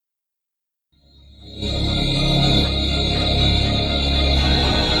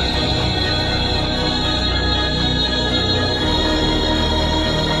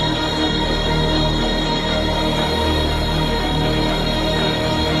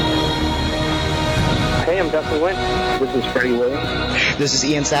Dustin Wynn. This is Freddie Williams. This is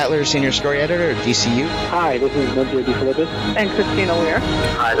Ian Sattler, Senior Story Editor at DCU. Hi, this is Lindsay DeFilippis. And Christina Weir.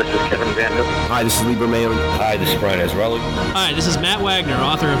 Hi, this is Kevin Vandal. Hi, this is Libra Mayo. Hi, this is Brian Azarelli. Hi, this is Matt Wagner,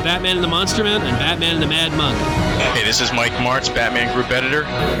 author of Batman and the Monster Man and Batman and the Mad Monk. Hey, this is Mike Martz, Batman Group Editor.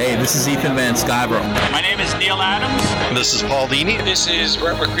 Hey, this is Ethan Van Sciver. My name is Neil Adams. This is Paul Dini. This is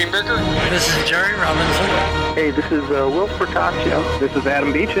Robert Greenberger. This is Jerry Robinson. Hey, this is Will Portaccio. This is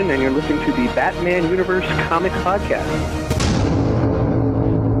Adam Beechin, and you're listening to the Batman Universe Comics Podcast.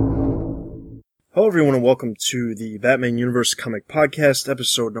 Hello everyone and welcome to the Batman Universe Comic Podcast,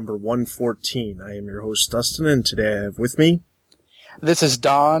 episode number 114. I am your host, Dustin, and today I have with me... This is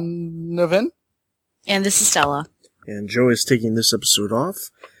Donovan. And this is Stella. And Joe is taking this episode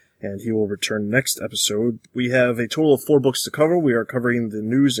off, and he will return next episode. We have a total of 4 books to cover. We are covering the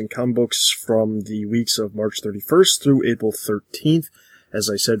news and comic books from the weeks of March 31st through April 13th. As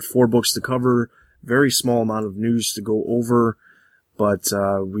I said, 4 books to cover, very small amount of news to go over, but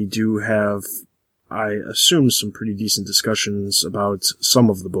we do have... I assume some pretty decent discussions about some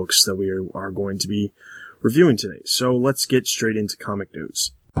of the books that we are going to be reviewing today. So let's get straight into comic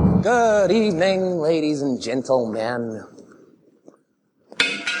news. Good evening, ladies and gentlemen.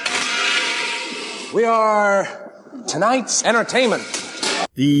 We are tonight's entertainment.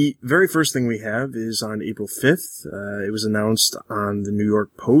 The very first thing we have is on April 5th. It was announced on the New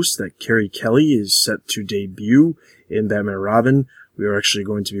York Post that Carrie Kelly is set to debut in Batman and Robin. We are actually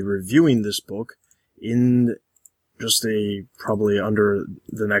going to be reviewing this book in just probably under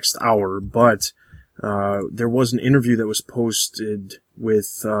the next hour, but there was an interview that was posted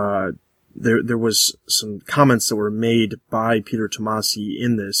with there was some comments that were made by Peter Tomasi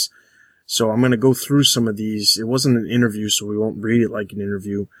in this. So I'm going to go through some of these. It wasn't an interview, so we won't read it like an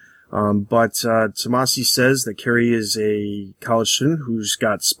interview. But Tomasi says that Carrie is a college student who's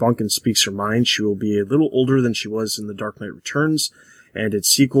got spunk and speaks her mind. She will be a little older than she was in The Dark Knight Returns and its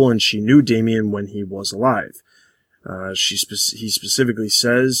sequel, and she knew Damian when he was alive. He specifically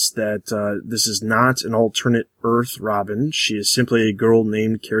says that this is not an alternate Earth Robin. She is simply a girl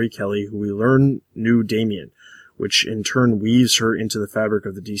named Carrie Kelly who we learn knew Damian, which in turn weaves her into the fabric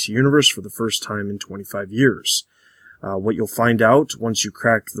of the DC Universe for the first time in 25 years. What you'll find out once you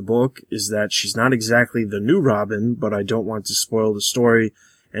crack the book is that she's not exactly the new Robin, but I don't want to spoil the story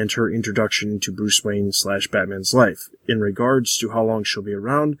and her introduction to Bruce Wayne / Batman's life. In regards to how long she'll be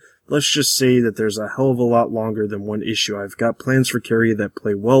around, let's just say that there's a hell of a lot longer than one issue. I've got plans for Carrie that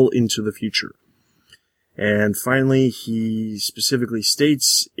play well into the future. And finally, he specifically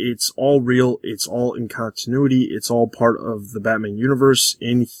states, it's all real, it's all in continuity, it's all part of the Batman universe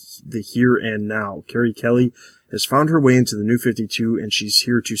in the here and now. Carrie Kelly has found her way into the New 52 and she's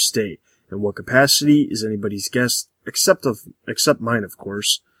here to stay. In what capacity is anybody's guess, except mine, of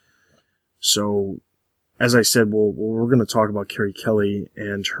course. So, as I said, we're going to talk about Carrie Kelly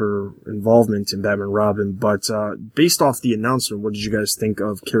and her involvement in Batman and Robin, but based off the announcement, what did you guys think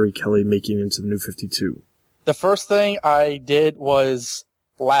of Carrie Kelly making it into the New 52? The first thing I did was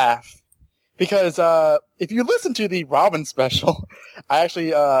laugh, because if you listen to the Robin special, I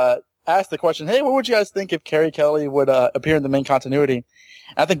actually asked the question, hey, what would you guys think if Carrie Kelly would appear in the main continuity?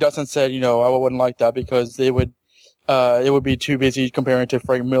 I think Dustin said, I wouldn't like that because it would be too busy comparing to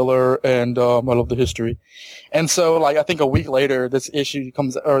Frank Miller and I Love the History. And so, I think a week later, this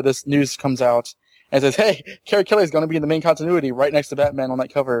news comes out and says, hey, Carrie Kelly is going to be in the main continuity right next to Batman on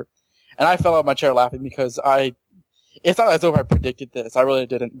that cover. And I fell out of my chair laughing because it's not as though I predicted this. I really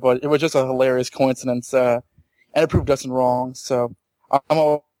didn't, but it was just a hilarious coincidence, and it proved Dustin wrong. So I'm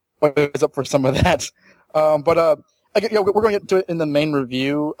always up for some of that. We're going to get into it in the main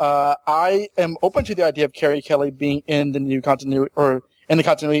review. I am open to the idea of Carrie Kelly being in the new continuity, or in the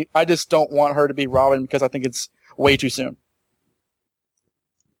continuity. I just don't want her to be Robin because I think it's way too soon.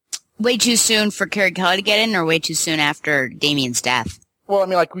 Way too soon for Carrie Kelly to get in, or way too soon after Damian's death? Well,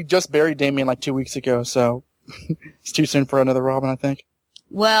 we just buried Damian 2 weeks ago, so it's too soon for another Robin, I think.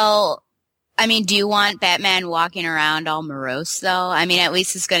 Well, do you want Batman walking around all morose, though? At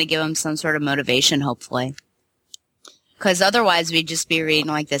least it's going to give him some sort of motivation, hopefully. Because otherwise we'd just be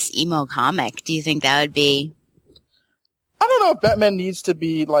reading this emo comic. Do you think that would be... I don't know if Batman needs to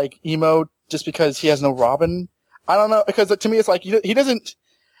be emo just because he has no Robin. I don't know, because to me it's he doesn't...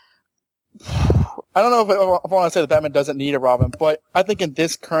 I don't know if I want to say that Batman doesn't need a Robin, but I think in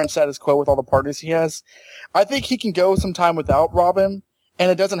this current status quo with all the partners he has, I think he can go some time without Robin, and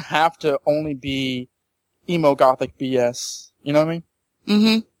it doesn't have to only be emo gothic BS. You know what I mean?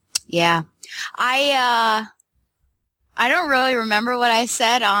 Mm-hmm. Yeah. I don't really remember what I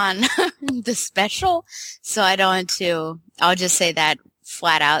said on the special, so I don't want to. I'll just say that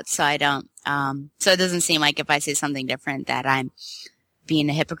flat out so I don't So it doesn't seem like if I say something different that I'm being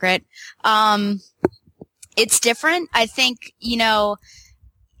a hypocrite. It's different. I think,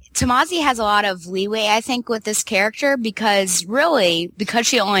 Tomasi has a lot of leeway, I think, with this character because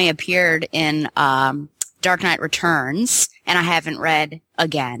she only appeared in Dark Knight Returns, and I haven't read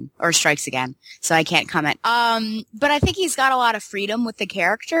Again or Strikes Again, so I can't comment. But I think he's got a lot of freedom with the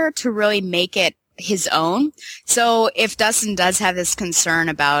character to really make it his own. So if Dustin does have this concern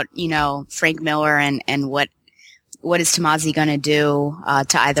about, Frank Miller and what is Tomasi going to do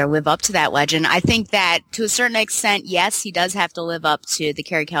to either live up to that legend? I think that to a certain extent, yes, he does have to live up to the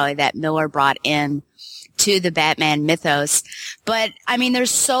Carrie Kelly that Miller brought in to the Batman mythos. But,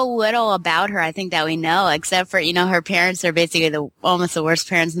 there's so little about her, I think, that we know, except for, her parents are basically almost the worst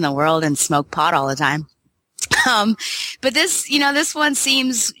parents in the world and smoke pot all the time. But this one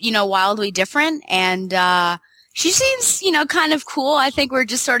seems, wildly different, and she seems, kind of cool. I think we're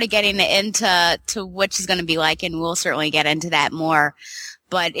just sort of getting into what she's going to be like, and we'll certainly get into that more.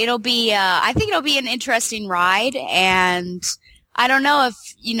 But I think it'll be an interesting ride, and I don't know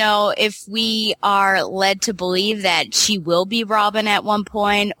if we are led to believe that she will be Robin at one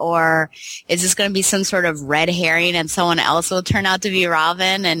point, or is this going to be some sort of red herring and someone else will turn out to be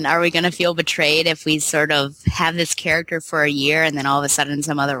Robin? And are we going to feel betrayed if we sort of have this character for a year and then all of a sudden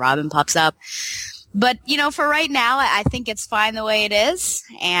some other Robin pops up? But, for right now, I think it's fine the way it is.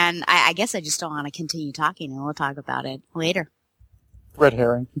 And I guess I just don't want to continue talking, and we'll talk about it later. Red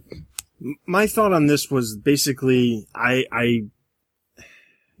herring. My thought on this was basically,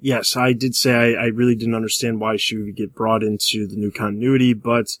 yes, I did say I really didn't understand why she would get brought into the new continuity,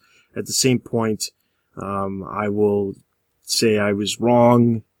 but at the same point, I will say I was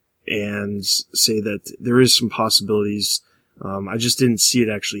wrong and say that there is some possibilities. I just didn't see it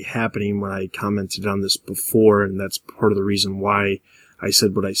actually happening when I commented on this before, and that's part of the reason why I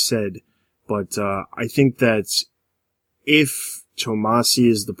said what I said. But I think that if Tomasi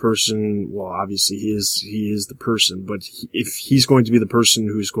is the person, well, obviously he is the person, but if he's going to be the person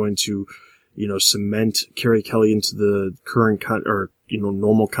who's going to, cement Carrie Kelly into the current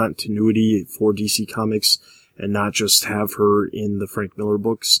normal continuity for DC Comics and not just have her in the Frank Miller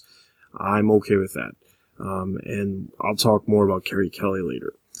books, I'm okay with that. And I'll talk more about Carrie Kelly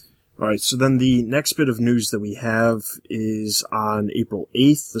later. Alright, so then the next bit of news that we have is on April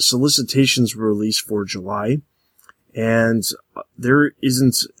 8th. The solicitations were released for July. And there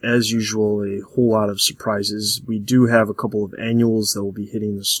isn't, as usual, a whole lot of surprises. We do have a couple of annuals that will be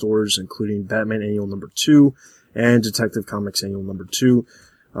hitting the stores, including Batman Annual number 2 and Detective Comics Annual number 2.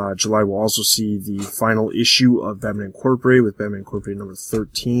 July will also see the final issue of Batman Incorporated with Batman Incorporated number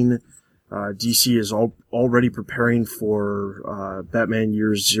 13. DC is already preparing for Batman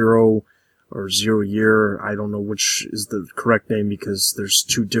Year Zero or Zero Year. I don't know which is the correct name because there's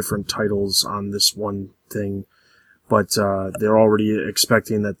two different titles on this one thing. But they're already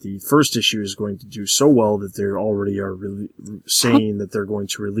expecting that the first issue is going to do so well that they already are saying that they're going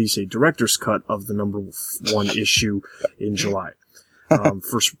to release a director's cut of the number 1 issue in July.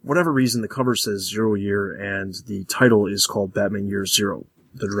 For whatever reason, the cover says 0 year, and the title is called Batman Year Zero,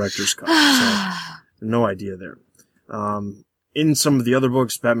 the director's cut. So, no idea there. In some of the other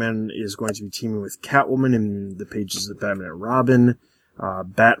books, Batman is going to be teaming with Catwoman in the pages of Batman and Robin.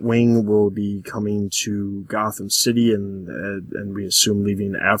 Batwing will be coming to Gotham City and we assume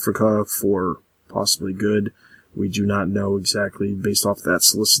leaving Africa for possibly good. We do not know exactly based off that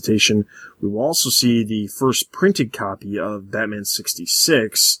solicitation. We will also see the first printed copy of Batman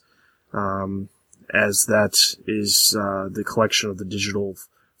 66, as that is the collection of the digital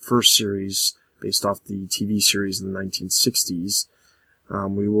first series based off the TV series in the 1960s.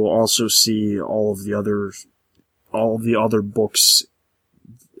 We will also see all of the other books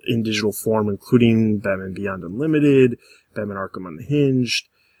in digital form, including Batman Beyond Unlimited, Batman Arkham Unhinged,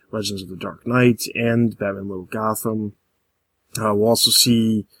 Legends of the Dark Knight, and Batman Little Gotham. We'll also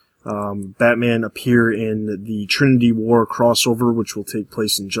see Batman appear in the Trinity War crossover, which will take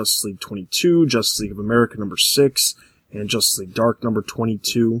place in Justice League 22, Justice League of America number 6, and Justice League Dark number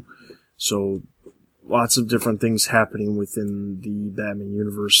 22. So lots of different things happening within the Batman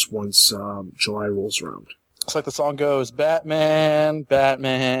universe once July rolls around. It's like the song goes, Batman,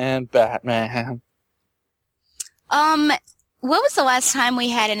 Batman, Batman. When was the last time we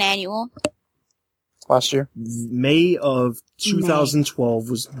had an annual? Last year. May of 2012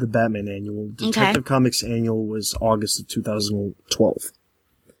 was the Batman annual. Detective Comics annual was August of 2012.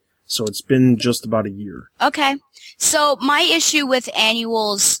 So it's been just about a year. Okay. So my issue with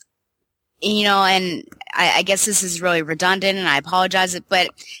annuals, and I guess this is really redundant and I apologize, but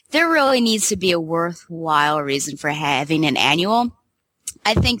there really needs to be a worthwhile reason for having an annual.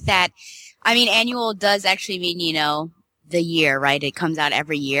 I think that I mean, annual does actually mean, the year, right? It comes out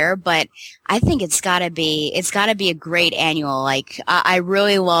every year, but I think it's gotta be a great annual. Like, I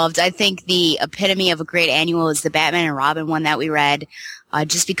really I think the epitome of a great annual is the Batman and Robin one that we read,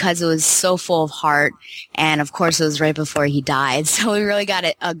 just because it was so full of heart. And of course it was right before he died. So we really got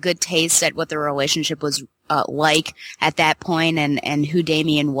a good taste at what the relationship was like at that point, and who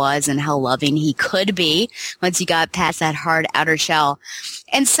Damian was and how loving he could be once he got past that hard outer shell.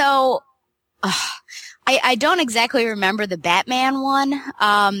 And so, I don't exactly remember the Batman one.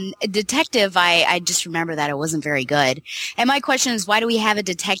 Detective, I just remember that it wasn't very good. And my question is, why do we have a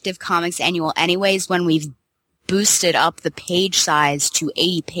Detective Comics annual anyways when we've boosted up the page size to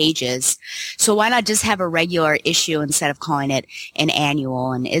 80 pages? So why not just have a regular issue instead of calling it an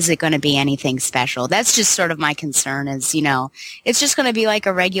annual? And is it going to be anything special? That's just sort of my concern is, it's just going to be like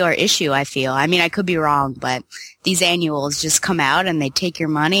a regular issue, I feel. I mean, I could be wrong, but these annuals just come out and they take your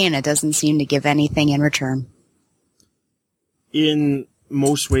money and it doesn't seem to give anything in return. In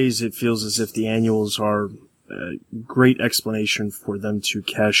most ways, it feels as if the annuals are a great explanation for them to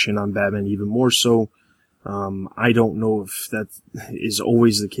cash in on Batman even more so. I don't know if that is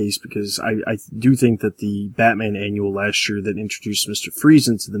always the case, because I do think that the Batman annual last year that introduced Mr. Freeze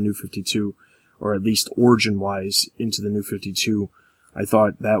into the New 52, or at least origin-wise into the New 52, I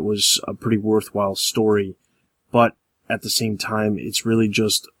thought that was a pretty worthwhile story. But at the same time, it's really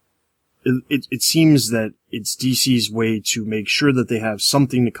just, it seems that it's DC's way to make sure that they have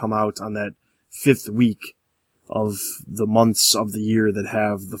something to come out on that 5th week of the months of the year that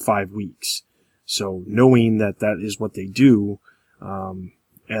have the 5 weeks. So knowing that that is what they do, and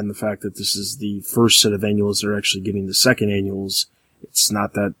the fact that this is the first set of annuals they're actually getting the second annuals, it's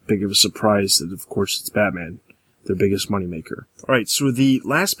not that big of a surprise that, of course, it's Batman, their biggest moneymaker. Alright, so the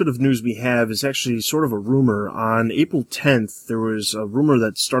last bit of news we have is actually sort of a rumor. On April 10th, there was a rumor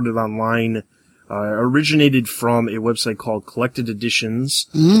that started online, originated from a website called Collected Editions,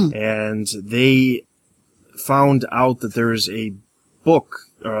 and they found out that there is a book,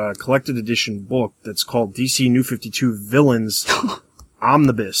 collected edition book that's called DC New 52 Villains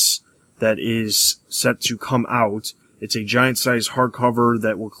Omnibus that is set to come out. It's a giant-sized hardcover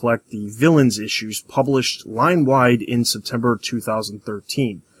that will collect the Villains issues published line-wide in September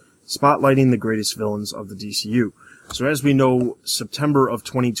 2013, spotlighting the greatest villains of the DCU. So as we know, September of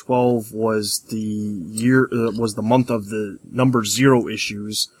 2012 was the month of the number 0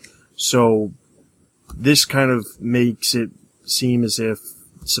 issues. So this kind of makes it seem as if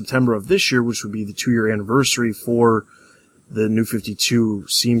September of this year, which would be the 2-year anniversary for the New 52,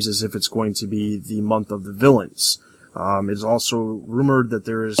 seems as if it's going to be the month of the villains. It's also rumored that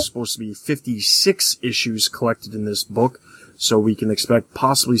there is supposed to be 56 issues collected in this book, so we can expect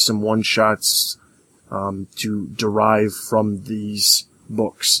possibly some one-shots to derive from these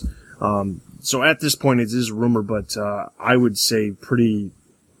books. So at this point, it is a rumor, but I would say pretty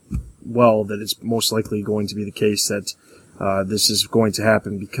well that it's most likely going to be the case that this is going to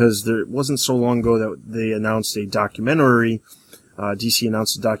happen, because it wasn't so long ago that they announced a documentary. DC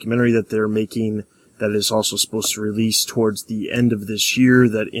announced a documentary that they're making that is also supposed to release towards the end of this year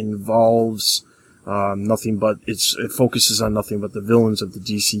that involves it focuses on nothing but the villains of the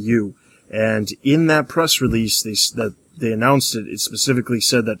DCU. And in that press release, they announced it specifically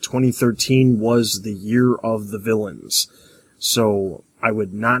said that 2013 was the year of the villains. So I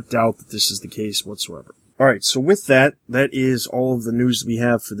would not doubt that this is the case whatsoever. Alright, so with that is all of the news we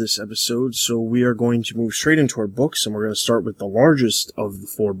have for this episode. So we are going to move straight into our books, and we're going to start with the largest of the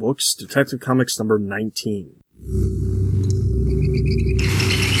 4 books, Detective Comics number 19.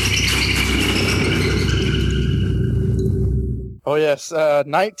 Oh yes,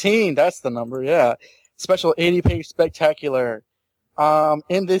 19, that's the number, yeah. Special 80-page spectacular.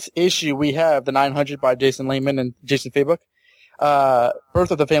 In this issue, we have the 900 by Jason Layman and Jason Fabok. Birth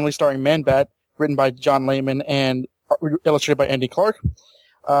of the Family starring Man-Bat, written by John Layman and illustrated by Andy Clark.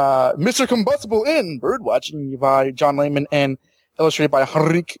 Mr. Combustible in Birdwatching by John Layman and illustrated by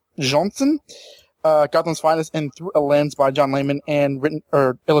Henrik Johnson. Gotham's Finest and Through a Lens by John Layman and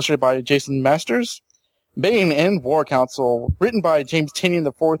illustrated by Jason Masters. Bane and War Council, written by James Tynion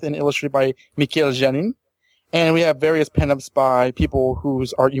IV and illustrated by Michael Janin. And we have various pen-ups by people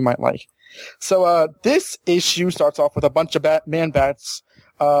whose art you might like. So this issue starts off with a bunch of Man-Bats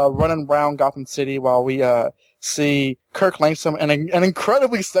running around Gotham City while we see Kirk Langstrom and an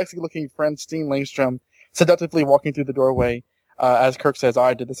incredibly sexy-looking friend, Steen Langstrom, seductively walking through the doorway as Kirk says,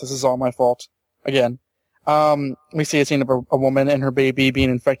 "I did this. This is all my fault." Again. We see a scene of a woman and her baby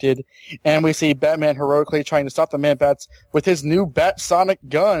being infected, and we see Batman heroically trying to stop the Man-Bats with his new Bat-Sonic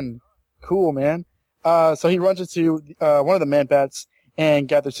gun. Cool, man. So he runs into one of the Man-Bats and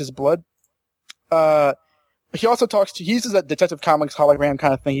gathers his blood. he also he uses that Detective Comics hologram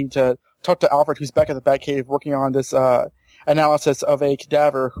kind of thingy to talk to Alfred, who's back at the Batcave working on this, analysis of a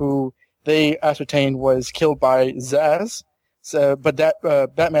cadaver who they ascertained was killed by Zsasz. So, but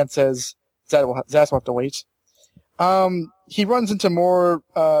Batman says Zsasz will have to wait. He runs into more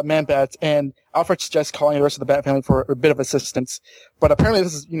Man-Bats, and Alfred suggests calling the rest of the Bat family for a bit of assistance. But apparently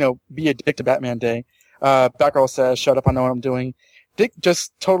this is, be a Dick to Batman day. Batgirl says, "Shut up, I know what I'm doing." Dick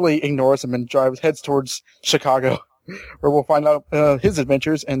just totally ignores him and heads towards Chicago, where we'll find out his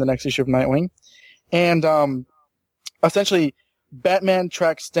adventures in the next issue of Nightwing. And essentially, Batman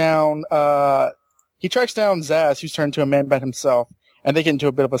tracks down Zsasz, who's turned into a Man-Bat himself. And they get into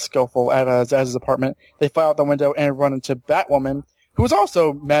a bit of a scuffle at Zaz's apartment. They fly out the window and run into Batwoman, who is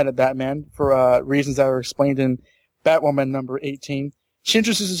also mad at Batman for reasons that are explained in Batwoman number 18. She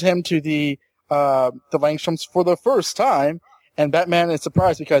introduces him to the Langstroms for the first time, and Batman is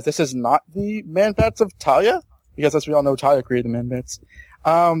surprised because this is not the Man-Bats of Talia, because as we all know, Talia created the Man-Bats.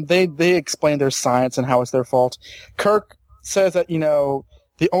 They explain their science and how it's their fault. Kirk says that,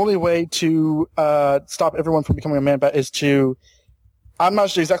 the only way to stop everyone from becoming a Man-Bat is to, I'm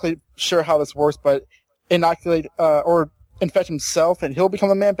not exactly sure how this works, but inoculate or infect himself and he'll become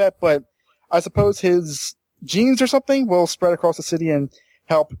a Man-Bat, but I suppose his genes or something will spread across the city and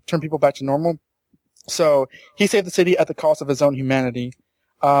help turn people back to normal. So he saved the city at the cost of his own humanity.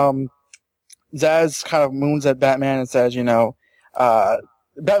 Zsasz kind of moons at Batman and says,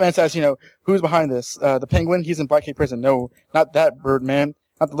 Batman says, who's behind this? The Penguin? He's in Blackgate Prison. No, not that Birdman.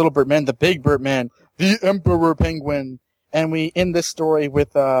 Not the little Birdman, the big Birdman. The Emperor Penguin. And we end this story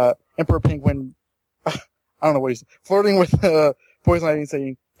with Emperor Penguin, I don't know what he's flirting with Poison Ivy and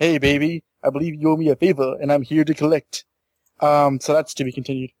saying, "Hey, baby, I believe you owe me a favor, and I'm here to collect." So that's to be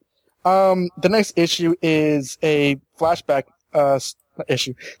continued. The next issue is a flashback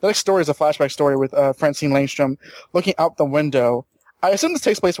issue. The next story is a flashback story with Francine Langstrom looking out the window. I assume this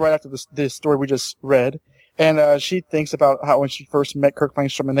takes place right after this story we just read. And she thinks about how when she first met Kirk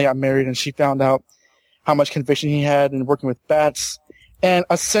Langstrom and they got married and she found out how much conviction he had in working with bats. And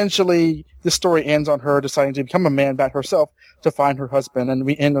essentially, the story ends on her deciding to become a Man-Bat herself to find her husband. And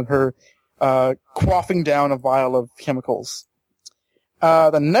we end on her quaffing down a vial of chemicals.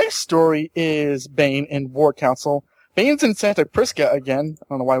 The next story is Bane in Ward Council. Bane's in Santa Prisca again. I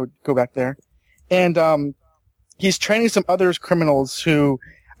don't know why I would go back there. And he's training some other criminals who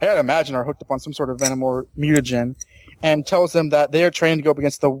I gotta imagine are hooked up on some sort of venom or mutagen, and tells them that they are trained to go up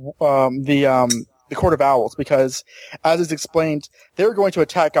against the Court of Owls, because, as is explained, they were going to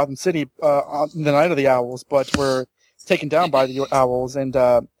attack Gotham City on the Night of the Owls, but were taken down by the Owls and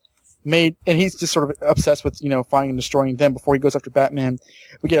he's just sort of obsessed with, finding and destroying them before he goes after Batman.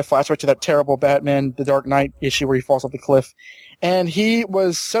 We get a flashback to that terrible Batman, The Dark Knight issue where he falls off the cliff. And he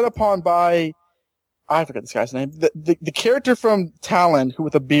was set upon by, I forget this guy's name, the character from Talon, who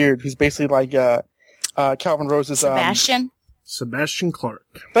with a beard, who's basically like Calvin Rose's Sebastian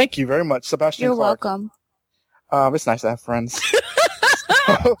Clark. Thank you very much, Sebastian Clark. You're welcome. It's nice to have friends.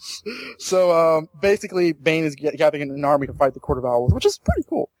 So basically, Bane is gathering an army to fight the Court of Owls, which is pretty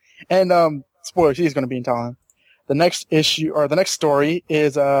cool. And spoilers, he's going to be in Talon. The next issue, or the next story,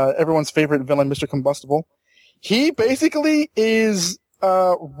 is everyone's favorite villain, Mr. Combustible. He basically is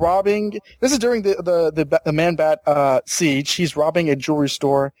robbing. This is during the Man-Bat siege. He's robbing a jewelry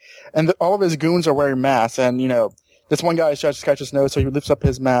store, and all of his goons are wearing masks. And this one guy tries to catch his nose, so he lifts up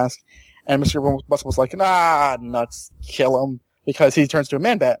his mask, and Mr. Combustible's like, "Nah, nuts, kill him," because he turns to a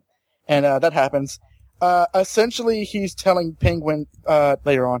Man-Bat, and that happens. Essentially, he's telling Penguin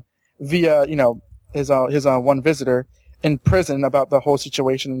later on, via his one visitor in prison, about the whole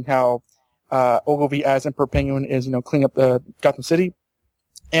situation and how Ogilvy as Emperor Penguin is cleaning up the Gotham City.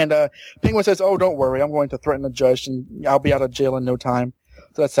 And Penguin says, "Oh, don't worry, I'm going to threaten the judge, and I'll be out of jail in no time."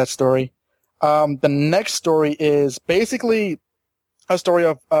 So that's that story. The next story is basically a story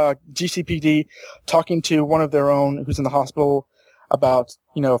of GCPD talking to one of their own who's in the hospital about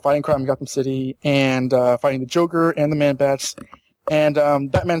fighting crime in Gotham City and fighting the Joker and the Man-Bats. And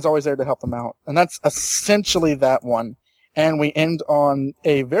Batman's always there to help them out. And that's essentially that one. And we end on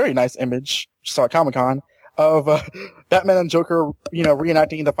a very nice image, which I saw at Comic-Con, of Batman and Joker,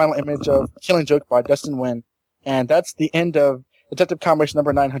 reenacting the final image of Killing Joke by Dustin Nguyen. And that's the end of Detective Comics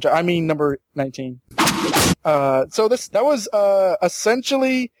number 19. So that was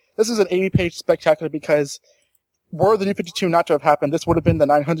essentially, this is an 80-page spectacular, because were the New 52 not to have happened, this would have been the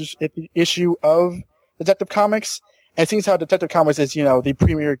 900th issue of Detective Comics. And seeing how Detective Comics is, the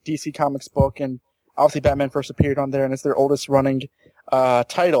premier DC Comics book, and obviously Batman first appeared on there, and it's their oldest running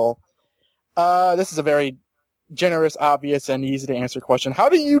title. This is a very generous, obvious, and easy to answer question. How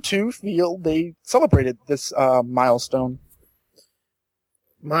do you two feel they celebrated this milestone?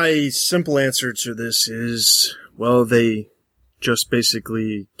 My simple answer to this is, well, they just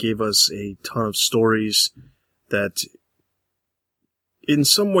basically gave us a ton of stories that in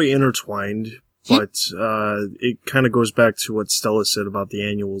some way intertwined, but it kind of goes back to what Stella said about the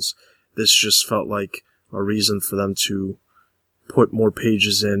annuals. This just felt like a reason for them to put more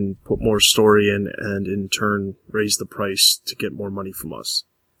pages in, put more story in, and in turn raise the price to get more money from us.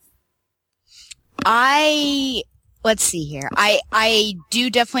 Let's see here. I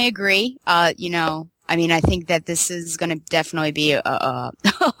do definitely agree. I think that this is going to definitely be a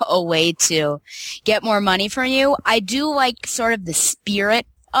way to get more money from you. I do like sort of the spirit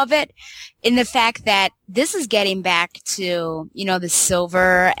of it in the fact that this is getting back to, the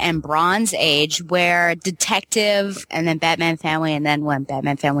Silver and Bronze Age where Detective and then Batman Family and then when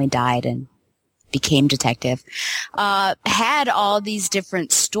Batman Family died and became Detective, had all these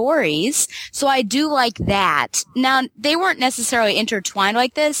different stories. So I do like that. Now, they weren't necessarily intertwined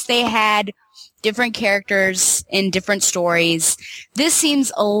like this. They had different characters in different stories. This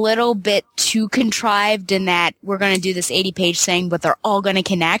seems a little bit too contrived in that we're going to do this 80-page thing, but they're all going to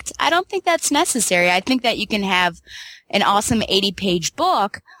connect. I don't think that's necessary. I think that you can have an awesome 80-page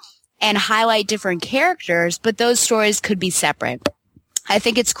book and highlight different characters, but those stories could be separate. I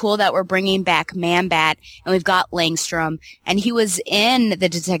think it's cool that we're bringing back Man-Bat, and we've got Langstrom, and he was in the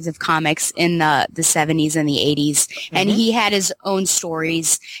Detective Comics in the 70s and the 80s, and he had his own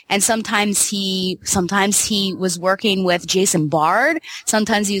stories, and sometimes he was working with Jason Bard,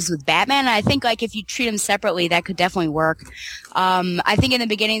 sometimes he was with Batman, and I think, if you treat him separately, that could definitely work. I think in the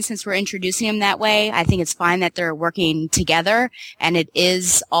beginning, since we're introducing him that way, I think it's fine that they're working together, and it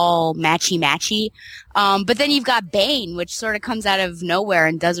is all matchy-matchy. But then you've got Bane, which sort of comes out of nowhere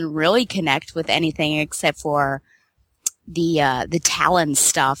and doesn't really connect with anything except for the Talon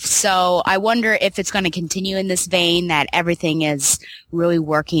stuff. So I wonder if it's going to continue in this vein that everything is really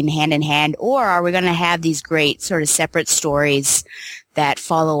working hand in hand, or are we going to have these great sort of separate stories that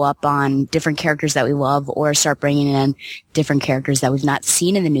follow up on different characters that we love, or start bringing in different characters that we've not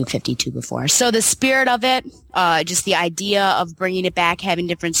seen in the New 52 before. So the spirit of it, just the idea of bringing it back, having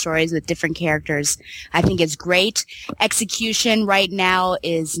different stories with different characters, I think is great. Execution right now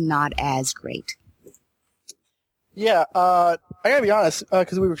is not as great. Yeah, I gotta be honest,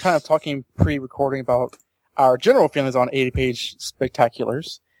 because we were kind of talking pre-recording about our general feelings on 80-page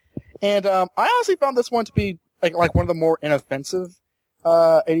spectaculars. And I honestly found this one to be like one of the more inoffensive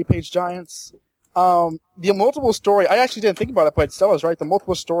 80-page giants. The multiple story, I actually didn't think about it, but Stella's right. The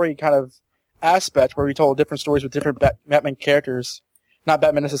multiple story kind of aspect where we told different stories with different Batman characters, not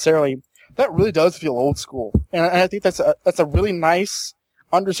Batman necessarily, that really does feel old school. And I think that's a really nice,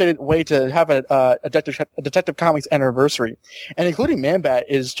 understated way to have a Detective Comics anniversary. And including Man-Bat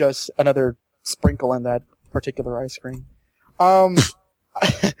is just another sprinkle in that particular ice cream.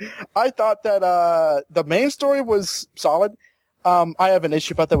 I thought that the main story was solid. I have an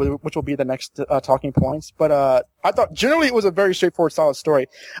issue about that, which will be the next talking points. But I thought generally it was a very straightforward, solid story.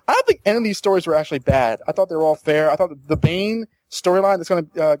 I don't think any of these stories were actually bad. I thought they were all fair. I thought the Bane storyline that's going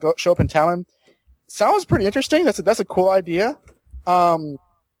to show up in Talon sounds pretty interesting. That's a cool idea.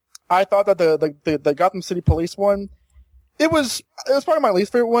 I thought that the Gotham City Police one, it was probably my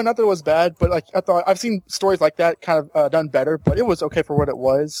least favorite one. Not that it was bad, but I thought I've seen stories like that kind of done better, but it was okay for what it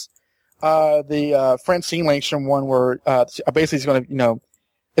was. The Francine Langstrom one where basically it's going to,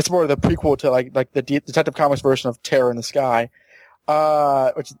 it's more of the prequel to like the Detective Comics version of Terror in the Sky,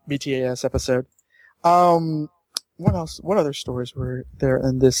 which is BTAS episode. What else? What other stories were there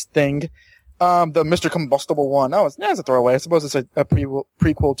in this thing? The Mr. Combustible one. That's a throwaway. I suppose it's a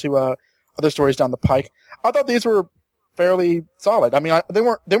prequel to other stories down the pike. I thought these were fairly solid. I mean, they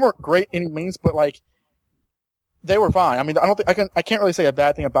weren't great any means, but they were fine. I mean, I can't really say a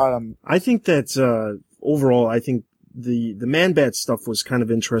bad thing about them. I think that overall, I think the Man-Bat stuff was kind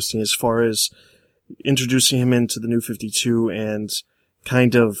of interesting as far as introducing him into the New 52 and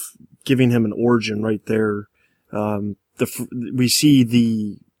kind of giving him an origin right there. We see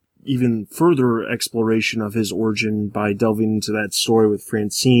the even further exploration of his origin by delving into that story with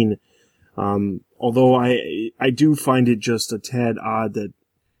Francine. Although I do find it just a tad odd that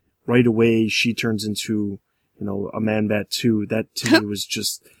right away she turns into, a Man-Bat too. That to me was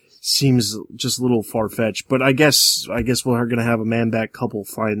seems just a little far-fetched. But I guess we're gonna have a Man-Bat couple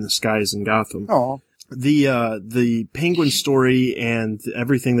fly in the skies in Gotham. Oh. The Penguin story and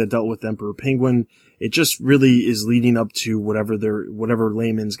everything that dealt with Emperor Penguin, it just really is leading up to whatever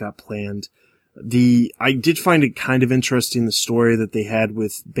Layman's got planned. I did find it kind of interesting, the story that they had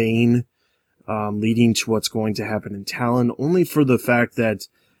with Bane, leading to what's going to happen in Talon, only for the fact that,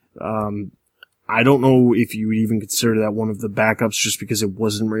 I don't know if you would even consider that one of the backups just because it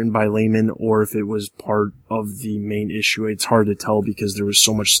wasn't written by Layman or if it was part of the main issue. It's hard to tell because there was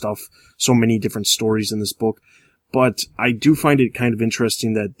so much stuff, so many different stories in this book. But I do find it kind of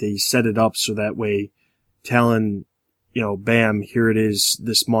interesting that they set it up so that way Talon, bam, here it is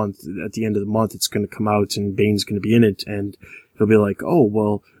this month. At the end of the month, it's going to come out and Bane's going to be in it. And it'll be like,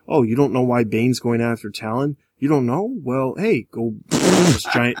 you don't know why Bane's going after Talon? You don't know? Well, hey, go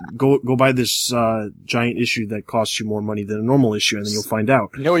buy this giant issue that costs you more money than a normal issue, and then you'll find out.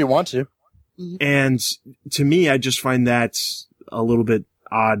 You know you want to. And to me, I just find that a little bit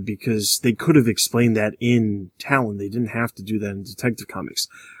odd because they could have explained that in Talon. They didn't have to do that in Detective Comics.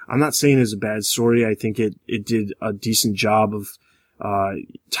 I'm not saying it's a bad story. I think it did a decent job of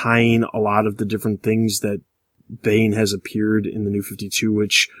tying a lot of the different things that Bane has appeared in the New 52,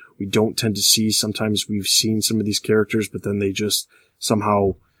 which we don't tend to see. Sometimes we've seen some of these characters, but then they just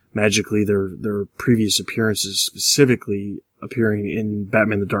somehow magically their previous appearances, specifically appearing in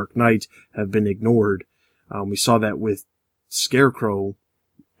Batman the Dark Knight, have been ignored. We saw that with Scarecrow,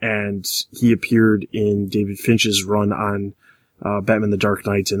 and he appeared in David Finch's run on Batman the Dark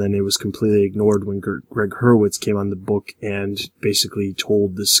Knight, and then it was completely ignored when Greg Hurwitz came on the book and basically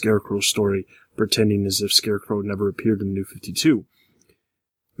told the Scarecrow story, pretending as if Scarecrow never appeared in the New 52.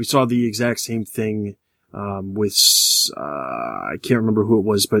 We saw the exact same thing with, I can't remember who it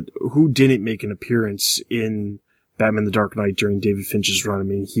was, but who didn't make an appearance in Batman the Dark Knight during David Finch's run. I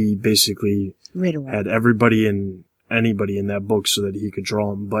mean, he basically had everybody and anybody in that book so that he could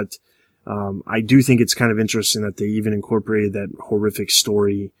draw them. But I do think it's kind of interesting that they even incorporated that horrific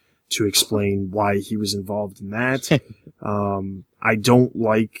story to explain why he was involved in that. I don't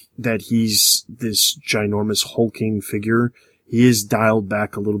like that he's this ginormous hulking figure. He is dialed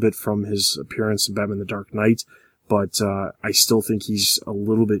back a little bit from his appearance in Batman the Dark Knight, but I still think he's a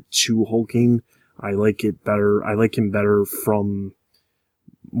little bit too hulking. I like it better. I like him better from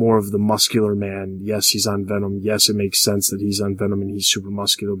more of the muscular man. Yes, he's on Venom. Yes, it makes sense that he's on Venom and he's super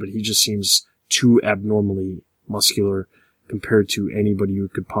muscular, but he just seems too abnormally muscular compared to anybody you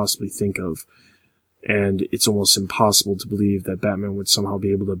could possibly think of. And it's almost impossible to believe that Batman would somehow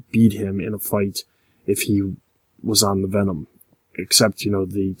be able to beat him in a fight if he was on the Venom. Except,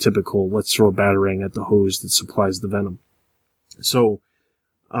 the typical, let's throw a batarang at the hose that supplies the Venom. So,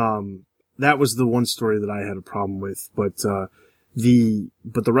 that was the one story that I had a problem with, but the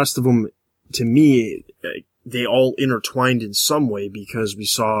rest of them, to me, they all intertwined in some way because we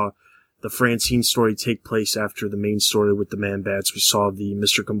saw the Francine story take place after the main story with the Man-Bats. We saw the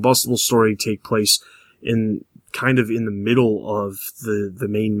Mr. Combustible story take place in the middle of the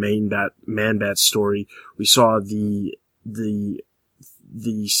main Man-Bat story. We saw the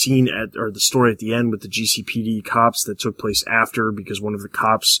scene the story at the end with the GCPD cops that took place after, because one of the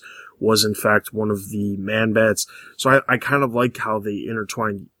cops was in fact one of the Man-Bats. So I kind of like how they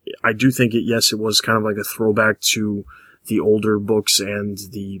intertwined. I do think it was kind of like a throwback to the older books and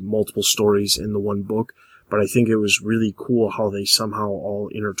the multiple stories in the one book, but I think it was really cool how they somehow all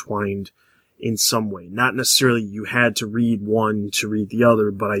intertwined in some way. Not necessarily you had to read one to read the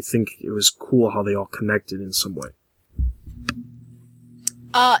other, but I think it was cool how they all connected in some way.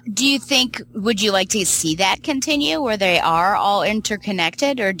 Would you like to see that continue where they are all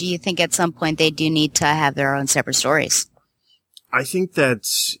interconnected, or do you think at some point they do need to have their own separate stories? I think that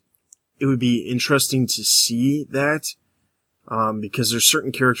it would be interesting to see that, because there's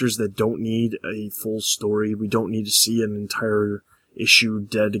certain characters that don't need a full story. We don't need to see an entire issue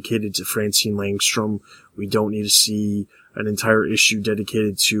dedicated to Francine Langstrom. We don't need to see an entire issue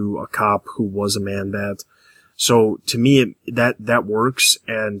dedicated to a cop who was a Man-Bat. So to me, that works.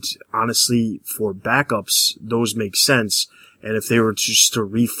 And honestly, for backups, those make sense. And if they were just to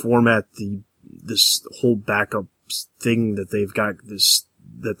reformat this whole backup thing that they've got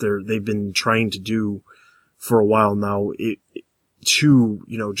they've been trying to do for a while now,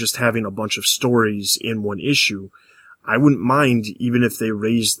 just having a bunch of stories in one issue, I wouldn't mind even if they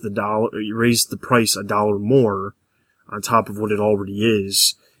raised the price $1 more on top of what it already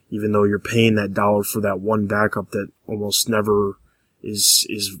is. Even though you're paying that $1 for that one backup that almost never is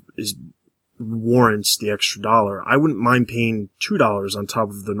warrants the extra $1. I wouldn't mind paying $2 on top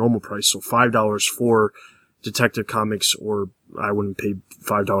of the normal price. So $5 for Detective Comics, or I wouldn't pay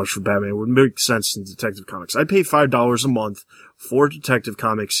 $5 for Batman. It wouldn't make sense in Detective Comics. I'd pay $5 a month for Detective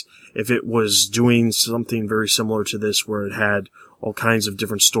Comics if it was doing something very similar to this, where it had all kinds of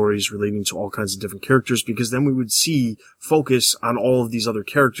different stories relating to all kinds of different characters, because then we would see focus on all of these other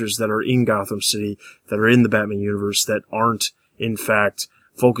characters that are in Gotham City, that are in the Batman universe, that aren't, in fact,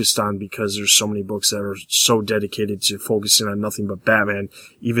 focused on, because there's so many books that are so dedicated to focusing on nothing but Batman,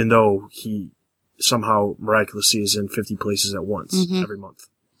 even though he somehow miraculously is in 50 places at once every month.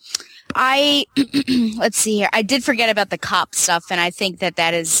 Let's see here. I did forget about the cop stuff, and I think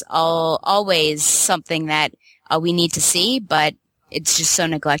that is always something that we need to see, but it's just so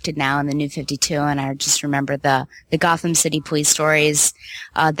neglected now in the New 52, and I just remember the Gotham City police stories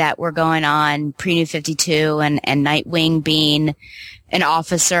that were going on pre-New 52, and Nightwing being an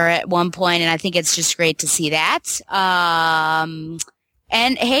officer at one point, and I think it's just great to see that.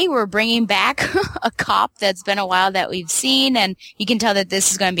 And hey, we're bringing back a cop that's been a while that we've seen, and you can tell that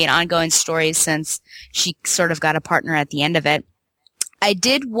this is going to be an ongoing story since she sort of got a partner at the end of it. I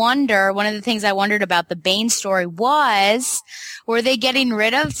did wonder, one of the things I wondered about the Bane story was, were they getting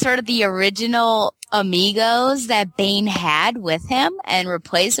rid of sort of the original amigos that Bane had with him and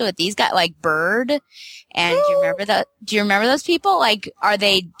replace it with these guys like Bird? And do you remember those people? Like, are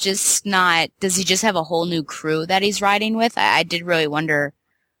they just not, does he just have a whole new crew that he's riding with? I did really wonder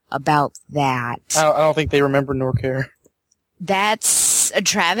about that. I don't think they remember nor care. That's a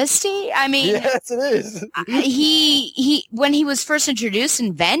travesty. I mean, yes, it is. he when he was first introduced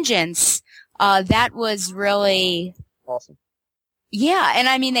in Vengeance, that was really awesome. Yeah, and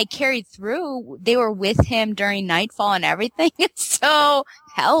I mean, they carried through. They were with him during Nightfall and everything. So,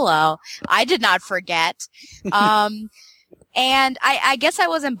 hello. I did not forget. And I guess I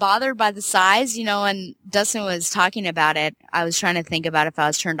wasn't bothered by the size, when Dustin was talking about it. I was trying to think about if I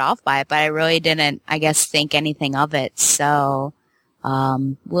was turned off by it, but I really didn't, I guess, think anything of it. So,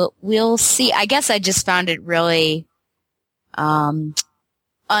 we'll see. I guess I just found it really,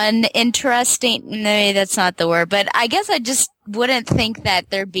 uninteresting. Maybe that's not the word, but I guess I just wouldn't think that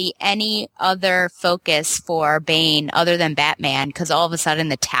there'd be any other focus for Bane other than Batman, because all of a sudden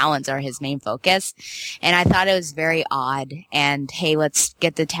the Talons are his main focus. And I thought it was very odd. And hey, let's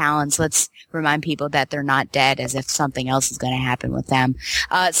get the Talons. Let's remind people that they're not dead, as if something else is going to happen with them.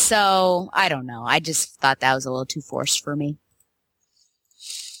 So I don't know. I just thought that was a little too forced for me.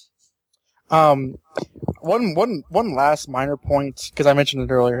 One last minor point, because I mentioned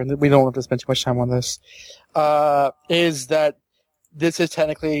it earlier, and we don't have to spend too much time on this, is that this is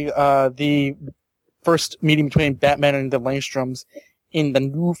technically the first meeting between Batman and the Langstroms in the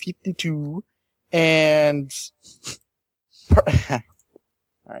New 52, and all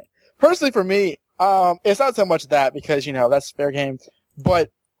right. Personally, for me, it's not so much that, because that's fair game,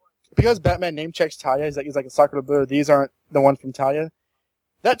 but because Batman name checks Talia, he's like a Sakura Blue. These aren't the ones from Talia.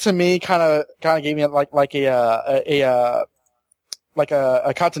 That to me kind of gave me like a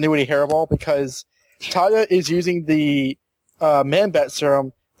continuity hairball, because Talia is using the Man-Bat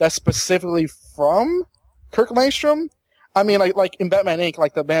serum that's specifically from Kirk Langstrom. I mean, like in Batman Inc.,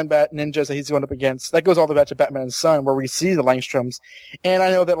 like the Man-Bat ninjas that he's going up against, that goes all the way back to Batman and Son, where we see the Langstroms. And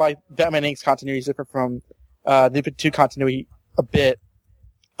I know that like Batman Inc.'s continuity is different from the 2 continuity a bit.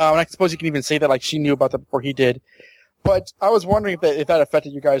 And I suppose you can even say that like she knew about that before he did. But I was wondering if that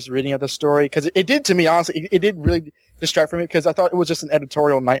affected you guys' reading of the story, because it did to me, honestly. It did really distract from me, because I thought it was just an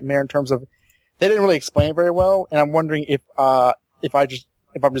editorial nightmare in terms of they didn't really explain it very well, and I'm wondering if I'm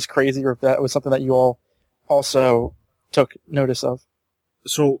just crazy, or if that was something that you all also took notice of.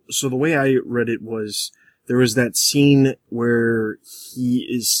 So the way I read it was, there was that scene where he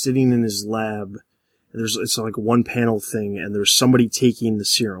is sitting in his lab, and it's like a one panel thing, and there's somebody taking the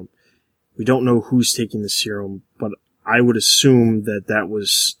serum. We don't know who's taking the serum, but I would assume that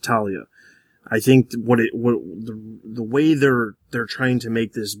was Talia. I think the way they're trying to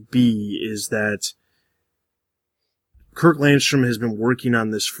make this be is that Kirk Langstrom has been working on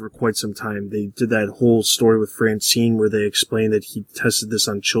this for quite some time. They did that whole story with Francine where they explained that he tested this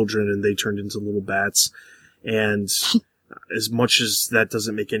on children and they turned into little bats. And as much as that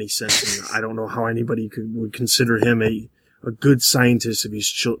doesn't make any sense, and I don't know how anybody would consider him a good scientist if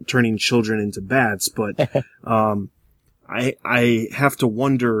he's turning children into bats, but I have to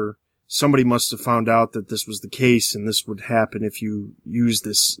wonder, somebody must have found out that this was the case and this would happen if you use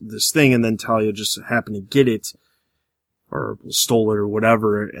this thing, and then Talia just happened to get it or stole it or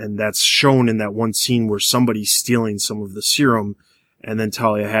whatever, and that's shown in that one scene where somebody's stealing some of the serum, and then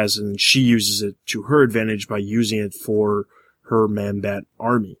Talia has it and she uses it to her advantage by using it for her Man-Bat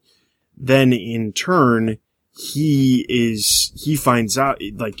army. Then in turn, he finds out,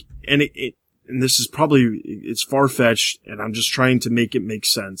 like, and and this is probably, it's far-fetched, and I'm just trying to make it make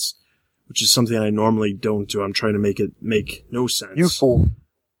sense, which is something I normally don't do. I'm trying to make it make no sense. You fool.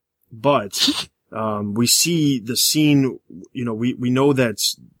 But, we see the scene, we know that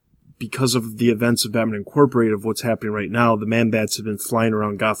because of the events of Batman Incorporated, of what's happening right now, the Man-Bats have been flying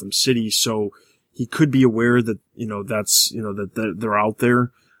around Gotham City, so he could be aware that, that they're out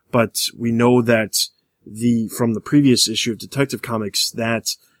there. But we know that from the previous issue of Detective Comics,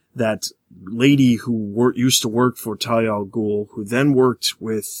 that lady who used to work for Talia al Ghul, who then worked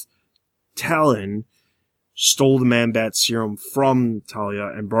with Talon, stole the Man-Bat serum from Talia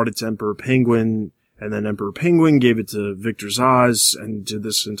and brought it to Emperor Penguin, and then Emperor Penguin gave it to Victor Zsasz and did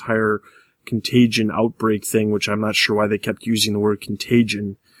this entire contagion outbreak thing, which I'm not sure why they kept using the word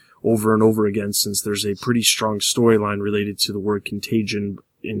contagion over and over again, since there's a pretty strong storyline related to the word contagion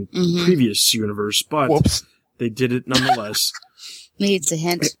in the previous universe, but they did it nonetheless. Maybe it's a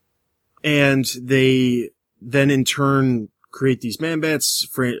hint. And they then in turn create these Man-Bats.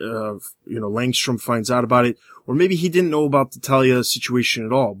 Langstrom finds out about it, or maybe he didn't know about the Talia situation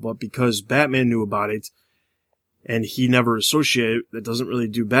at all, but because Batman knew about it and he never associated, that doesn't really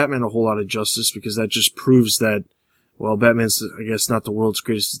do Batman a whole lot of justice, because that just proves that, well, Batman's, I guess, not the world's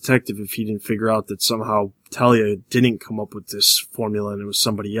greatest detective if he didn't figure out that somehow Talia didn't come up with this formula and it was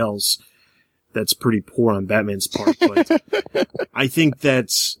somebody else. That's pretty poor on Batman's part, but I think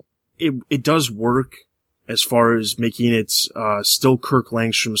that it does work as far as making it still Kirk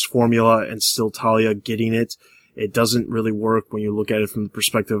Langstrom's formula and still Talia getting it. It doesn't really work when you look at it from the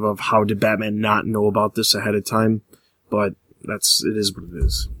perspective of how did Batman not know about this ahead of time, but it is what it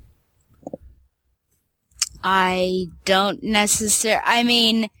is. I don't necessarily, I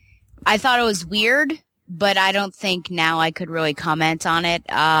mean, I thought it was weird, but I don't think now I could really comment on it.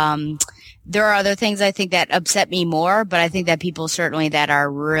 There are other things I think that upset me more, but I think that people certainly that are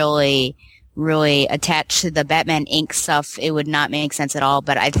really, really attached to the Batman Inc. stuff, it would not make sense at all.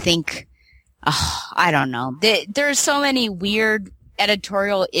 But I think, I don't know. There's so many weird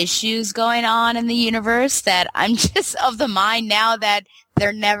editorial issues going on in the universe that I'm just of the mind now that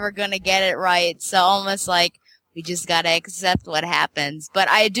they're never going to get it right. So almost like we just got to accept what happens. But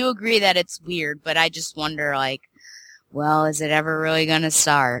I do agree that it's weird, but I just wonder, like, well, is it ever really going to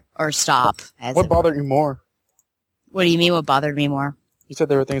start or stop? What bothered you more? What do you mean what bothered me more? You said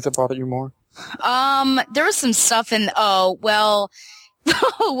there were things that bothered you more. There was some stuff well,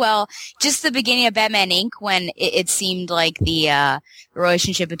 just the beginning of Batman Inc. when it seemed like the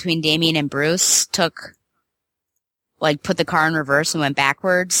relationship between Damian and Bruce put the car in reverse and went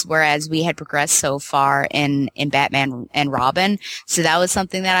backwards, whereas we had progressed so far in Batman and Robin. So that was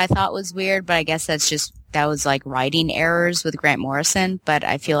something that I thought was weird, but I guess that was like writing errors with Grant Morrison, but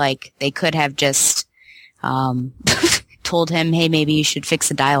I feel like they could have just, told him, hey, maybe you should fix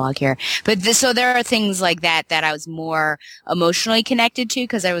the dialogue here. But so there are things like that I was more emotionally connected to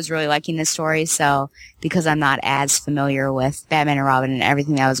because I was really liking this story. So because I'm not as familiar with Batman and Robin and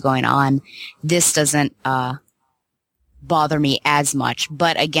everything that was going on, this doesn't, bother me as much.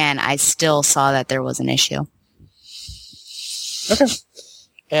 But again, I still saw that there was an issue. Okay.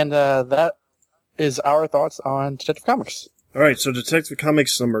 And, that is our thoughts on Detective Comics. All right, so Detective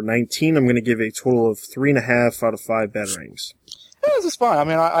Comics number 19, I'm going to give a total of 3.5 out of 5 Batarangs. Yeah, this is fine. I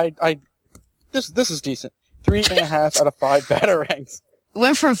mean, this is decent. 3.5 out of 5 Batarangs.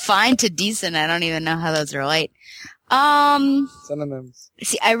 Went from fine to decent. I don't even know how those relate. Synonyms.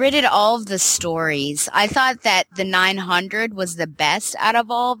 See, I rated all of the stories. I thought that the 900 was the best out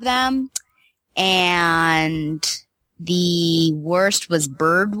of all of them, and the worst was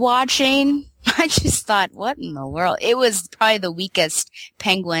bird watching. I just thought, what in the world? It was probably the weakest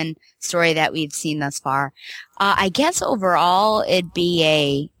Penguin story that we've seen thus far. I guess overall it'd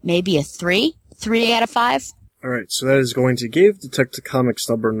be maybe a 3 out of 5. All right, so that is going to give Detective Comics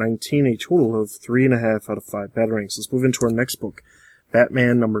number 19 a total of 3.5 out of 5 Batarangs. Let's move into our next book,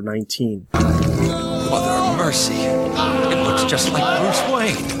 Batman number 19. Mother of mercy. It looks just like Bruce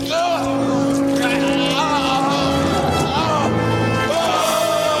Wayne.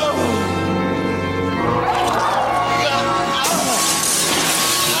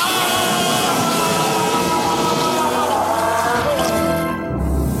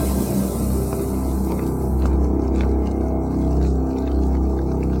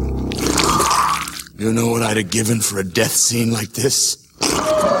 You know what I'd have given for a death scene like this?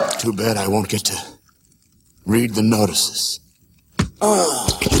 Too bad I won't get to read the notices.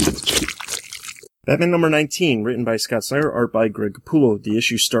 Batman number 19, written by Scott Snyder, art by Greg Capullo. The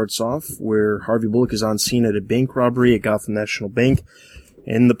issue starts off where Harvey Bullock is on scene at a bank robbery at Gotham National Bank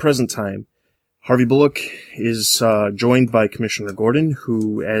in the present time. Harvey Bullock is joined by Commissioner Gordon,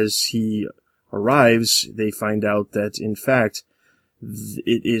 who, as he arrives, they find out that, in fact,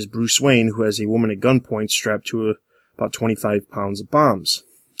 it is Bruce Wayne who has a woman at gunpoint strapped to about 25 pounds of bombs.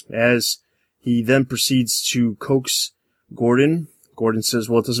 As he then proceeds to coax Gordon says,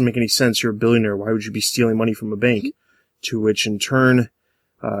 well, it doesn't make any sense. You're a billionaire. Why would you be stealing money from a bank? To which, in turn,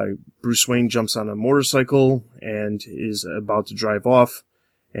 Bruce Wayne jumps on a motorcycle and is about to drive off.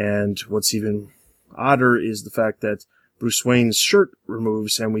 And what's even odder is the fact that Bruce Wayne's shirt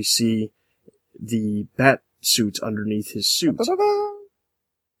removes and we see the bat suit underneath his suit.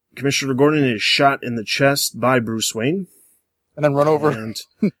 Commissioner Gordon is shot in the chest by Bruce Wayne. And then run over. And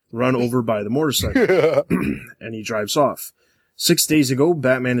run over by the motorcycle. And he drives off. 6 days ago,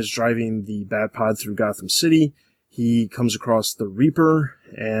 Batman is driving the Batpod through Gotham City. He comes across the Reaper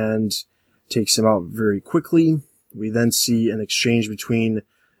and takes him out very quickly. We then see an exchange between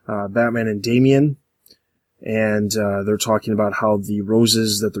Batman and Damian. And they're talking about how the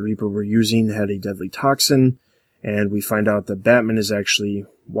roses that the Reaper were using had a deadly toxin. And we find out that Batman is actually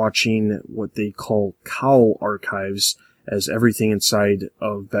watching what they call cowl archives, as everything inside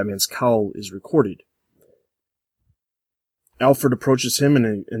of Batman's cowl is recorded. Alfred approaches him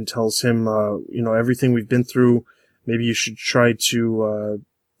and tells him, everything we've been through, maybe you should try to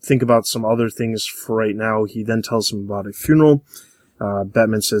think about some other things for right now. He then tells him about a funeral.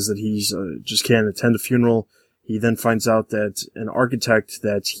 Batman says that he's just can't attend a funeral. He then finds out that an architect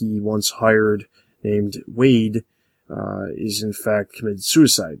that he once hired named Wade is in fact committed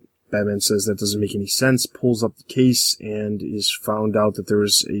suicide. Batman says that doesn't make any sense, pulls up the case, and is found out that there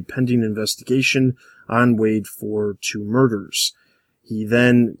is a pending investigation on Wade for 2 murders. He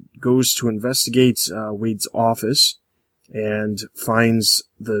then goes to investigate Wade's office and finds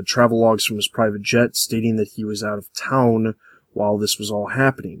the travel logs from his private jet stating that he was out of town while this was all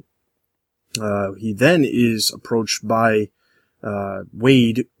happening. He then is approached by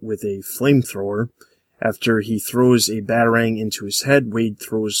Wade with a flamethrower. After he throws a batarang into his head, Wade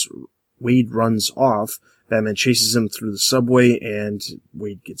runs off. Batman chases him through the subway, and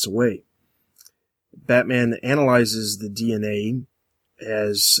Wade gets away. Batman analyzes the DNA,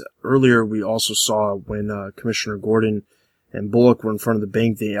 as earlier we also saw when Commissioner Gordon and Bullock were in front of the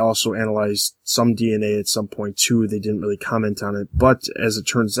bank. They also analyzed some DNA at some point too. They didn't really comment on it, but as it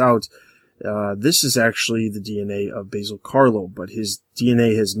turns out, this is actually the DNA of Basil Karlo, but his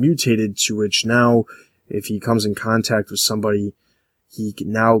DNA has mutated to which now, if he comes in contact with somebody, he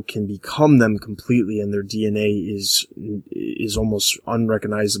now can become them completely, and their DNA is almost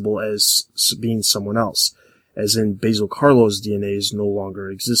unrecognizable as being someone else, as in Basil Karlo's DNA is no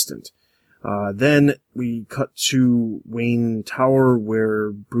longer existent. Then we cut to Wayne Tower,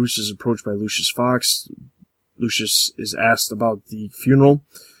 where Bruce is approached by Lucius Fox. Lucius is asked about the funeral,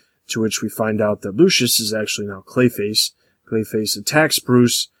 to which we find out that Lucius is actually now Clayface. Clayface attacks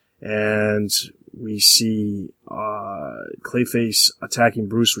Bruce, and we see Clayface attacking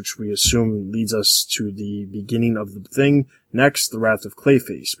Bruce, which we assume leads us to the beginning of the thing. Next, the Wrath of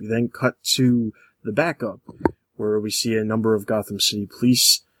Clayface. We then cut to the backup, where we see a number of Gotham City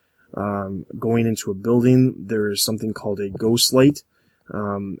police going into a building. There is something called a ghost light.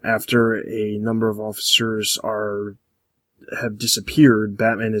 After a number of officers have disappeared,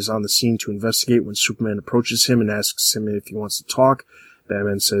 Batman is on the scene to investigate when Superman approaches him and asks him if he wants to talk.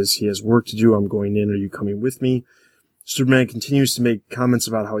 Batman says he has work to do. I'm going in. Are you coming with me? Superman continues to make comments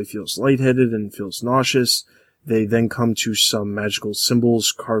about how he feels lightheaded and feels nauseous. They then come to some magical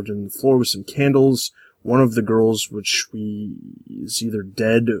symbols carved in the floor with some candles. One of the girls, which is either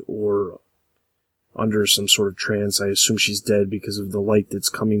dead or under some sort of trance. I assume she's dead because of the light that's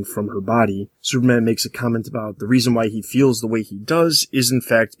coming from her body. Superman makes a comment about the reason why he feels the way he does is in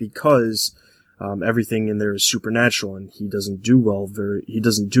fact because everything in there is supernatural, and he doesn't do well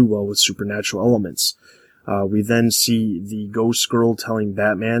with supernatural elements. We then see the ghost girl telling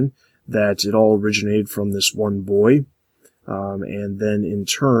Batman that it all originated from this one boy, and then in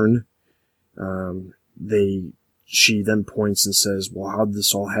turn, she then points and says, well, how did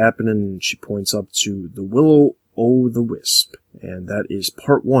this all happen? And she points up to the Will-O-the-Wisp. And that is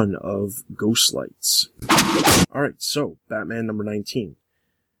part 1 of Ghost Lights. Alright, so, Batman number 19.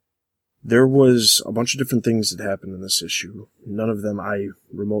 There was a bunch of different things that happened in this issue. None of them I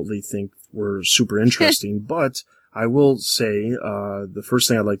remotely think were super interesting, but I will say, the first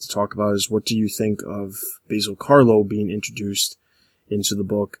thing I'd like to talk about is what do you think of Basil Karlo being introduced into the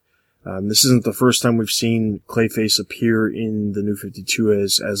book? This isn't the first time we've seen Clayface appear in the New 52,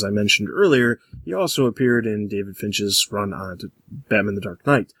 as I mentioned earlier. He also appeared in David Finch's run on Batman the Dark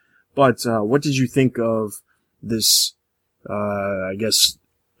Knight. But what did you think of this,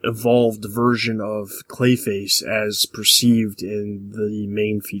 evolved version of Clayface as perceived in the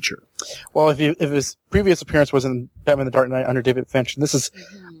main feature? Well, if his previous appearance was in Batman the Dark Knight under David Finch, this is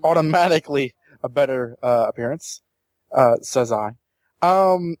automatically a better appearance, says I.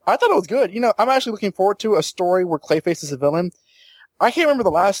 I thought it was good. I'm actually looking forward to a story where Clayface is a villain. I can't remember the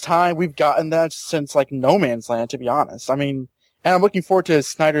last time we've gotten that since, No Man's Land, to be honest. I mean, and I'm looking forward to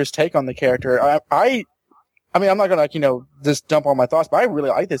Snyder's take on the character. I mean, I'm not gonna, just dump all my thoughts, but I really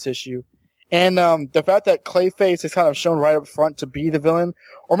like this issue. And, the fact that Clayface is kind of shown right up front to be the villain,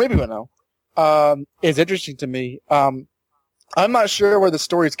 or maybe we know, is interesting to me. I'm not sure where the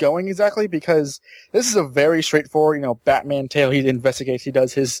story's going exactly, because this is a very straightforward, Batman tale. He investigates, he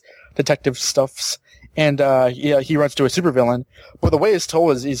does his detective stuffs, and, he runs to a supervillain. But the way it's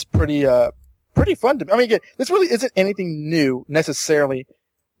told is pretty fun to me. I mean, again, this really isn't anything new, necessarily,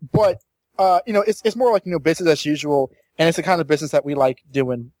 but, it's more like, business as usual, and it's the kind of business that we like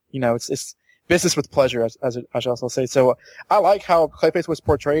doing. It's business with pleasure, as I should also say. So I like how Clayface was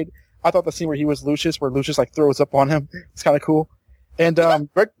portrayed. I thought the scene where he was Lucius, where Lucius throws up on him, it's kind of cool. And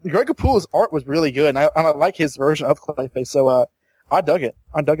Greg Capullo's art was really good, and I like his version of Clayface. So I dug it.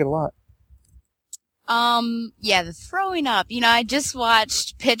 I dug it a lot. Yeah, the throwing up. I just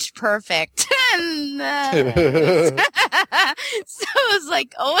watched Pitch Perfect, and so it was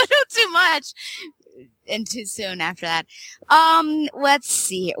like a little too much. And too soon after that. Let's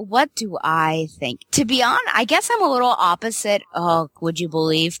see. What do I think? To be honest, I guess I'm a little opposite. Oh, would you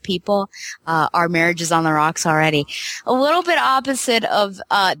believe, people? Our marriage is on the rocks already. A little bit opposite of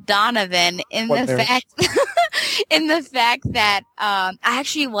Donovan in the fact that I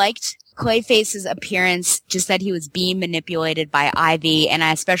actually liked Clayface's appearance, just that he was being manipulated by Ivy, and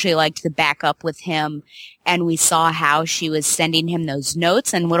I especially liked the backup with him, and we saw how she was sending him those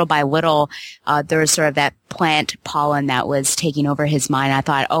notes, and little by little, there was sort of that plant pollen that was taking over his mind. I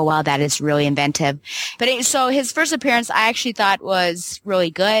thought, oh wow, that is really inventive. But so his first appearance I actually thought was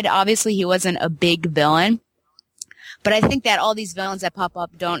really good. Obviously he wasn't a big villain, but I think that all these villains that pop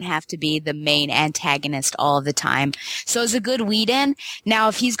up don't have to be the main antagonist all of the time. So it's a good lead-in. Now,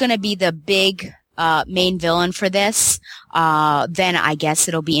 if he's going to be the big main villain for this, then I guess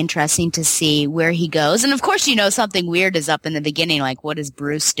it'll be interesting to see where he goes. And of course, something weird is up in the beginning, like what is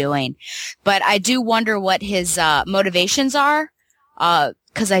Bruce doing? But I do wonder what his motivations are,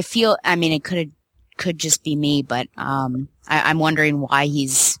 because I feel, it could just be me, but I'm wondering why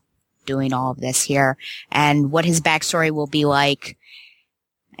he's doing all of this here and what his backstory will be like.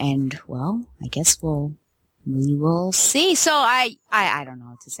 And well, I guess we will see. So I don't know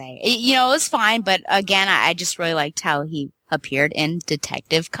what to say. It was fine, but again, I just really liked how he appeared in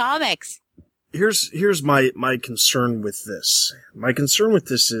Detective Comics. Here's my concern with this. My concern with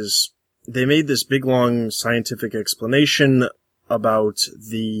this is they made this big long scientific explanation about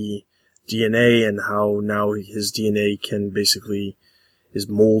the DNA and how now his DNA can basically is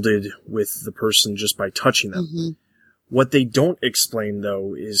molded with the person just by touching them. Mm-hmm. What they don't explain,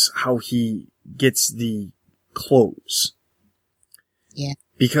 though, is how he gets the clothes. Yeah.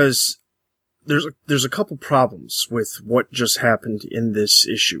 Because there's a couple problems with what just happened in this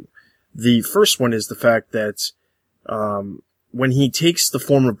issue. The first one is the fact that when he takes the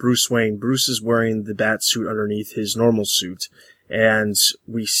form of Bruce Wayne, Bruce is wearing the bat suit underneath his normal suit, and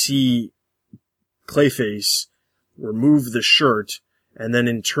we see Clayface remove the shirt, and then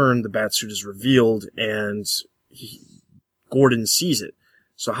in turn the batsuit is revealed and Gordon sees it.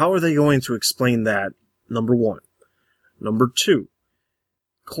 So how are they going to explain that? Number one. Number two,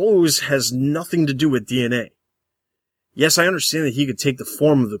 clothes has nothing to do with DNA. Yes, I understand that he could take the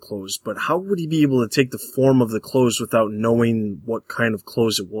form of the clothes, but how would he be able to take the form of the clothes without knowing what kind of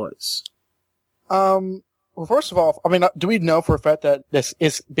clothes it was? Well, first of all, do we know for a fact that this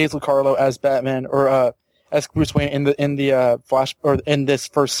is Basil Carlo as Batman or as Bruce Wayne in the flash or in this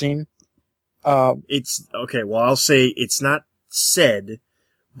first scene? It's okay. Well, I'll say it's not said,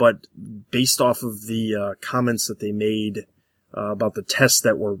 but based off of the comments that they made about the tests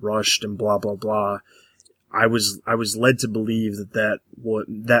that were rushed and blah blah blah, I was led to believe that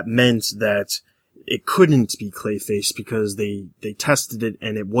meant that it couldn't be Clayface because they tested it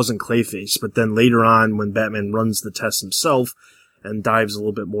and it wasn't Clayface. But then later on, when Batman runs the test himself and dives a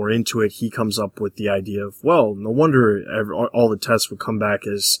little bit more into it, he comes up with the idea of, well, no wonder all the tests would come back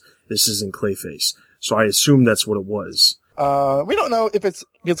as this isn't Clayface. So I assume that's what it was. We don't know if it's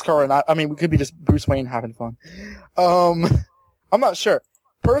Carl or not. We could be just Bruce Wayne having fun. I'm not sure.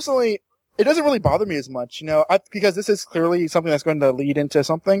 Personally, it doesn't really bother me as much, because this is clearly something that's going to lead into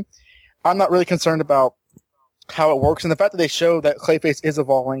something. I'm not really concerned about how it works, and the fact that they show that Clayface is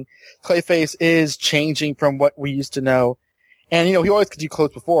evolving, Clayface is changing from what we used to know. And, he always could do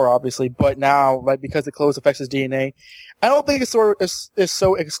clothes before, obviously, but now, because the clothes affects his DNA, I don't think it's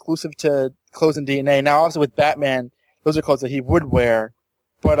so exclusive to clothes and DNA. Now, obviously with Batman, those are clothes that he would wear.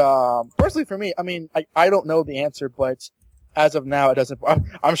 But, personally for me, I don't know the answer, but as of now, it doesn't,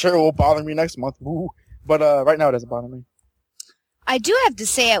 I'm sure it will bother me next month. Woo. But, right now it doesn't bother me. I do have to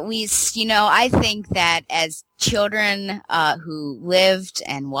say, at least, I think that as children who lived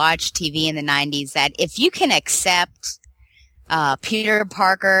and watched TV in the 90s, that if you can accept Peter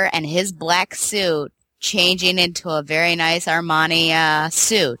Parker and his black suit changing into a very nice Armani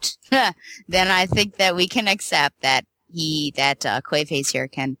suit, then I think that we can accept that Clayface here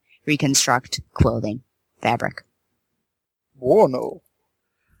can reconstruct clothing, fabric. Oh, no.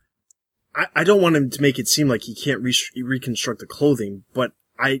 I don't want him to make it seem like he can't reconstruct the clothing, but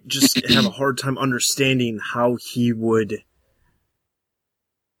I just have a hard time understanding how he would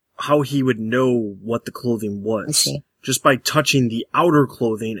know what the clothing was. Just by touching the outer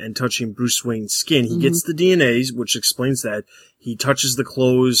clothing and touching Bruce Wayne's skin. He gets the DNA, which explains that. He touches the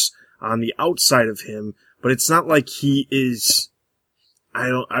clothes on the outside of him, but it's not like he is, I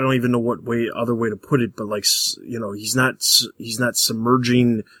don't even know what other way to put it, but like, he's not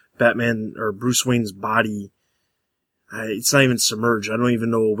submerging Batman or Bruce Wayne's body. It's not even submerged. I don't even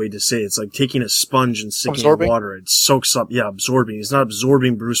know a way to say it. It's like taking a sponge and sticking it in water. It soaks up. Yeah, absorbing. He's not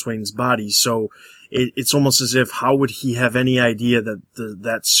absorbing Bruce Wayne's body. So it's almost as if, how would he have any idea that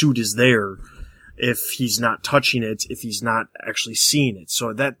that suit is there if he's not touching it, if he's not actually seeing it?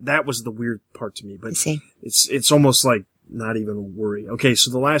 So that was the weird part to me. But it's almost like not even a worry. Okay, so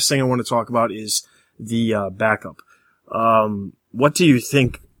the last thing I want to talk about is the backup. What do you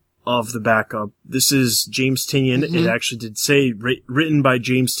think of the backup? This is James Tynion. It actually did say written by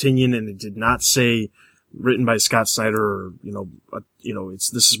James Tynion, and it did not say written by Scott Snyder, or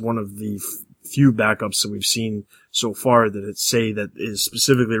this is one of the few backups that we've seen so far that it say that is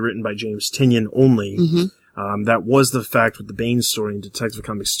specifically written by James Tynion only. That was the fact with the Bane story in Detective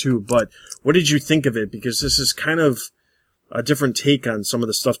Comics 2. But what did you think of it? Because this is kind of a different take on some of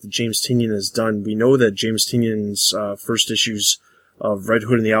the stuff that James Tynion has done. We know that James Tynion's first issues of Red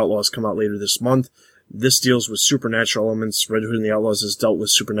Hood and the Outlaws come out later this month. This deals with supernatural elements. Red Hood and the Outlaws has dealt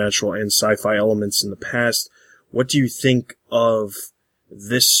with supernatural and sci-fi elements in the past. What do you think of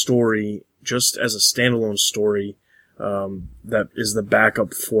this story, just as a standalone story, that is the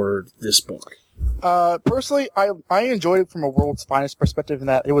backup for this book? Personally, I enjoyed it from a World's Finest perspective in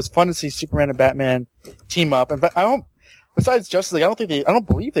that it was fun to see Superman and Batman team up. And besides Justice League, I don't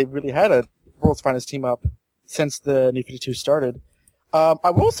believe they really had a World's Finest team up since the New 52 started. I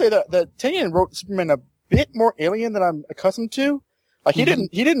will say that Tynion wrote Superman a bit more alien than I'm accustomed to. Like he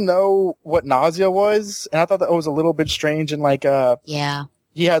didn't know what nausea was, and I thought that was a little bit strange. And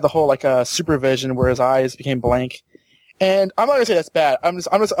he had the whole supervision where his eyes became blank. And I'm not gonna say that's bad. I'm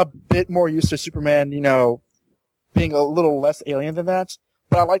just a bit more used to Superman, being a little less alien than that.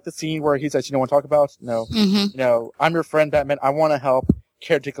 But I like the scene where he says, "You don't want to talk about? No. I'm your friend, Batman. I want to help.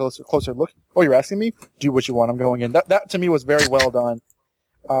 Care to take a closer look? Oh, you're asking me? Do what you want. I'm going in." That to me was very well done.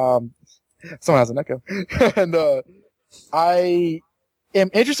 Someone has an echo. And I am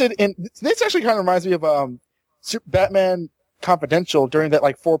interested in this. Actually, kind of reminds me of Batman Confidential during that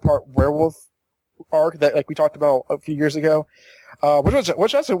 4-part werewolf arc that we talked about a few years ago.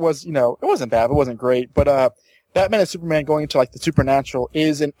 Which actually was it wasn't bad, it wasn't great, but Batman and Superman going into the supernatural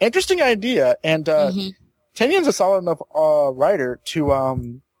is an interesting idea, and Tynion's a solid enough writer to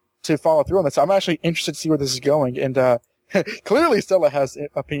follow through on this. So I'm actually interested to see where this is going, and clearly Stella has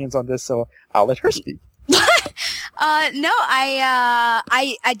opinions on this, so I'll let her speak. No,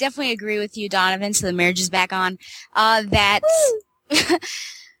 I definitely agree with you, Donovan. So the marriage is back on. That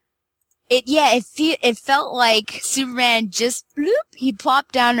it felt like Superman just bloop, he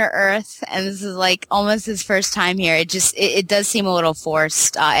plopped down to Earth, and this is almost his first time here. It does seem a little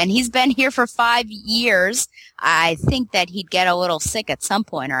forced, and he's been here for 5 years. I think that he'd get a little sick at some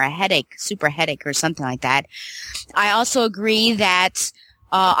point, or a headache, super headache, or something like that. I also agree that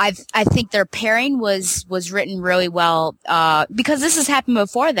I think their pairing was written really well, because this has happened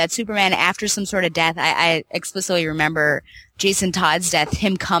before, that Superman, after some sort of death, I explicitly remember Jason Todd's death,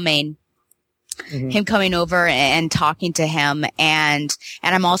 him coming over and talking to him, and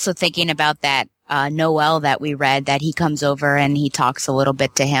I'm also thinking about that Noel that we read, that he comes over and he talks a little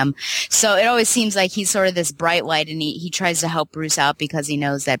bit to him. So it always seems like he's sort of this bright light, and he tries to help Bruce out because he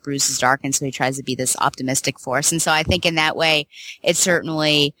knows that Bruce is dark, and so he tries to be this optimistic force. And so I think in that way, it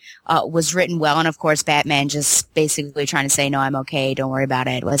certainly was written well. And of course, Batman just basically trying to say, "No, I'm okay. Don't worry about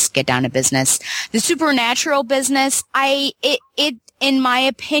it. Let's get down to business." The supernatural business, in my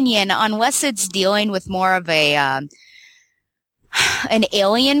opinion, unless it's dealing with more of an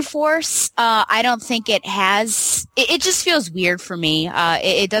alien force, I don't think it has. It just feels weird for me.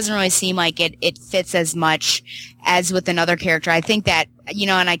 It doesn't really seem like it fits as much as with another character, I think that, you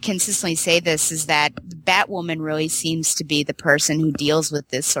know, and I consistently say this, is that Batwoman really seems to be the person who deals with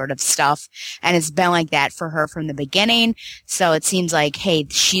this sort of stuff, and it's been like that for her from the beginning. So it seems like, hey,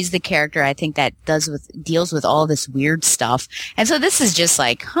 she's the character I think that deals with all this weird stuff. And so this is just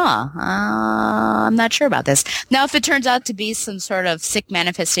like, I'm not sure about this. Now, if it turns out to be some sort of sick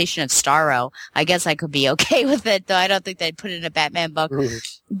manifestation of Starro, I guess I could be okay with it, though I don't think they'd put it in a Batman book.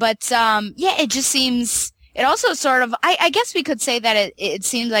 But, yeah, it just seems... It also sort of, I guess we could say that it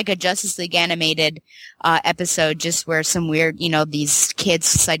seems like a Justice League animated episode, just where some weird, you know, these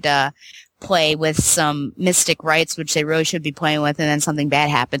kids decide to play with some mystic rights, which they really should be playing with, and then something bad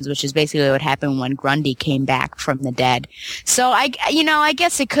happens, which is basically what happened when Grundy came back from the dead. So I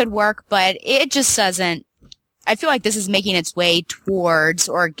guess it could work, but it just doesn't. I feel like this is making its way towards,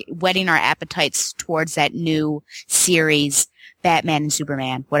 or whetting our appetites towards, that new series, Batman and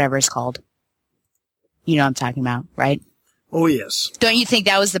Superman, whatever it's called. You know what I'm talking about, right? Oh, yes. Don't you think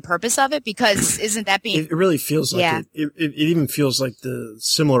that was the purpose of it? Because isn't that being... It really feels like it. It even feels like the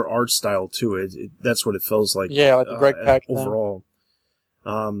similar art style to it. That's what it feels like. Yeah, like the Greg Pak overall.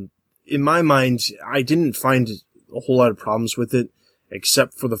 In my mind, I didn't find a whole lot of problems with it,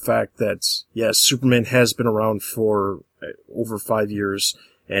 except for the fact that, yes, Superman has been around for over 5 years,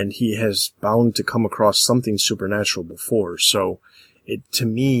 and he has bound to come across something supernatural before, so... to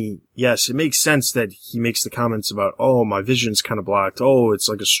me, yes, it makes sense that he makes the comments about, oh, my vision's kind of blocked. Oh, it's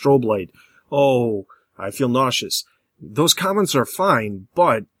like a strobe light. Oh, I feel nauseous. Those comments are fine,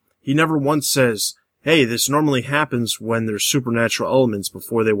 but he never once says, hey, this normally happens when there's supernatural elements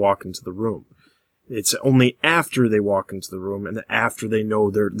before they walk into the room. It's only after they walk into the room and after they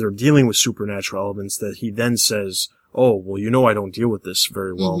know they're dealing with supernatural elements that he then says, oh, well, you know, I don't deal with this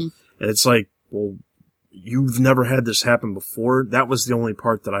very well. Mm-hmm. And it's like, well, you've never had this happen before. That was the only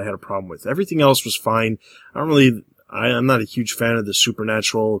part that I had a problem with. Everything else was fine. I'm not a huge fan of the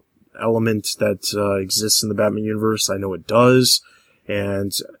supernatural element that exists in the Batman universe. I know it does.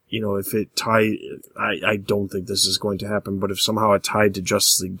 And, you know, if it tied, I don't think this is going to happen, but if somehow it tied to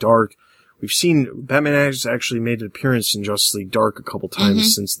Justice League Dark, we've seen Batman has actually made an appearance in Justice League Dark a couple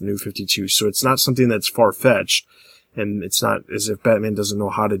times since the New 52. So it's not something that's far-fetched. And it's not as if Batman doesn't know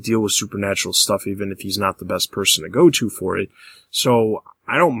how to deal with supernatural stuff, even if he's not the best person to go to for it. So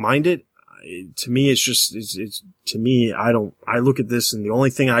I don't mind it. To me, I look at this and the only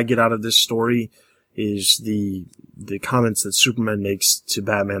thing I get out of this story is the comments that Superman makes to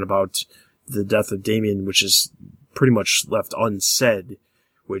Batman about the death of Damian, which is pretty much left unsaid,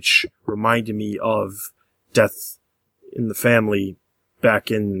 which reminded me of Death in the Family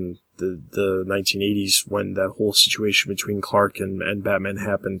back in the 1980s when that whole situation between Clark and Batman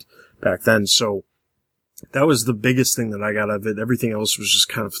happened back then. So that was the biggest thing that I got out of it. Everything else was just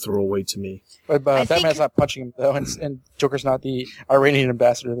kind of throwaway to me. But Batman's not punching him though, and Joker's not the Iranian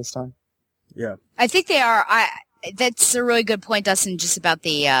ambassador this time. Yeah. I think they are. That's a really good point, Dustin, just about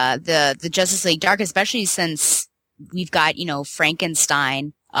the Justice League Dark, especially since we've got, you know,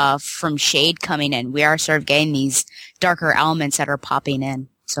 Frankenstein from Shade coming in. We are sort of getting these darker elements that are popping in.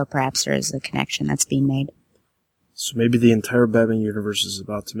 So perhaps there is a connection that's being made. So maybe the entire Batman universe is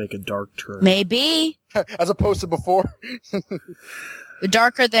about to make a dark turn. Maybe. As opposed to before.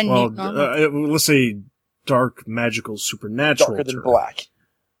 Darker than let's say dark, magical, supernatural. Darker than black.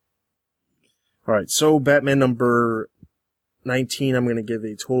 All right, so Batman number 19, I'm going to give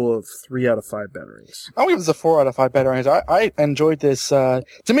a total of 3 out of 5 batarangs. I'll give this a 4 out of 5 batarangs. I enjoyed this. To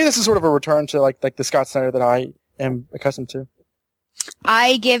me, this is sort of a return to like the Scott Snyder that I am accustomed to.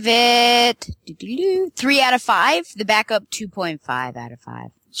 I give it 3 out of 5. The backup 2.5 out of 5.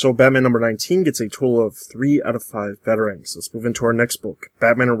 So Batman number 19 gets a total of 3 out of 5 batarangs. Let's move into our next book,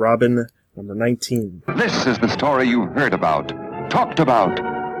 Batman and Robin number 19. This is the story you've heard about, talked about.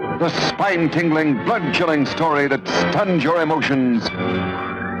 The spine-tingling, blood-chilling story that stuns your emotions.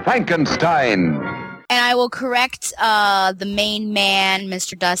 Frankenstein. And I will correct the main man,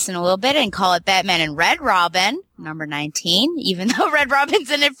 Mr. Dustin, a little bit and call it Batman and Red Robin, number 19, even though Red Robin's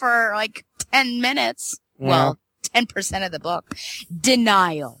in it for like 10 minutes. Yeah. Well, 10% of the book.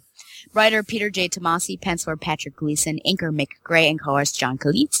 Denial. Writer Peter J. Tomasi, penciler Patrick Gleason, inker Mick Gray, and colorist John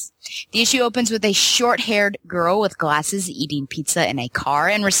Caleese. The issue opens with a short-haired girl with glasses eating pizza in a car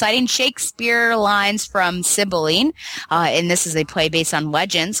and reciting Shakespeare lines from Cymbeline. And this is a play based on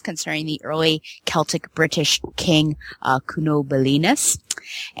legends concerning the early Celtic British king Cunobelinus.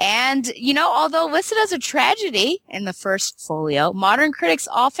 And, you know, although listed as a tragedy in the first folio, modern critics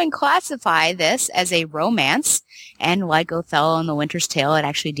often classify this as a romance. And like Othello and The Winter's Tale, it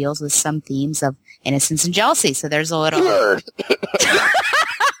actually deals with some themes of innocence and jealousy. So there's a little...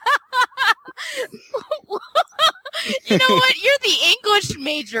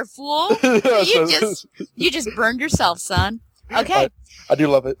 soldier, fool. You just burned yourself, son. Okay. I do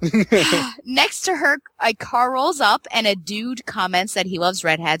love it. Next to her, a car rolls up and a dude comments that he loves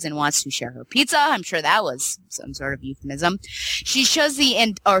redheads and wants to share her pizza. I'm sure that was some sort of euphemism. She throws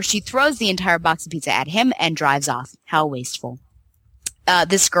the entire box of pizza at him and drives off. How wasteful.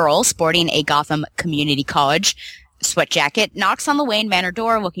 This girl, sporting a Gotham Community College sweat jacket, knocks on the Wayne Manor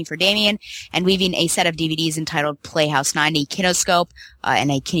door looking for Damien and weaving a set of DVDs entitled Playhouse 90 Kinescope. And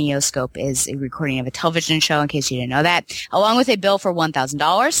a kinescope is a recording of a television show, in case you didn't know that, along with a bill for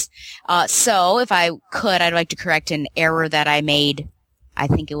 $1,000. So if I could, I'd like to correct an error that I made. I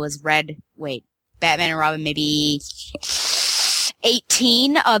think it was Batman and Robin maybe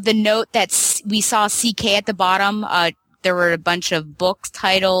 18. The note that we saw CK at the bottom, there were a bunch of book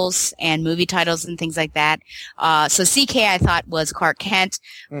titles and movie titles and things like that. So CK I thought was Clark Kent,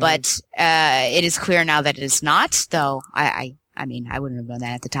 but it is clear now that it is not, though I mean, I wouldn't have known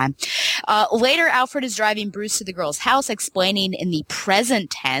that at the time. Later, Alfred is driving Bruce to the girl's house, explaining in the present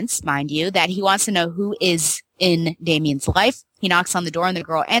tense, mind you, that he wants to know who is in Damien's life. He knocks on the door and the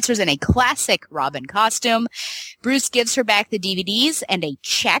girl answers in a classic Robin costume. Bruce gives her back the DVDs and a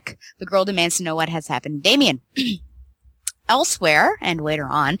check. The girl demands to know what has happened to Damien. Elsewhere, and later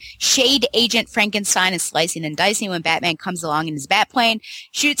on, Shade Agent Frankenstein is slicing and dicing when Batman comes along in his Batplane,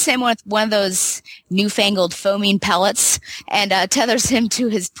 shoots him with one of those newfangled foaming pellets, and tethers him to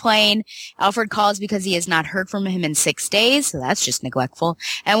his plane. Alfred calls because he has not heard from him in 6 days, so that's just neglectful,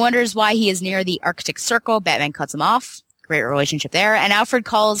 and wonders why he is near the Arctic Circle. Batman cuts him off. Great relationship there. And Alfred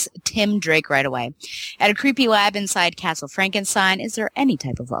calls Tim Drake right away. At a creepy lab inside Castle Frankenstein, is there any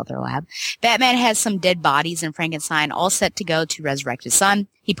type of other lab? Batman has some dead bodies in Frankenstein all set to go to resurrect his son.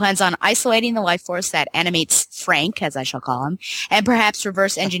 He plans on isolating the life force that animates Frank, as I shall call him, and perhaps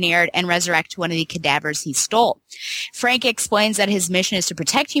reverse engineer it and resurrect one of the cadavers he stole. Frank explains that his mission is to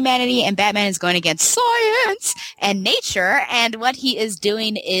protect humanity, and Batman is going against science and nature, and what he is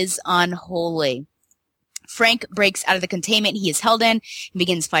doing is unholy. Frank breaks out of the containment he is held in and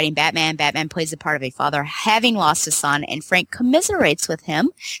begins fighting Batman. Batman plays the part of a father having lost a son, and Frank commiserates with him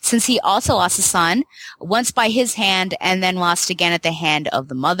since he also lost a son, once by his hand and then lost again at the hand of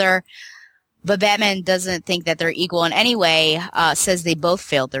the mother. But Batman doesn't think that they're equal in any way, says they both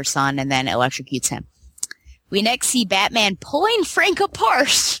failed their son, and then electrocutes him. We next see Batman pulling Frank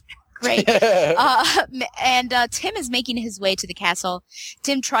apart. Great. And Tim is making his way to the castle.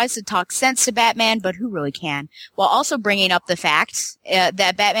 Tim tries to talk sense to Batman, but who really can? While also bringing up the fact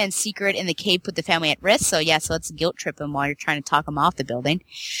that Batman's secret in the cave put the family at risk. So let's guilt trip him while you're trying to talk him off the building.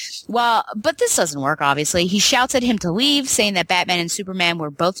 But this doesn't work, obviously. He shouts at him to leave, saying that Batman and Superman were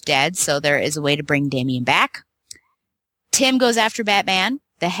both dead, so there is a way to bring Damien back. Tim goes after Batman.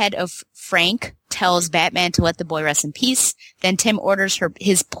 The head of Frank tells Batman to let the boy rest in peace. Then Tim orders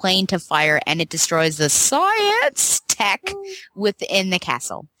his plane to fire, and it destroys the science tech within the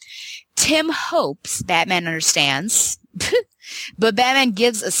castle. Tim hopes Batman understands, but Batman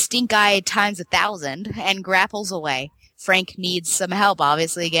gives a stink eye times 1,000 and grapples away. Frank needs some help,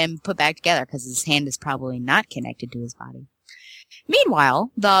 obviously, getting put back together because his hand is probably not connected to his body.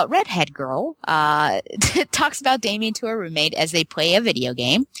 Meanwhile, the redhead girl talks about Damien to her roommate as they play a video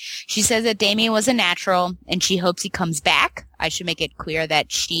game. She says that Damien was a natural, and she hopes he comes back. I should make it clear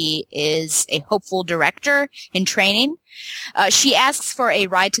that she is a hopeful director in training. She asks for a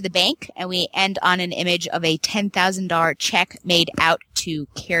ride to the bank, and we end on an image of a $10,000 check made out to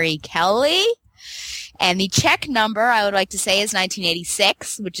Carrie Kelly. And the check number, I would like to say, is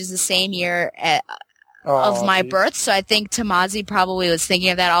 1986, which is the same year of my birth, so I think Tomasi probably was thinking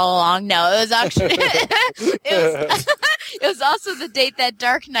of that all along. No, it was actually it was also the date that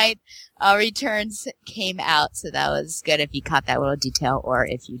Dark Knight Returns came out, so that was good if you caught that little detail, or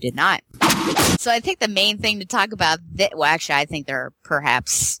if you did not. So I think the main thing to talk about, actually I think there are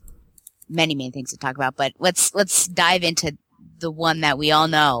perhaps many main things to talk about, but let's dive into the one that we all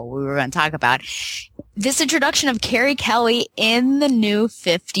know we were going to talk about. This introduction of Carrie Kelly in the New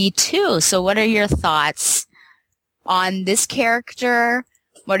 52. So what are your thoughts on this character?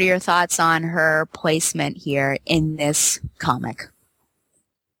 What are your thoughts on her placement here in this comic?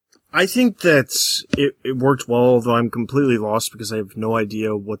 I think that it worked well, although I'm completely lost because I have no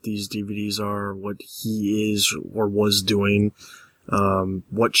idea what these DVDs are, what he is or was doing,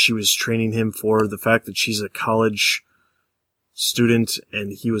 what she was training him for. The fact that she's a college student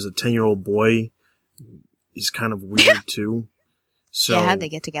and he was a 10-year-old boy is kind of weird too. So how'd they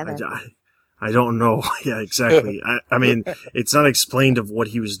get together? I don't know. Yeah, exactly. I mean, it's not explained of what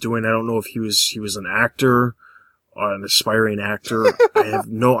he was doing. I don't know if he was an actor an aspiring actor. I have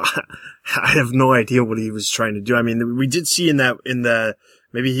no idea what he was trying to do. I mean, we did see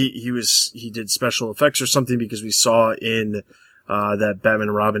maybe he did special effects or something, because we saw in that Batman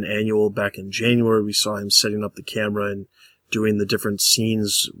and Robin annual back in January, we saw him setting up the camera and doing the different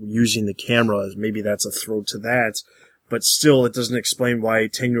scenes using the camera. Maybe that's a throw to that, but still, it doesn't explain why a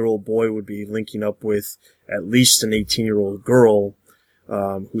 10-year-old boy would be linking up with at least an 18-year-old girl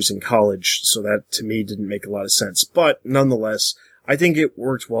who's in college. So that to me didn't make a lot of sense. But nonetheless, I think it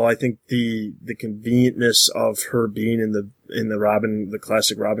worked well. I think the convenientness of her being in the Robin, the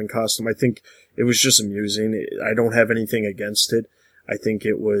classic Robin costume, I think it was just amusing. I don't have anything against it. I think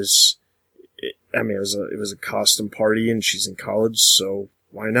it was a costume party, and she's in college, so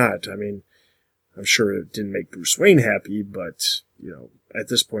why not? I mean, I'm sure it didn't make Bruce Wayne happy, but, at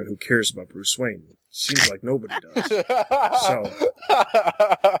this point, who cares about Bruce Wayne? Seems like nobody does. So.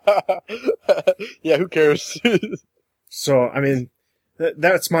 Yeah, who cares? So, I mean,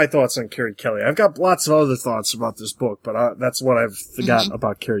 that's my thoughts on Carrie Kelly. I've got lots of other thoughts about this book, but that's what I've forgotten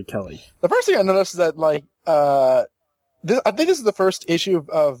about Carrie Kelly. The first thing I noticed is that, I think this is the first issue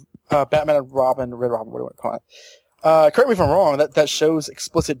of Batman and Robin, Red Robin, what do I call it? Correct me if I'm wrong, that shows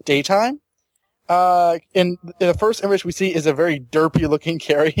explicit daytime. In the first image we see is a very derpy looking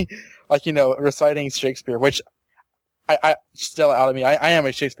Carrie, reciting Shakespeare, which I still out of me. I am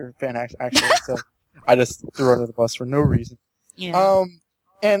a Shakespeare fan, actually, so I just threw her under the bus for no reason. Yeah.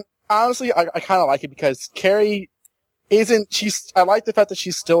 And honestly, I kind of like it because Carrie I like the fact that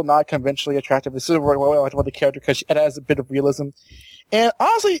she's still not conventionally attractive. This is what I like about the character, because it has a bit of realism. And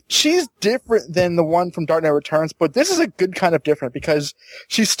honestly, she's different than the one from Dark Knight Returns, but this is a good kind of different, because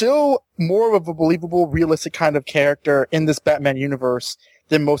she's still more of a believable, realistic kind of character in this Batman universe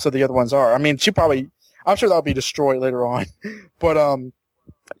than most of the other ones are. I mean, I'm sure that'll be destroyed later on, but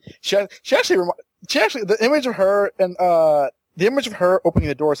she actually the image of her and the image of her opening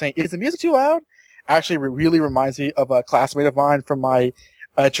the door saying, "Is the music too loud?" actually really reminds me of a classmate of mine from my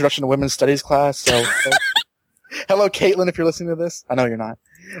Introduction to Women's Studies class. So hello, Caitlin, if you're listening to this. I know you're not.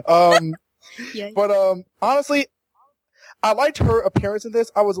 But honestly, I liked her appearance in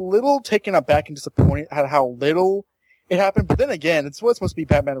this. I was a little taken aback and disappointed at how little it happened. But then again, it's what's supposed to be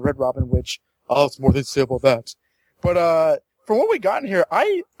Batman and Red Robin, which, it's more than say about that. But from what we got in here,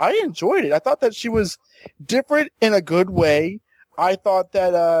 I enjoyed it. I thought that she was different in a good way. I thought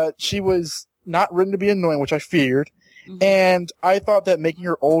that she was not written to be annoying, which I feared. Mm-hmm. And I thought that making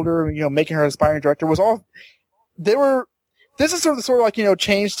her older, making her an aspiring director was all, this is sort of like,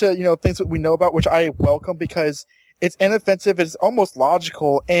 change to, things that we know about, which I welcome, because it's inoffensive, it's almost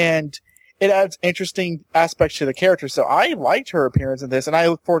logical, and it adds interesting aspects to the character. So I liked her appearance in this, and I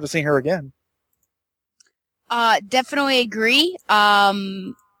look forward to seeing her again. Definitely agree.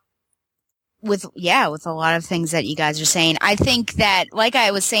 With a lot of things that you guys are saying. I think that, like I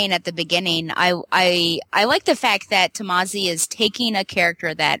was saying at the beginning, I like the fact that Tomasi is taking a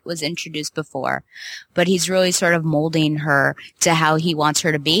character that was introduced before, but he's really sort of molding her to how he wants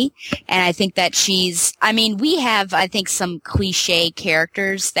her to be. And I think that we have, I think, some cliche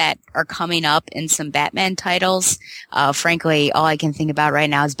characters that are coming up in some Batman titles. Frankly, all I can think about right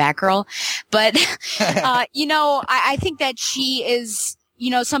now is Batgirl. But, I think that she is,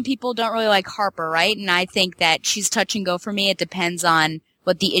 some people don't really like Harper, right? And I think that she's touch and go for me. It depends on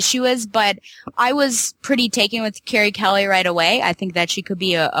what the issue is, but I was pretty taken with Carrie Kelly right away. I think that she could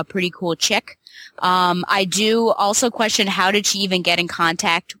be a pretty cool chick. I do also question, how did she even get in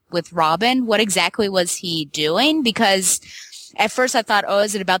contact with Robin? What exactly was he doing? Because at first I thought,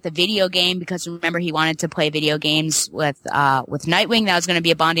 is it about the video game? Because remember, he wanted to play video games with Nightwing. That was going to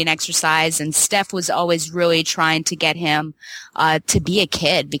be a bonding exercise. And Steph was always really trying to get him, to be a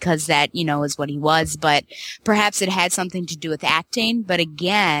kid, because that, is what he was. But perhaps it had something to do with acting. But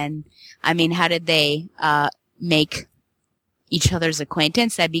again, I mean, how did they, make each other's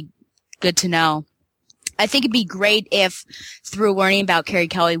acquaintance? That'd be good to know. I think it'd be great if, through learning about Carrie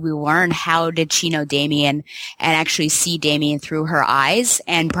Kelly, we learn how did she know Damian and actually see Damian through her eyes.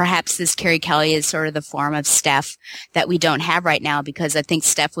 And perhaps this Carrie Kelly is sort of the form of Steph that we don't have right now, because I think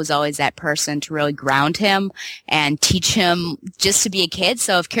Steph was always that person to really ground him and teach him just to be a kid.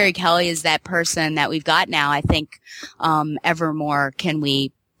 So if Carrie Kelly is that person that we've got now, I think ever more can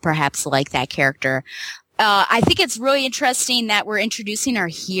we perhaps like that character. I think it's really interesting that we're introducing her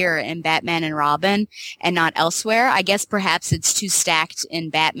here in Batman and Robin and not elsewhere. I guess perhaps it's too stacked in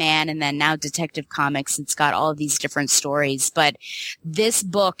Batman, and then now Detective Comics, it's got all of these different stories. But this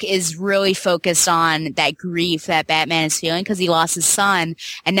book is really focused on that grief that Batman is feeling because he lost his son,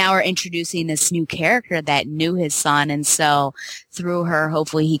 and now we're introducing this new character that knew his son, and so through her,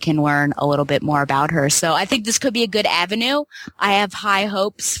 hopefully he can learn a little bit more about her. So I think this could be a good avenue. I have high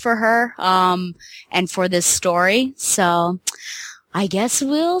hopes for her, and for this story. So I guess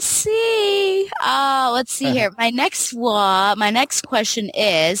we'll see. Let's see here. My next question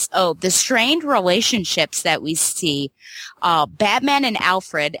is, the strained relationships that we see. Batman and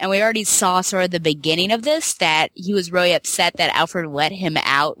Alfred, and we already saw sort of the beginning of this, that he was really upset that Alfred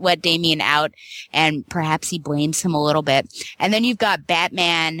let Damian out, and perhaps he blames him a little bit. And then you've got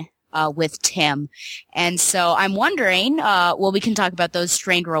Batman with Tim. And so I'm wondering, we can talk about those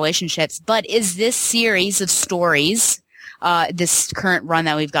strained relationships, but is this series of stories, this current run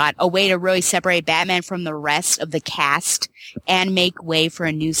that we've got, a way to really separate Batman from the rest of the cast and make way for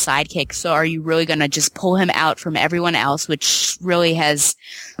a new sidekick? So are you really going to just pull him out from everyone else, which really has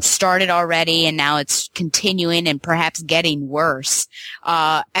started already and now it's continuing and perhaps getting worse?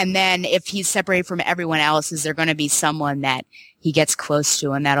 And then if he's separated from everyone else, is there going to be someone that he gets close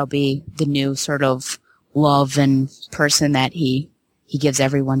to, and that'll be the new sort of love and person that he gives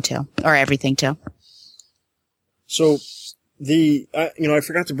everyone to, or everything to? So I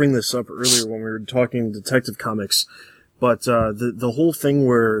forgot to bring this up earlier when we were talking Detective Comics, but the whole thing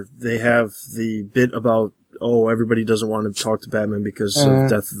where they have the bit about, everybody doesn't want to talk to Batman because of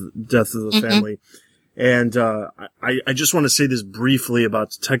death of the family. And I just want to say this briefly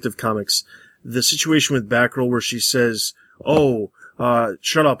about Detective Comics. The situation with Batgirl where she says,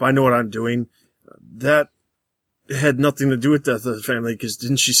 shut up, I know what I'm doing. That had nothing to do with Death of the Family, because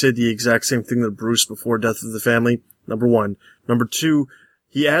didn't she say the exact same thing to Bruce before Death of the Family? Number one. Number two,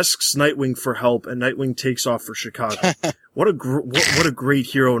 he asks Nightwing for help, and Nightwing takes off for Chicago. What a great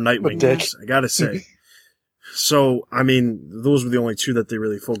hero Nightwing is, I gotta say. So, I mean, those were the only two that they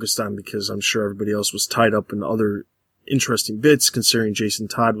really focused on, because I'm sure everybody else was tied up in other interesting bits, considering Jason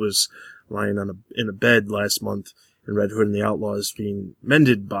Todd was lying in a bed last month in Red Hood and the Outlaws being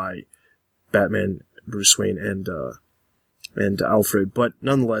mended by Batman, Bruce Wayne, and Alfred. But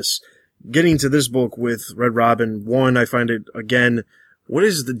nonetheless, getting to this book with Red Robin, one, I find it, again, what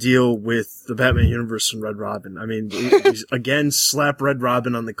is the deal with the Batman universe and Red Robin? I mean, again, slap Red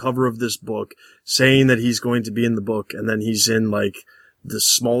Robin on the cover of this book, saying that he's going to be in the book, and then he's in, like, the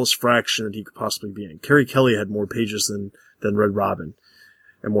smallest fraction that he could possibly be in. Carrie Kelly had more pages than Red Robin,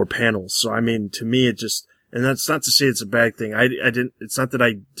 and more panels. So, I mean, to me, it just, and that's not to say it's a bad thing. It's not that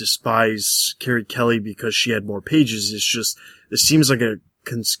I despise Carrie Kelly because she had more pages. It's just, it seems like a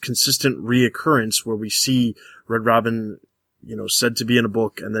consistent reoccurrence where we see Red Robin, said to be in a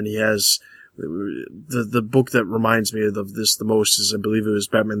book, and then he has the book that reminds me of this the most is, I believe it was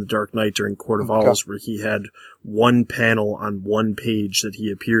Batman the Dark Knight during Court of Owls, where he had one panel on one page that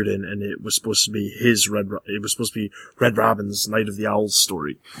he appeared in, and it was supposed to be it was supposed to be Red Robin's Night of the Owls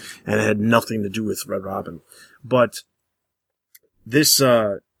story, and it had nothing to do with Red Robin. But this,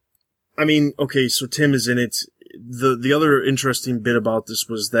 so Tim is in it. The other interesting bit about this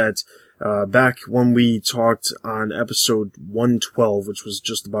was that back when we talked on episode 112, which was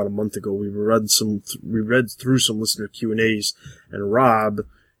just about a month ago, we read through some listener Q&As, and Rob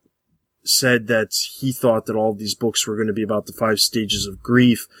said that he thought that all of these books were going to be about the 5 stages of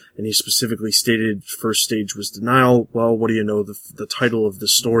grief, and he specifically stated first stage was denial. Well, what do you know? The title of the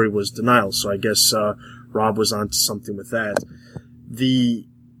story was Denial, so I guess Rob was onto something with that. The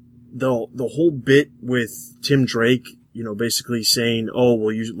whole bit with Tim Drake, basically saying,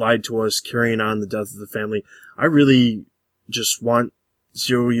 you lied to us, carrying on the death of the family. I really just want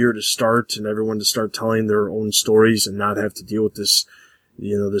Zero Year to start and everyone to start telling their own stories and not have to deal with this,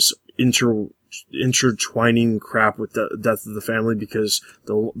 this intertwining crap with the death of the family, because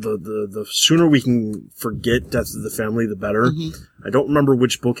the sooner we can forget Death of the Family, the better. Mm-hmm. I don't remember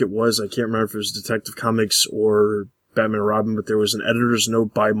which book it was. I can't remember if it was Detective Comics or Batman and Robin, but there was an editor's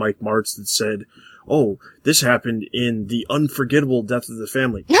note by Mike Martz that said, this happened in The Unforgettable Death of the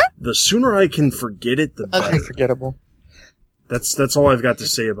Family. The sooner I can forget it, the better. Unforgettable. That's all I've got to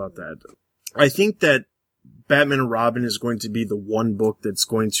say about that. I think that Batman and Robin is going to be the one book that's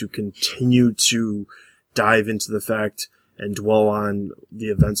going to continue to dive into the fact and dwell on the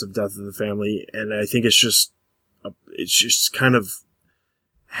events of Death of the Family, and I think it's just kind of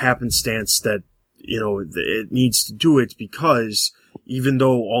happenstance that it needs to do it, because even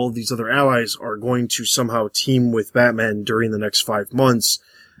though all of these other allies are going to somehow team with Batman during the next 5 months,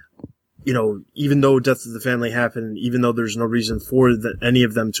 even though Death of the Family happened, even though there's no reason for any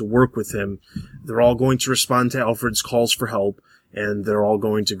of them to work with him, they're all going to respond to Alfred's calls for help, and they're all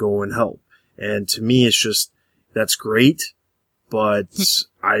going to go and help. And to me, it's just, that's great, but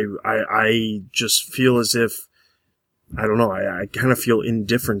I just feel as if, I don't know, I kind of feel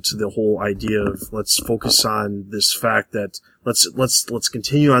indifferent to the whole idea of let's focus on this fact that let's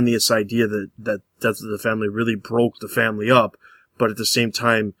continue on this idea that Death of the Family really broke the family up, but at the same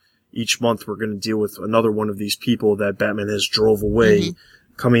time, each month we're going to deal with another one of these people that Batman has drove away,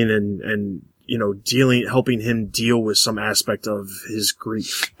 coming and helping him deal with some aspect of his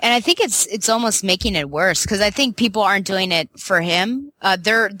grief. And I think it's almost making it worse, because I think people aren't doing it for him.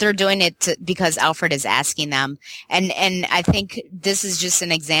 They're doing it because Alfred is asking them. And I think this is just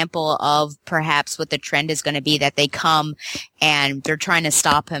an example of perhaps what the trend is going to be, that they come and they're trying to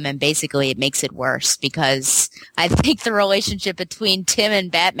stop him, and basically it makes it worse, because I think the relationship between Tim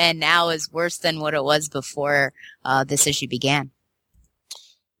and Batman now is worse than what it was before this issue began.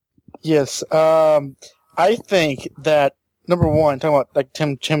 Yes, I think that number one, talking about like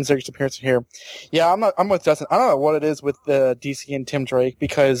Tim's appearance here. Yeah, I'm with Justin. I don't know what it is with the DC and Tim Drake,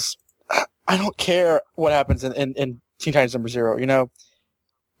 because I don't care what happens in Teen Titans #0.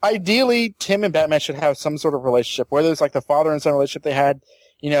 Ideally, Tim and Batman should have some sort of relationship, whether it's like the father and son relationship they had,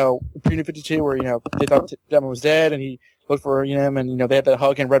 Pre-New 52, where they thought Batman was dead and he looked for him, and they had that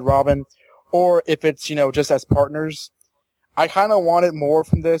hug in Red Robin, or if it's just as partners. I kind of wanted more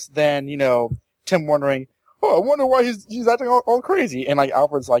from this than, Tim wondering, I wonder why he's acting all crazy. And like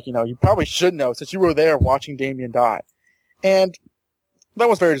Alfred's like, you probably should know since you were there watching Damian die. And that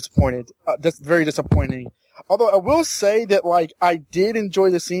was very very disappointing. Although I will say that I did enjoy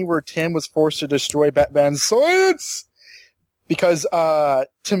the scene where Tim was forced to destroy Batman's science. Because,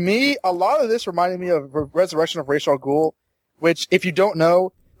 to me, a lot of this reminded me of Resurrection of Ra's al Ghul, which, if you don't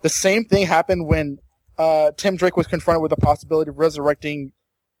know, the same thing happened when Tim Drake was confronted with the possibility of resurrecting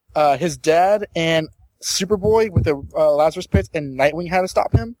his dad and Superboy with the Lazarus Pits, and Nightwing had to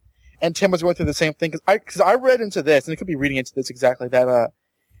stop him. And Tim was going through the same thing, because I read into this, and it could be reading into this exactly, that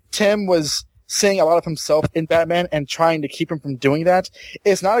Tim was seeing a lot of himself in Batman and trying to keep him from doing that.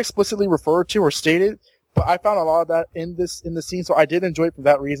 It's not explicitly referred to or stated, but I found a lot of that in the scene, so I did enjoy it for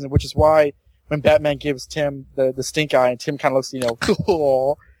that reason, which is why when Batman gives Tim the stink eye, and Tim kind of looks,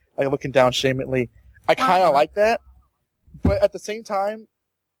 like looking down shamefully. I kind of like that, but at the same time,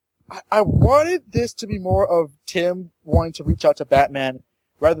 I wanted this to be more of Tim wanting to reach out to Batman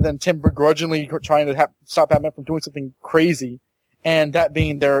rather than Tim begrudgingly trying to stop Batman from doing something crazy, and that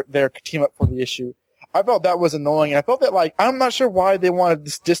being their team up for the issue. I felt that was annoying, and I felt that I'm not sure why they wanted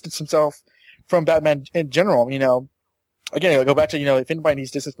to distance himself from Batman in general. Again, I'll go back to if anybody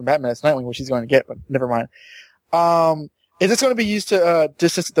needs distance from Batman, it's Nightwing, which he's going to get, but never mind. Is this going to be used to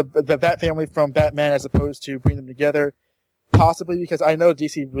distance the Bat family from Batman as opposed to bring them together? Possibly, because I know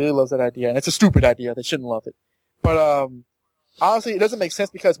DC really loves that idea, and it's a stupid idea. They shouldn't love it. But honestly, it doesn't make sense,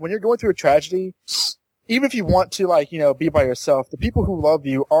 because when you're going through a tragedy, even if you want to be by yourself, the people who love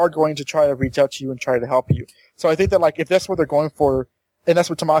you are going to try to reach out to you and try to help you. So I think that if that's what they're going for, and that's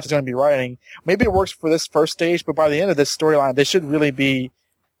what Tomas is going to be writing, maybe it works for this first stage, but by the end of this storyline, they should really be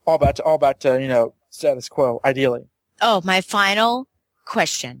all back to status quo, ideally. Oh, my final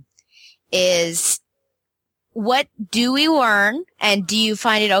question is, what do we learn, and do you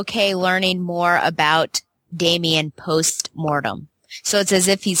find it okay learning more about Damian post-mortem? So it's as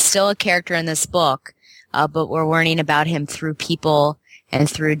if he's still a character in this book, but we're learning about him through people and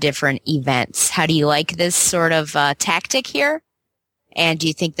through different events. How do you like this sort of tactic here? And do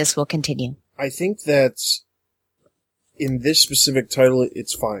you think this will continue? I think that in this specific title,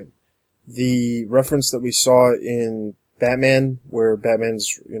 it's fine. The reference that we saw in Batman, where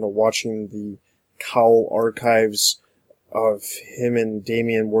Batman's, watching the Cowl archives of him and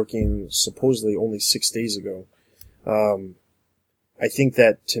Damian working supposedly only 6 days ago. I think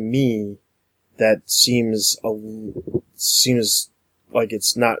that, to me, that seems like it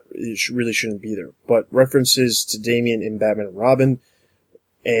really shouldn't be there. But references to Damian in Batman and Robin,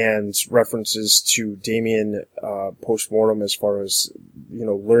 and references to Damian post-mortem, as far as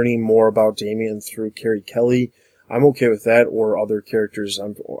learning more about Damian through Carrie Kelly, I'm okay with that, or other characters.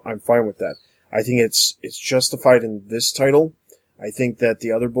 I'm fine with that. I think it's justified in this title. I think that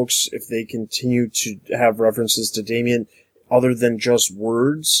the other books, if they continue to have references to Damian other than just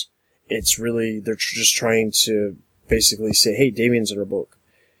words, it's really, they're just trying to basically say, hey, Damian's in our book,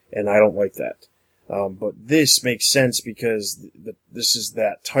 and I don't like that. But this makes sense because this is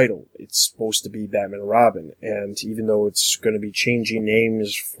that title. It's supposed to be Batman and Robin, and even though it's going to be changing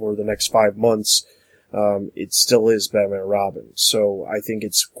names for the next 5 months, it still is Batman and Robin. So I think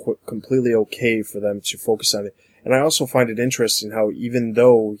it's completely okay for them to focus on it. And I also find it interesting how even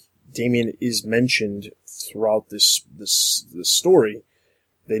though Damian is mentioned throughout this story,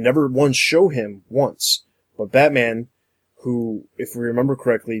 they never once show him once. But Batman, who, if we remember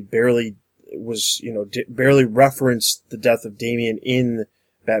correctly, barely referenced the death of Damian in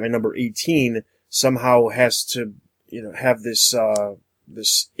Batman number 18, somehow has to, have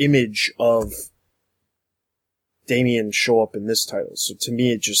this image of Damian show up in this title. So to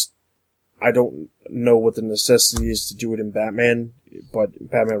me, I don't know what the necessity is to do it in Batman, but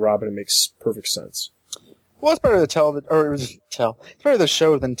Batman and Robin, it makes perfect sense. Well, it's better to it's better to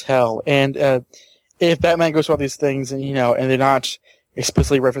show than tell. And, if Batman goes through all these things and, and they're not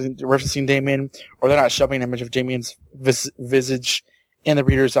explicitly referencing Damian, or they're not shoving an image of Damian's visage in the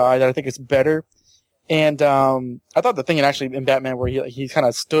reader's eye, then I think it's better. And, I thought the thing in Batman where he kind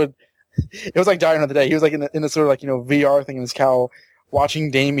of stood, it was like Die Another Day. He was like in the sort of like, VR thing in his cowl, watching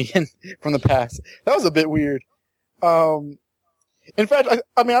Damian from the past. That was a bit weird. In fact,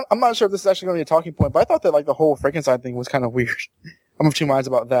 I'm not sure if this is actually going to be a talking point, but I thought that like the whole Frankenstein thing was kind of weird. I'm of two minds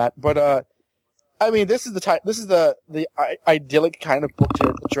about that. But, this is the idyllic kind of book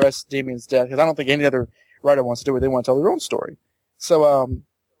to address Damian's death, because I don't think any other writer wants to do it. They want to tell their own story. So,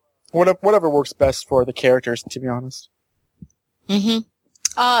 whatever works best for the characters, to be honest. Mm-hmm.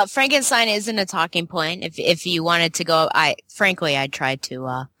 Frankenstein isn't a talking point. If you wanted to go, I tried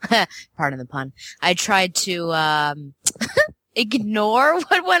to, pardon the pun. I tried to, ignore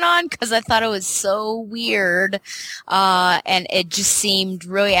what went on because I thought it was so weird. And it just seemed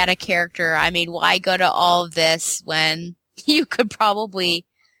really out of character. I mean, why go to all of this when you could probably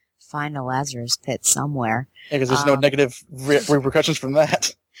find a Lazarus pit somewhere? Yeah, because there's no negative repercussions from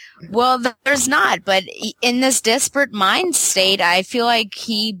that. Well, there's not, but in this desperate mind state, I feel like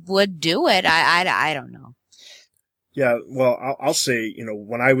he would do it. I don't know. Yeah, well, I'll say,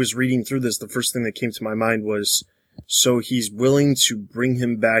 when I was reading through this, the first thing that came to my mind was, so he's willing to bring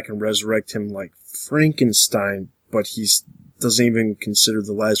him back and resurrect him like Frankenstein, but doesn't even consider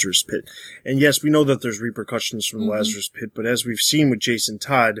the Lazarus Pit. And yes, we know that there's repercussions from the Lazarus Pit, but as we've seen with Jason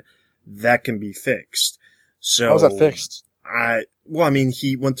Todd, that can be fixed. So how's that fixed?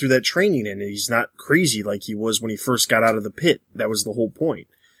 He went through that training and he's not crazy like he was when he first got out of the pit. That was the whole point.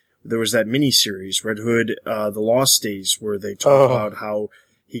 There was that miniseries, Red Hood, The Lost Days, where they talk about how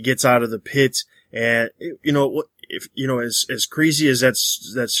he gets out of the pit and, as crazy as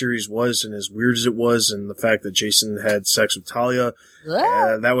that series was and as weird as it was and the fact that Jason had sex with Talia,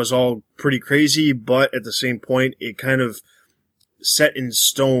 that was all pretty crazy, but at the same point, it kind of set in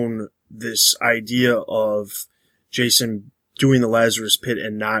stone this idea of Jason doing the Lazarus Pit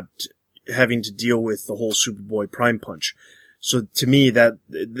and not having to deal with the whole Superboy Prime Punch. So to me, that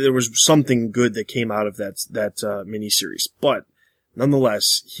there was something good that came out of that miniseries. But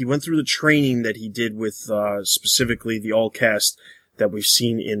nonetheless, he went through the training that he did with specifically the all cast that we've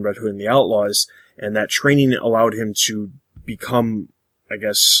seen in Red Hood and the Outlaws, and that training allowed him to become, I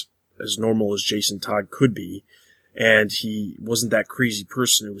guess, as normal as Jason Todd could be. And he wasn't that crazy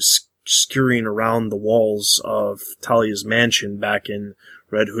person who was scurrying around the walls of Talia's mansion back in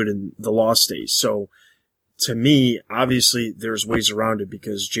Red Hood and the Lost Days. So, to me, obviously, there's ways around it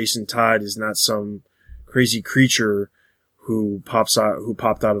because Jason Todd is not some crazy creature who popped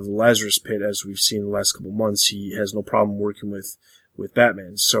out of the Lazarus Pit, as we've seen in the last couple months. He has no problem working with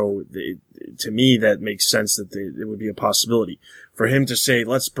Batman. So, to me, that makes sense that it would be a possibility. For him to say,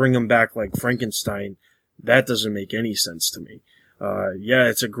 let's bring him back like Frankenstein, that doesn't make any sense to me.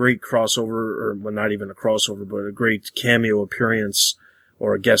 It's a great crossover, or well, not even a crossover, but a great cameo appearance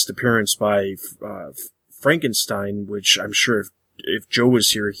or a guest appearance by Frankenstein, which I'm sure if Joe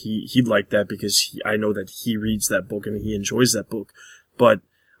was here, he'd like that because I know that he reads that book and he enjoys that book. But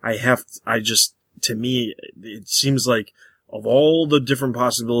to me, it seems like of all the different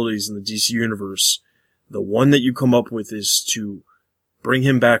possibilities in the DC universe, the one that you come up with is to bring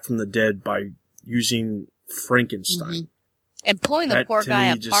him back from the dead by using Frankenstein. Mm-hmm. And pulling the poor guy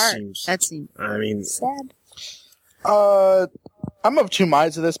apart. That seems sad. I'm of two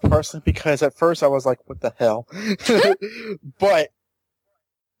minds of this personally because at first I was like, what the hell? But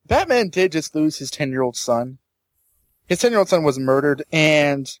Batman did just lose his 10-year-old son. His 10-year-old son was murdered,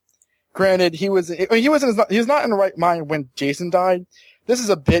 and granted, he was not in the right mind when Jason died. This is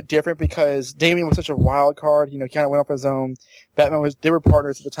a bit different because Damian was such a wild card. He kind of went off his own. They were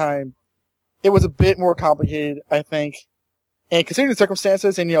partners at the time. It was a bit more complicated, I think. And considering the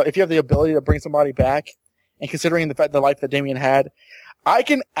circumstances, and if you have the ability to bring somebody back, and considering the life that Damian had, I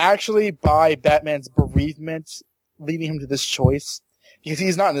can actually buy Batman's bereavement leading him to this choice because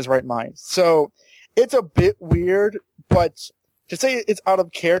he's not in his right mind. So it's a bit weird, but to say it's out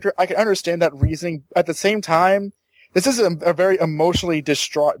of character, I can understand that reasoning. At the same time, this is a very emotionally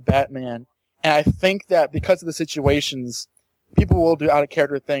distraught Batman. And I think that because of the situations, people will do out of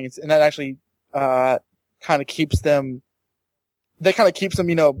character things, and that actually, kind of keeps them,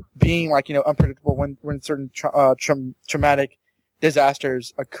 being unpredictable when certain, traumatic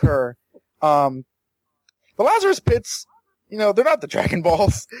disasters occur. The Lazarus Pits, they're not the Dragon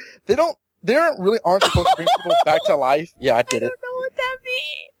Balls. They aren't supposed to bring people back to life. Yeah, I did it. I don't know what that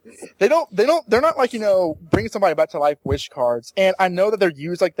means. They're not bringing somebody back to life wish cards. And I know that they're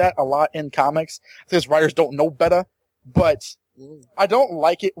used like that a lot in comics because writers don't know better, but I don't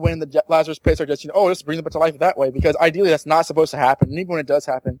like it when the Lazarus Pits are just, just bring them back to life that way, because ideally that's not supposed to happen. And even when it does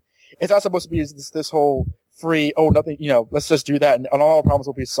happen, it's not supposed to be this whole free, nothing, let's just do that and all our problems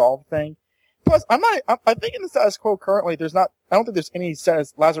will be solved thing. Plus, I think in the status quo currently, I don't think there's any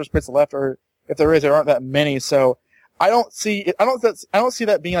Lazarus Pits left, or if there is, there aren't that many. So I don't see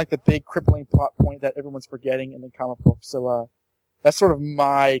that being like the big crippling plot point that everyone's forgetting in the comic book. So, that's sort of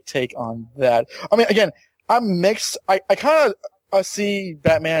my take on that. I mean, again, I'm mixed. I kind of see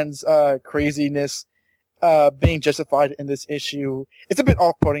Batman's, craziness, being justified in this issue. It's a bit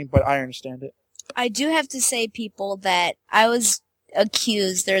off-putting, but I understand it. I do have to say, people, that I was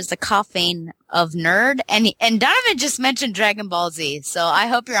accused there's the coughing of nerd, and Donovan just mentioned Dragon Ball Z, so I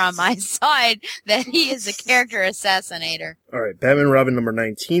hope you're on my side that he is a character assassinator. All right, Batman Robin number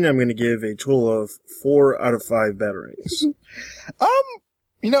 19, I'm going to give a total of 4 out of 5 batarangs. I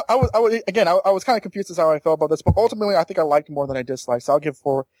was kind of confused as how I felt about this, but ultimately I think I liked more than I disliked, so I'll give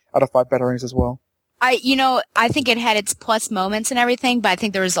 4 out of 5 batarangs as well. I think it had its plus moments and everything, but I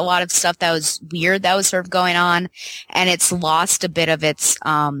think there was a lot of stuff that was weird that was sort of going on, and it's lost a bit of its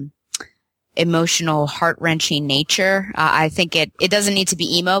emotional, heart-wrenching nature. I think it doesn't need to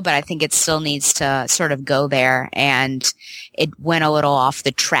be emo, but I think it still needs to sort of go there, and it went a little off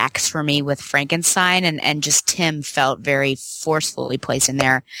the tracks for me with Frankenstein, and just Tim felt very forcefully placed in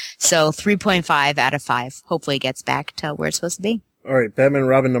there. So 3.5 out of 5. Hopefully it gets back to where it's supposed to be. All right, Batman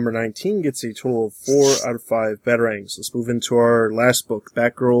Robin number 19 gets a total of 4 out of 5 batarangs. Let's move into our last book,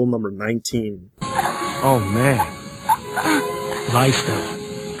 Batgirl number 19. Oh, man. Lifestyle.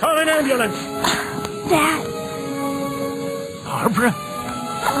 Call an ambulance. Dad. Barbara?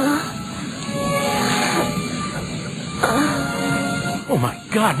 Oh, my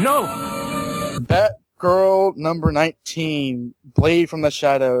God, no. Batgirl number 19, Blade from the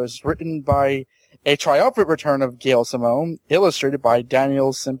Shadows, written by a triumphant return of Gail Simone, illustrated by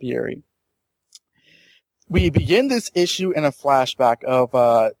Daniel Sempieri. We begin this issue in a flashback of,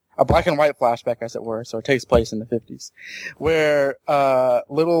 a black and white flashback, as it were, so it takes place in the 50s, where,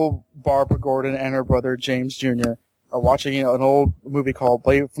 little Barbara Gordon and her brother James Jr. are watching, an old movie called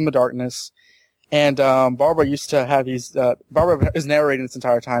Blade from the Darkness. And, Barbara used to have these, Barbara is narrating this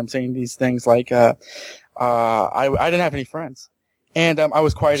entire time, saying these things like, I didn't have any friends. And, I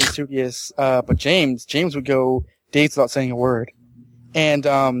was quiet and studious, but James would go days without saying a word. And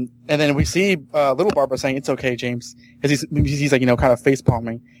then we see, little Barbara saying, "It's okay, James." Cause he's like, kind of face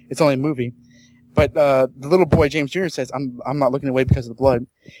palming. It's only a movie. But, the little boy, James Jr. says, I'm not looking away because of the blood.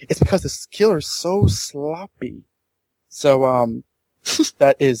 It's because the killer's so sloppy. So,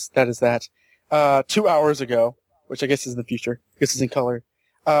 that is that. 2 hours ago, which I guess is in the future. I guess it's in color.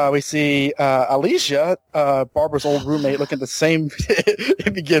 We see, Alicia, Barbara's old roommate, looking the same,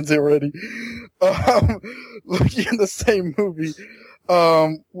 it begins already, looking in the same movie,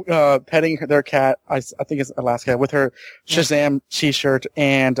 petting their cat, I think it's Alaska, with her Shazam t-shirt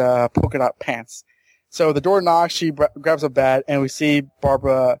and, polka dot pants. So the door knocks, she grabs a bat, and we see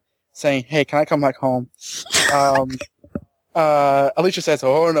Barbara saying, "Hey, can I come back home?" Alicia says,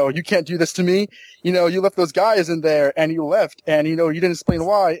 "Oh no, you can't do this to me. You left those guys in there and you left and you didn't explain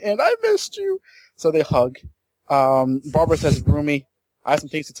why and I missed you." So they hug. Barbara says, "Roomy, I have some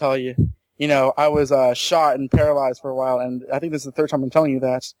things to tell you. I was, shot and paralyzed for a while, and I think this is the third time I'm telling you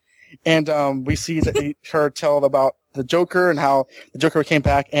that." And, we see her tell about the Joker and how the Joker came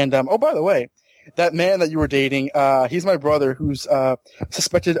back. And, oh, by the way, that man that you were dating, he's my brother who's,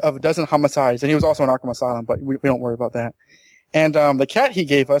 suspected of a dozen homicides, and he was also in Arkham Asylum, but we don't worry about that. And, the cat he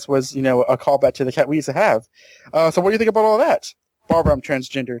gave us was, a callback to the cat we used to have. So what do you think about all that? "Barbara, I'm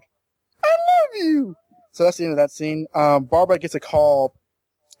transgendered." "I love you." So that's the end of that scene. Barbara gets a call,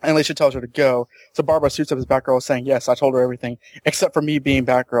 and Alicia tells her to go. So Barbara suits up as Batgirl, saying, "Yes, I told her everything, except for me being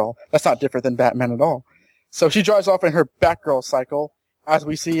Batgirl. That's not different than Batman at all." So she drives off in her Batgirl cycle, as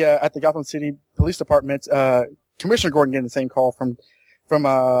we see, at the Gotham City Police Department, Commissioner Gordon getting the same call from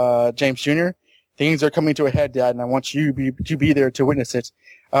James Jr. "Things are coming to a head, Dad, and I want you to be there to witness it.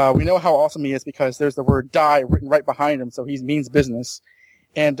 We know how awesome he is because there's the word die written right behind him, so he means business.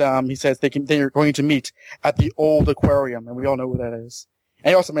 And he says they're going to meet at the old aquarium, and we all know where that is.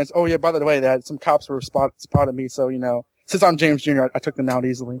 And he also mentions, oh yeah, by the way, that some cops were spotted me, so, since I'm James Jr., I took them out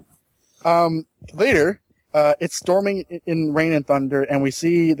easily. Later, it's storming in rain and thunder, and we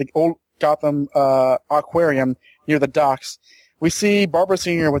see the old Gotham aquarium near the docks. We see Barbara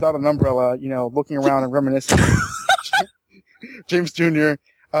Sr. without an umbrella, looking around and reminiscing. James Jr.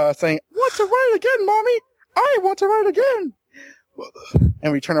 Saying, "Want to ride again, Mommy? I want to ride again."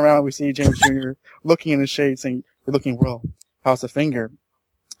 And we turn around and we see James Jr. looking in his shade saying, "You're looking well. How's the finger?"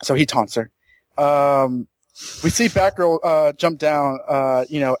 So he taunts her. We see Batgirl jump down,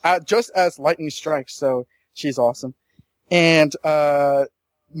 just as lightning strikes, so she's awesome. And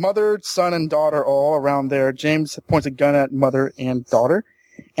mother, son, and daughter all around there. James points a gun at mother and daughter.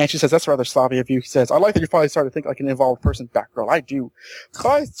 And she says, "That's rather sloppy of you." He says, "I like that you're finally starting to think like an involved person, Batgirl. I do. But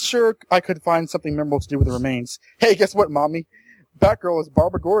I'm sure I could find something memorable to do with the remains." Hey, guess what, Mommy? Batgirl is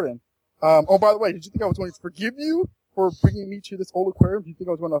Barbara Gordon. Oh, by the way, did you think I was going to forgive you for bringing me to this old aquarium? Did you think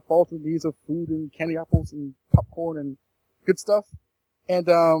I was going to fall to the knees of food and candy apples and popcorn and good stuff? And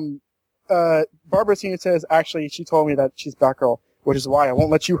Barbara Senior says, actually, she told me that she's Batgirl, which is why I won't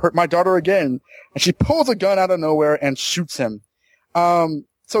let you hurt my daughter again. And she pulls a gun out of nowhere and shoots him.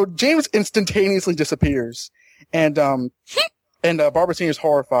 So James instantaneously disappears. And Barbara Senior is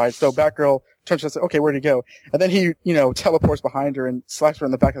horrified. So Batgirl turns and says, "Okay, where'd he go?" And then he, teleports behind her and slaps her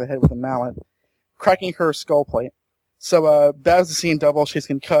in the back of the head with a mallet, cracking her skull plate. So, that was the scene double. She's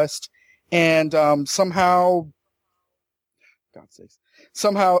concussed. And, somehow,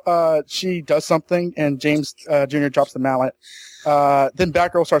 she does something and James, Jr. drops the mallet. Then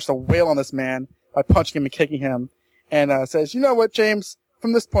Batgirl starts to wail on this man by punching him and kicking him and, says, "You know what, James?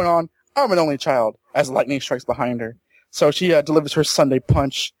 From this point on, I'm an only child," as lightning strikes behind her. So she, delivers her Sunday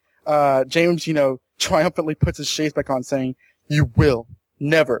punch. James, triumphantly puts his shades back on saying, "You will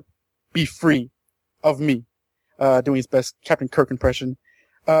never be free of me." Doing his best Captain Kirk impression.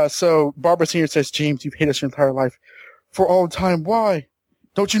 So Barbara Sr. says, "James, you've hated us your entire life. For all time. Why?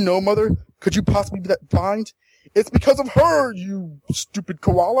 Don't you know, Mother? Could you possibly be that blind? It's because of her, you stupid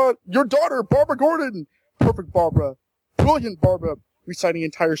koala. Your daughter, Barbara Gordon. Perfect Barbara. Brilliant Barbara. Reciting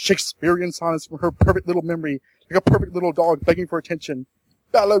entire Shakespearean sonnets from her perfect little memory, like a perfect little dog begging for attention.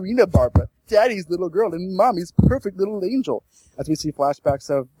 Ballerina Barbara. Daddy's little girl and Mommy's perfect little angel." As we see flashbacks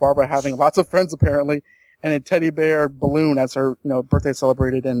of Barbara having lots of friends, apparently, and a teddy bear balloon as her, birthday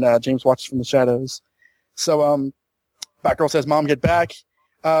celebrated, and James watches from the shadows. So, Batgirl says, "Mom, get back."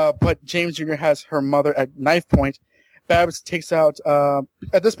 But James Jr. has her mother at knife point. Babs takes out,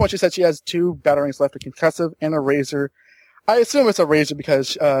 at this point she said she has 2 batarangs left, a concussive and a razor. I assume it's a razor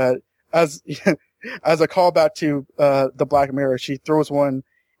because, as a callback to, the Black Mirror, she throws one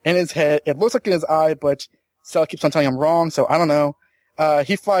in his head. It looks like in his eye, but Stella keeps on telling him wrong, so I don't know.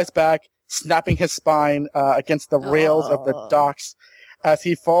 He flies back, snapping his spine against the rails of the docks as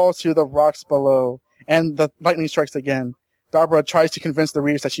he falls to the rocks below. And the lightning strikes again. Barbara tries to convince the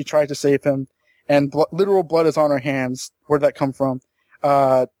readers that she tried to save him, and literal blood is on her hands. Where'd that come from?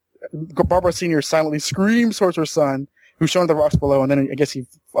 Barbara Sr. silently screams towards her son, who's shown the rocks below, and then I guess he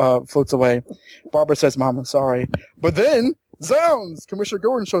floats away. Barbara says, "Mom, I'm sorry." But then, zounds! Commissioner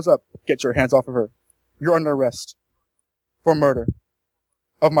Gordon shows up. "Get your hands off of her. You're under arrest for murder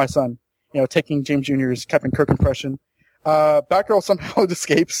of my son." Taking James Jr.'s Captain Kirk impression. Batgirl somehow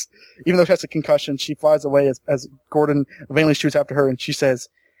escapes. Even though she has a concussion, she flies away as Gordon vainly shoots after her, and she says,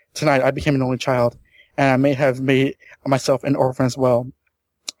 "Tonight I became an only child, and I may have made myself an orphan as well."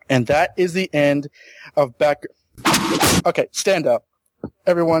 And that is the end of Batgirl. Okay, stand up.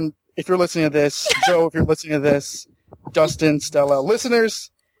 Everyone, if you're listening to this, Joe, if you're listening to this, Dustin, Stella,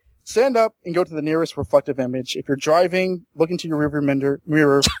 listeners, stand up and go to the nearest reflective image. If you're driving, look into your rearview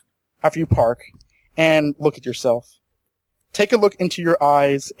mirror after you park and look at yourself. Take a look into your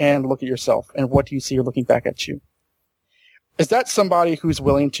eyes and look at yourself. And what do you see looking back at you? Is that somebody who's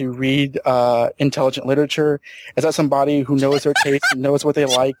willing to read intelligent literature? Is that somebody who knows their taste, knows what they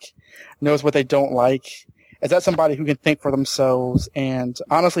like, knows what they don't like? Is that somebody who can think for themselves and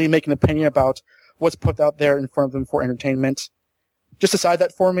honestly make an opinion about what's put out there in front of them for entertainment? Just decide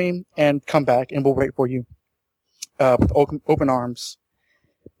that for me and come back and we'll wait for you with open arms.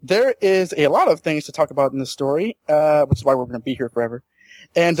 There is a lot of things to talk about in this story, which is why we're going to be here forever.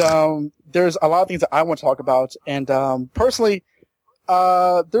 And there's a lot of things that I want to talk about. And personally,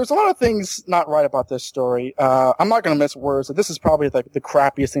 there's a lot of things not right about this story. I'm not going to miss words. This is probably like the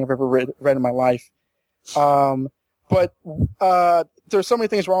crappiest thing I've ever read in my life. But there's so many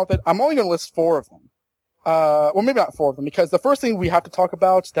things wrong with it. I'm only going to list 4 of them. well, maybe not 4 of them, because the first thing we have to talk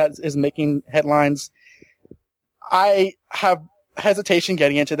about that is making headlines, I have hesitation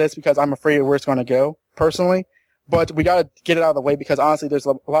getting into this because I'm afraid of where it's going to go, personally. But we got to get it out of the way because, honestly, there's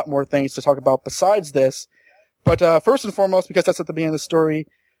a lot more things to talk about besides this. But first and foremost, because that's at the beginning of the story,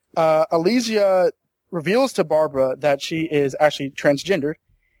 Elysia reveals to Barbara that she is actually transgendered.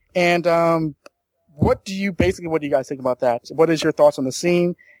 And what do you guys think about that? What is your thoughts on the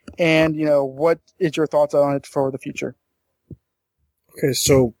scene? And, what is your thoughts on it for the future? Okay,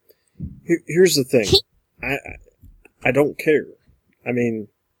 so here's the thing. I don't care. I mean,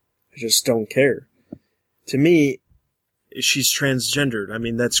 I just don't care. To me, she's transgendered. I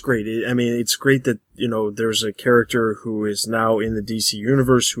mean, that's great. It's great that, there's a character who is now in the DC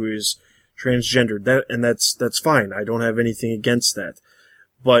universe who is transgendered. That's fine. I don't have anything against that.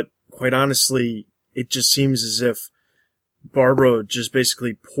 But quite honestly, it just seems as if Barbara just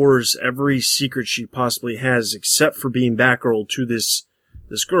basically pours every secret she possibly has, except for being Batgirl, to this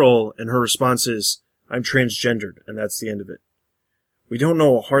girl, and her response is, I'm transgendered, and that's the end of it. We don't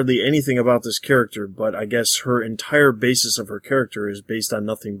know hardly anything about this character, but I guess her entire basis of her character is based on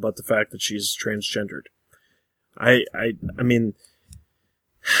nothing but the fact that she's transgendered. I mean,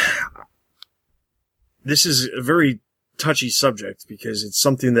 this is a very touchy subject because it's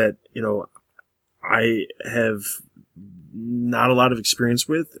something that, I have not a lot of experience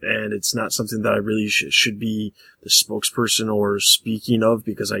with, and it's not something that I really should be the spokesperson or speaking of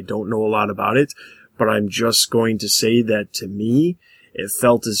because I don't know a lot about it. But I'm just going to say that to me, it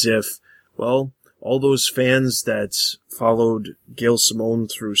felt as if, well, all those fans that followed Gail Simone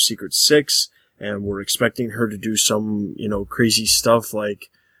through Secret 6 and were expecting her to do some, crazy stuff like,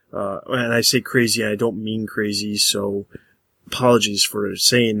 and I say crazy, I don't mean crazy, so apologies for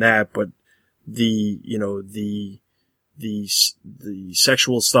saying that, but the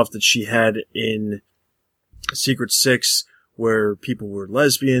sexual stuff that she had in Secret 6, where people were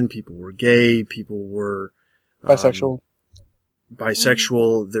lesbian, people were gay, people were bisexual.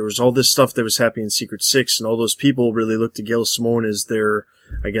 There was all this stuff that was happening in Secret 6, and all those people really looked to Gail Simone as their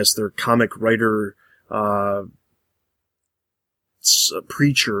comic writer,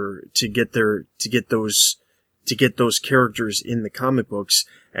 preacher to get those characters in the comic books,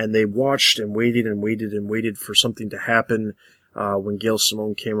 and they watched and waited and waited and waited for something to happen when Gail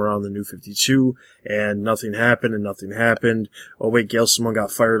Simone came around the New 52, and nothing happened. Oh wait, Gail Simone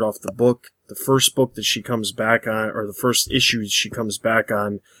got fired off the book. The first book that she comes back on, or the first issue she comes back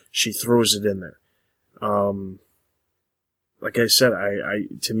on, she throws it in there. Like I said,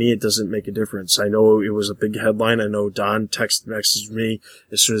 to me, it doesn't make a difference. I know it was a big headline. I know Don messaged me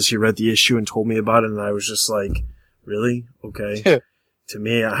as soon as he read the issue and told me about it, and I was just like, really? Okay. To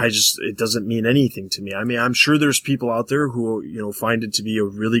me, it doesn't mean anything to me. I mean, I'm sure there's people out there who, find it to be a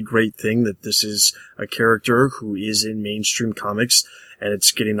really great thing that this is a character who is in mainstream comics and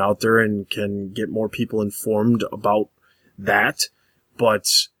it's getting out there and can get more people informed about that. But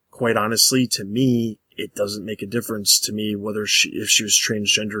quite honestly, to me, it doesn't make a difference to me whether if she was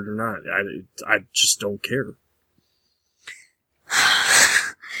transgendered or not. I just don't care.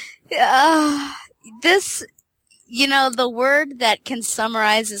 The word that can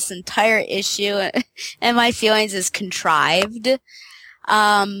summarize this entire issue and my feelings is contrived.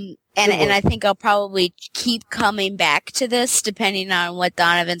 And I think I'll probably keep coming back to this depending on what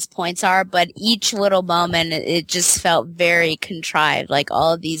Donovan's points are, but each little moment, it just felt very contrived, like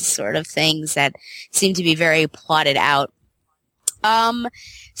all of these sort of things that seem to be very plotted out.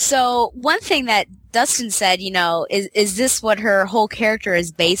 So one thing that Dustin said, is this what her whole character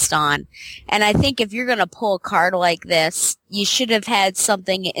is based on? And I think if you're going to pull a card like this, you should have had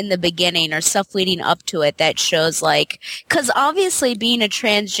something in the beginning or stuff leading up to it that shows cause obviously being a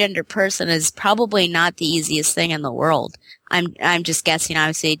transgender person is probably not the easiest thing in the world. I'm just guessing,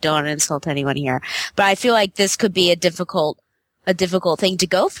 obviously don't insult anyone here, but I feel like this could be a difficult thing to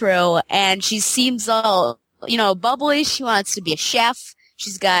go through. And she seems all, bubbly. She wants to be a chef.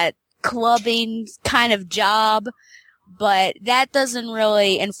 She's got clubbing kind of job, but that doesn't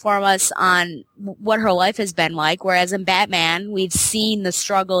really inform us on what her life has been like. Whereas in Batman, we've seen the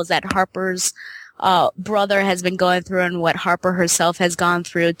struggles that Harper's brother has been going through and what Harper herself has gone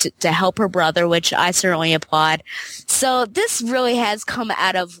through to help her brother, which I certainly applaud. So this really has come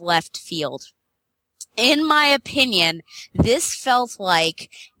out of left field. In my opinion, this felt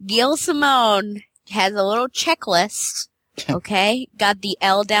like Gail Simone has a little checklist. Okay, got the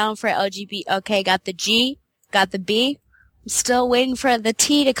L down for LGBT. Okay, got the G, got the B. I'm still waiting for the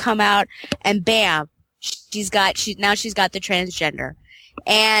T to come out, and bam, she's got the transgender.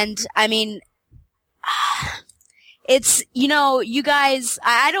 And I mean, it's, you guys,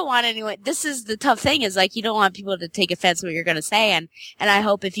 I don't want anyone, this is the tough thing is like, you don't want people to take offense to what you're going to say. And I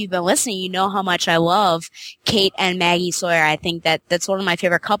hope if you've been listening, you know how much I love Kate and Maggie Sawyer. I think that's one of my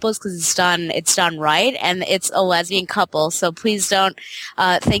favorite couples because it's done right. And it's a lesbian couple. So please don't,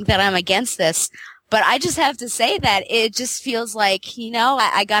 think that I'm against this. But I just have to say that it just feels like,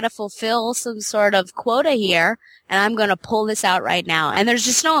 I got to fulfill some sort of quota here, and I'm going to pull this out right now. And there's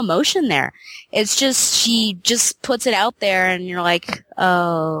just no emotion there. It's just, she just puts it out there, and you're like,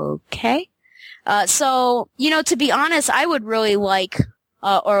 okay. So, to be honest, I would really like,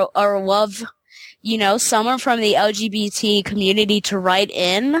 or love, someone from the LGBT community to write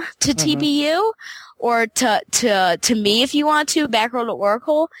in to TBU. Or to me if you want to,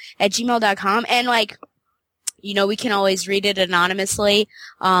 backroll@oracle@gmail.com. And we can always read it anonymously,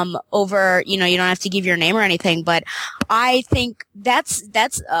 over, you don't have to give your name or anything, but I think that's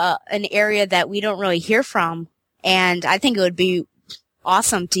an area that we don't really hear from. And I think it would be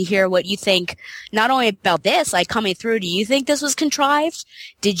awesome to hear what you think, not only about this, coming through. Do you think this was contrived?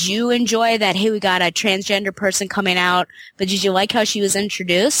 Did you enjoy that, hey, we got a transgender person coming out, but did you like how she was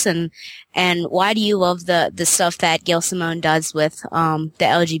introduced? And why do you love the stuff that Gail Simone does with, the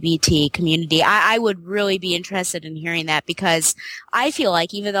LGBT community? I would really be interested in hearing that because I feel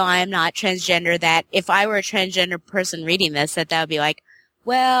like even though I am not transgender, that if I were a transgender person reading this, that would be like,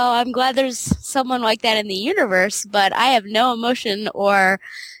 well, I'm glad there's someone like that in the universe, but I have no emotion or,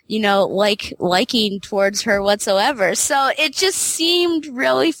 liking towards her whatsoever. So it just seemed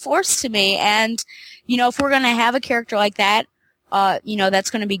really forced to me. And, if we're going to have a character like that,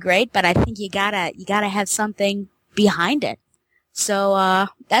 that's going to be great, but I think you gotta have something behind it. So,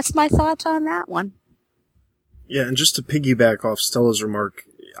 that's my thoughts on that one. Yeah. And just to piggyback off Stella's remark,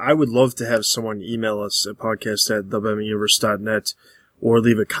 I would love to have someone email us at podcast@thebatmanuniverse.net. or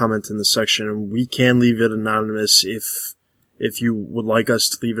leave a comment in the section, and we can leave it anonymous if you would like us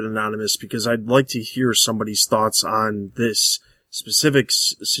to leave it anonymous, because I'd like to hear somebody's thoughts on this specific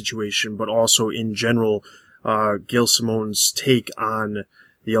situation, but also in general, Gail Simone's take on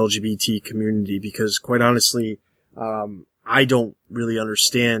the LGBT community, because quite honestly, I don't really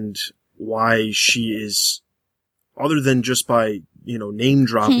understand why she is, other than just by, name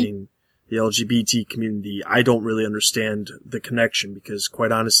dropping the LGBT community, I don't really understand the connection, because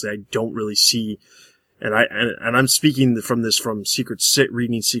quite honestly, I don't really see, and I'm speaking from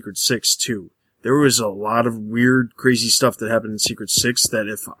reading Secret Six too. There was a lot of weird, crazy stuff that happened in Secret Six that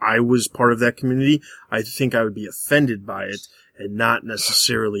if I was part of that community, I think I would be offended by it and not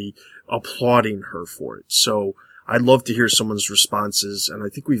necessarily applauding her for it. So I'd love to hear someone's responses, and I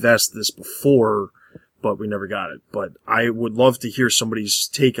think we've asked this before, but we never got it. But I would love to hear somebody's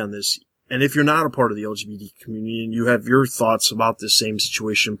take on this. And if you're not a part of the LGBT community and you have your thoughts about this same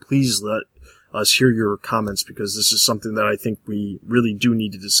situation, please let us hear your comments, because this is something that I think we really do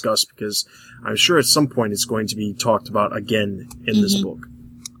need to discuss, because I'm sure at some point it's going to be talked about again in this book.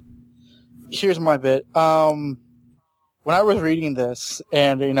 Here's my bit. When I was reading this,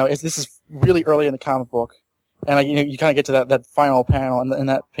 and this is really early in the comic book, and you kind of get to that final panel in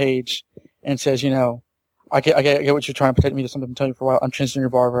that page, and it says, I get what you're trying to protect me to something I've been telling you for a while. I'm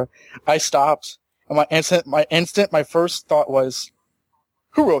transgender, Barbara. I stopped, and my first thought was,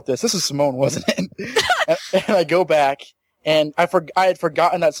 who wrote this? This is Simone, wasn't it? and I go back, and I had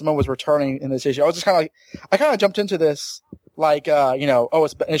forgotten that Simone was returning in this issue. I was just I kind of jumped into this it's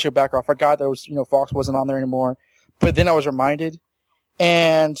an issue of background. I forgot there was, Fox wasn't on there anymore. But then I was reminded,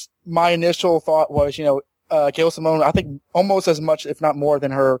 and my initial thought was, Gail Simone, I think almost as much, if not more,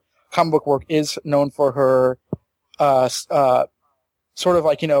 than her comic book work is known for her,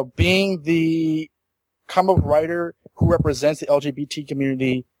 being the comic book writer who represents the LGBT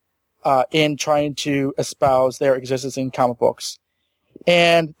community, in trying to espouse their existence in comic books.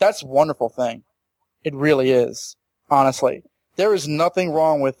 And that's a wonderful thing. It really is, honestly. There is nothing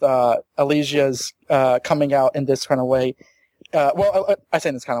wrong with, Alicia's, coming out in this kind of way. I say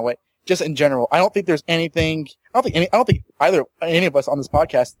in this kind of way, just in general. I don't think there's anything, I don't think either any of us on this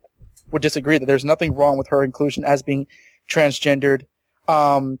podcast would disagree that there's nothing wrong with her inclusion as being transgendered.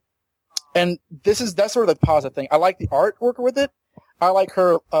 And that's sort of the positive thing. I like the artwork with it. I like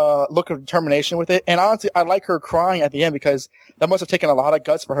her, look of determination with it. And honestly, I like her crying at the end, because that must have taken a lot of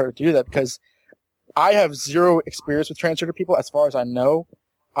guts for her to do that, because I have zero experience with transgender people as far as I know.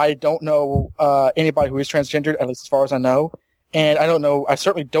 I don't know, anybody who is transgendered, at least as far as I know. And I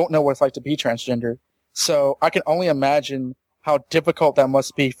certainly don't know what it's like to be transgender. So I can only imagine how difficult that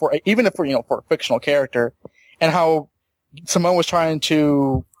must be for a fictional character, and how Simone was trying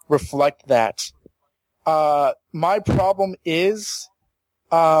to reflect that. My problem is,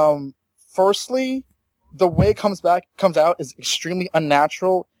 firstly, the way it comes out is extremely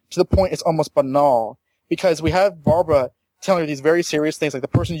unnatural to the point it's almost banal. Because we have Barbara telling her these very serious things, like the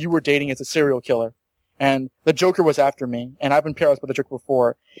person you were dating is a serial killer. And the Joker was after me, and I've been paralyzed by the Joker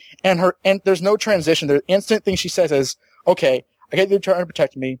before. And there's no transition. The instant thing she says is, okay, I get you trying to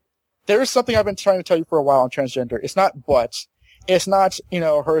protect me. There's something I've been trying to tell you for a while on transgender. It's not but. It's not,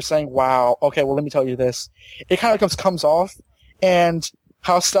 her saying, wow, okay, well, let me tell you this. It kind of comes off, and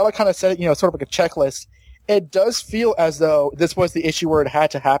how Stella kind of said it, sort of like a checklist. It does feel as though this was the issue where it had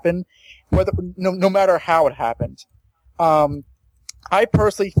to happen, no matter how it happened. I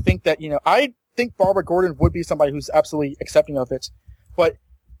personally think that, I think Barbara Gordon would be somebody who's absolutely accepting of it. But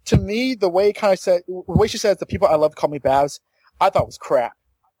to me, the way she says, the people I love call me Babs, I thought was crap.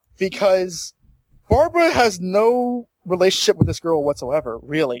 Because Barbara has no relationship with this girl whatsoever,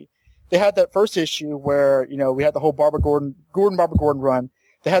 really. They had that first issue where, we had the whole Barbara Gordon run.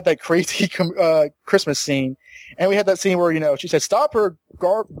 They had that crazy Christmas scene. And we had that scene where, she said, stop her,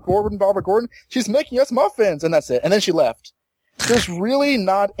 Barbara Gordon. She's making us muffins. And that's it. And then she left. There's really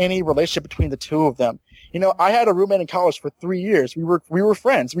not any relationship between the two of them. I had a roommate in college for 3 years. We were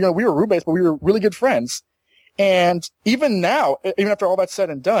friends. We were roommates, but we were really good friends. And even now, even after all that's said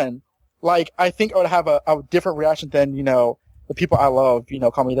and done, like, I think I would have a different reaction than, the people I love,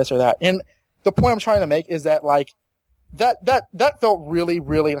 call me this or that. And the point I'm trying to make is that, like, that felt really,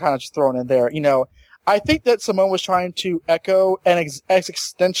 really kind of just thrown in there. I think that Simone was trying to echo an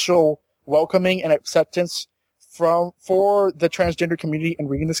existential welcoming and acceptance for the transgender community in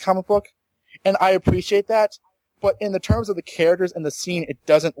reading this comic book. And I appreciate that. But in the terms of the characters and the scene, it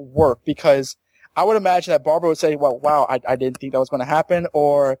doesn't work, because I would imagine that Barbara would say, well, wow, I didn't think that was going to happen,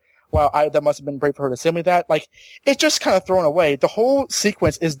 or, wow, that must have been brave for her to send me that. Like, it's just kind of thrown away. The whole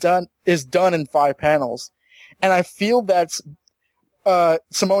sequence is done in 5 panels. And I feel that's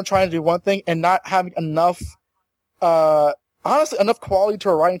Simone trying to do one thing and not having enough, honestly, enough quality to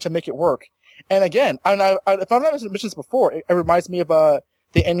her writing to make it work. And again, if I'm not mentioned this before, it reminds me of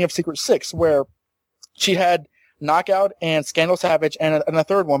the ending of Secret Six, where she had Knockout and Scandal Savage and a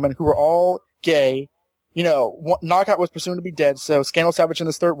third woman who were all gay. Knockout was presumed to be dead, so Scandal Savage and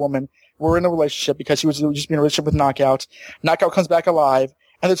this third woman were in a relationship because she was just being in a relationship with Knockout. Knockout comes back alive,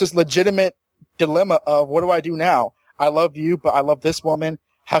 and there's this legitimate dilemma of, what do I do now? I love you, but I love this woman.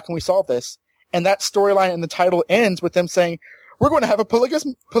 How can we solve this? And that storyline in the title ends with them saying, we're going to have a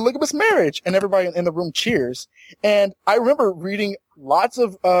polygamous marriage, and everybody in the room cheers. And I remember reading lots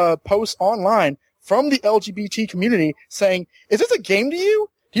of posts online from the LGBT community saying, is this a game to you?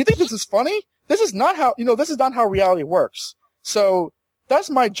 Do you think this is funny? This is not how reality works. So that's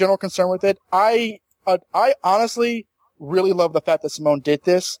my general concern with it. I honestly really love the fact that Simone did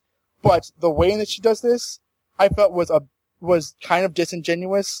this, but the way in that she does this, I felt was kind of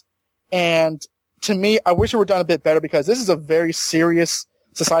disingenuous. And to me, I wish it were done a bit better, because this is a very serious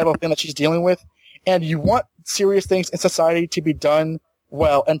societal thing that she's dealing with. And you want serious things in society to be done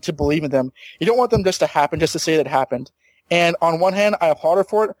well and to believe in them. You don't want them just to happen, just to say that it happened. And on one hand, I applaud her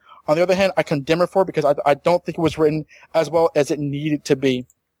for it. On the other hand, I condemn her for it, because I don't think it was written as well as it needed to be.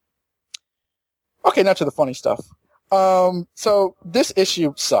 Okay, now to the funny stuff. So this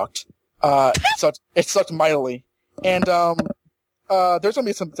issue sucked. It sucked mightily. And there's going to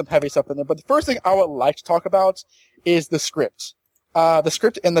be some heavy stuff in there. But the first thing I would like to talk about is the script. The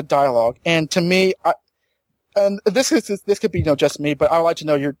script and the dialogue. And to me, and this could be just me, but I would like to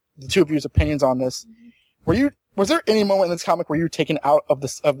know the two of you's opinions on this. Was there any moment in this comic where you were taken out of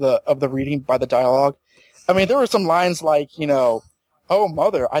the reading by the dialogue? I mean, there were some lines like, oh,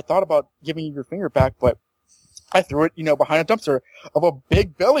 mother, I thought about giving you your finger back, but I threw it, behind a dumpster of a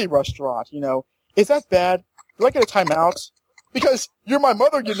Big Belly restaurant, Is that bad? Do I get a timeout? Because you're my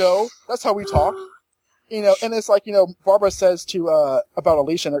mother, That's how we talk. And it's like, Barbara says to, about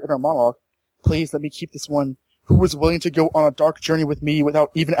Alicia in her monologue, please let me keep this one who was willing to go on a dark journey with me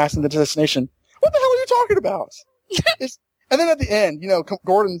without even asking the destination. What the hell are you talking about? And then at the end,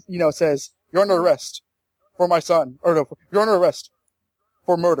 Gordon, says, you're under arrest for my son. Or no, you're under arrest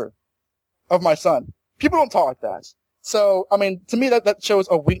for murder of my son. People don't talk like that. So, I mean, to me, that shows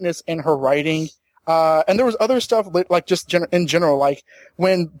a weakness in her writing. And there was other stuff, like just in general, like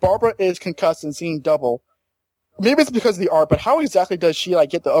when Barbara is concussed and seeing double, maybe it's because of the art, but how exactly does she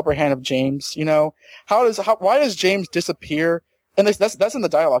get the upper hand of James? Why does James disappear? And that's in the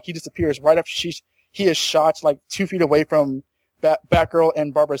dialogue. He disappears right after he is shot 2 feet away from Batgirl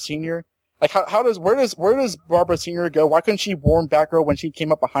and Barbara Senior. Like where does Barbara Senior go? Why couldn't she warn Batgirl when she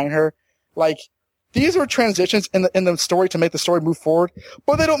came up behind her? Like, these are transitions in the story to make the story move forward,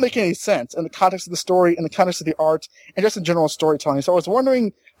 but they don't make any sense in the context of the story, in the context of the art, and just in general storytelling. So I was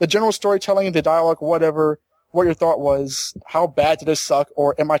wondering, the general storytelling, the dialogue, whatever, what your thought was. How bad did this suck,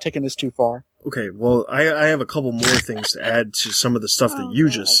 or am I taking this too far? Okay, well, I have a couple more things to add to some of the stuff that you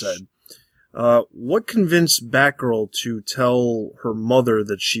just said. What convinced Batgirl to tell her mother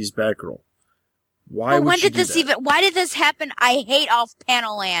that she's Batgirl? Why did this happen? I hate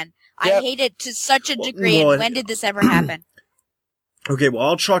off-panel land. I hate it to such a degree. And when did this ever happen? Okay, well,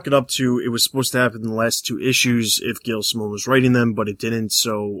 I'll chalk it up to it was supposed to happen in the last 2 issues if Gail Simone was writing them, but it didn't,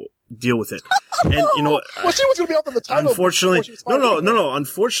 so deal with it. And, you know, well, she was going to be up in the title. Unfortunately, no.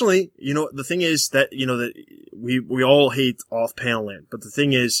 Unfortunately, you know, the thing is that, you know, that we all hate off-panel land, but the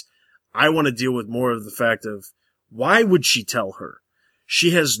thing is, I want to deal with more of the fact of why would she tell her?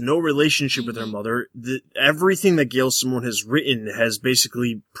 She has no relationship with her mother. Everything that Gail Simone has written has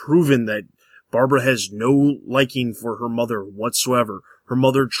basically proven that Barbara has no liking for her mother whatsoever. Her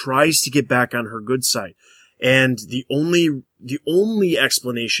mother tries to get back on her good side. And the only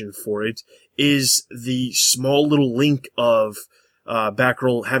explanation for it is the small little link of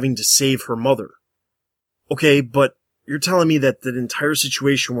Batgirl having to save her mother. Okay, but you're telling me that the entire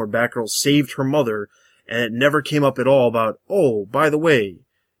situation where Batgirl saved her mother and it never came up at all about, oh, by the way,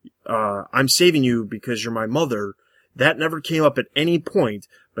 I'm saving you because you're my mother. That never came up at any point,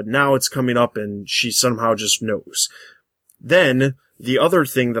 but now it's coming up and she somehow just knows. Then, the other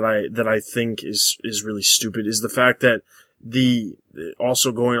thing that I think is really stupid is the fact that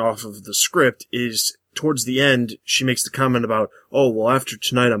also going off of the script is towards the end, she makes the comment about, oh, well, after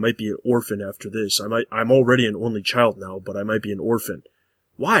tonight I might be an orphan after this. I'm already an only child now, but I might be an orphan.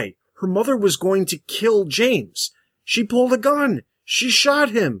 Why? Her mother was going to kill James. She pulled a gun. She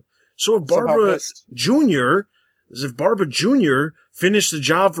shot him. So if Barbara Jr. finished the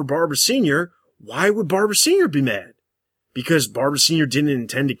job for Barbara Sr., why would Barbara Sr. be mad? Because Barbara Sr. didn't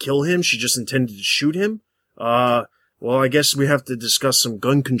intend to kill him, she just intended to shoot him? Well, I guess we have to discuss some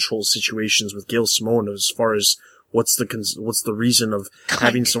gun control situations with Gail Simone as far as what's the reason of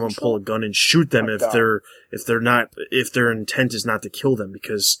having someone pull a gun and shoot them if their intent is not to kill them.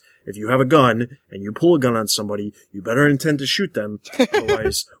 Because if you have a gun and you pull a gun on somebody, you better intend to shoot them.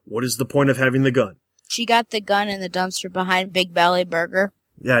 Otherwise, what is the point of having the gun? She got the gun in the dumpster behind Big Belly Burger.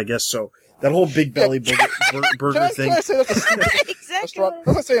 Yeah, I guess so. That whole Big Belly burger thing. Can I say that's a exactly.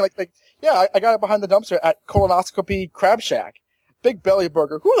 I'm saying I got it behind the dumpster at Colonoscopy Crab Shack. Big Belly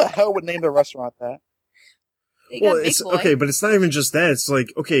Burger. Who the hell would name their restaurant that? Well, it's okay, but it's not even just that. It's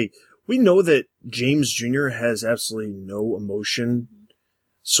like, okay, we know that James Jr. has absolutely no emotion,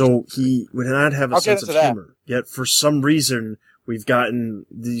 so he would not have a sense of humor. Yet, for some reason, we've gotten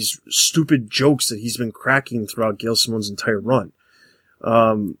these stupid jokes that he's been cracking throughout Gail Simone's entire run.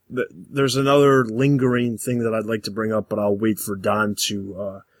 There's another lingering thing that I'd like to bring up, but I'll wait for Don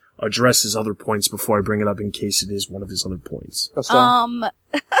to address his other points before I bring it up in case it is one of his other points.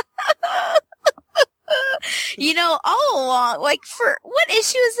 You know, all along, like, for what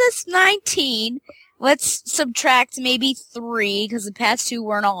issue is this? 19. Let's subtract maybe 3 because the past 2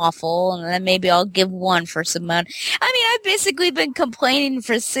 weren't awful, and then maybe I'll give 1 for some I mean, I've basically been complaining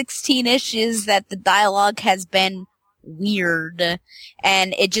for 16 issues that the dialogue has been weird,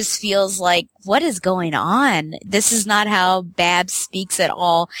 and it just feels like, what is going on? This is not how Babs speaks at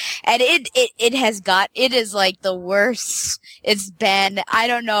all, and it is like the worst it's been. I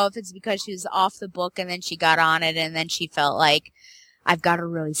don't know if it's because she was off the book and then she got on it and then she felt like, I've got to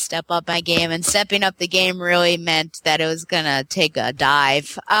really step up my game, and stepping up the game really meant that it was gonna take a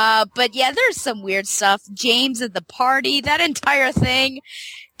dive. But yeah, there's some weird stuff. James at the party, that entire thing.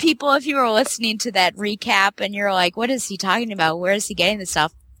 People, if you were listening to that recap and you're like, what is he talking about? Where is he getting this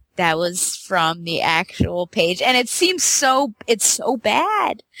stuff? That was from the actual page. And it seems it's so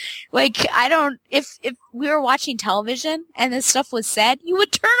bad. Like, if we were watching television and this stuff was said, you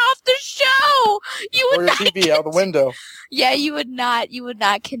would turn off the show! You would not. Or your TV out the window. Yeah, you would not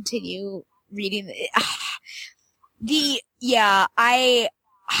continue reading.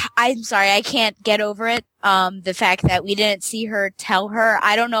 I'm sorry, I can't get over it. The fact that we didn't see her tell her.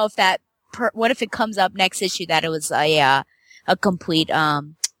 I don't know if what if it comes up next issue that it was a complete,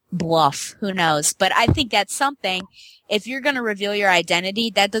 bluff. Who knows? But I think that's something, if you're gonna reveal your identity,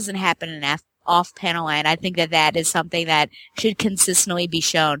 that doesn't happen in off-panel line. I think that is something that should consistently be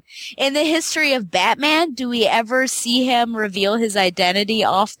shown. In the history of Batman, do we ever see him reveal his identity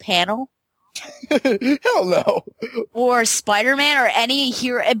off-panel? Hell no. Or Spider-Man or any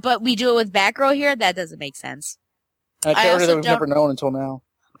hero, but we do it with Batgirl here? That doesn't make sense. A character that we've never known until now.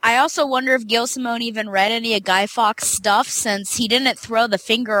 I also wonder if Gail Simone even read any of Guy Fawkes' stuff, since he didn't throw the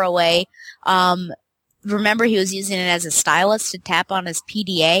finger away. Remember, he was using it as a stylus to tap on his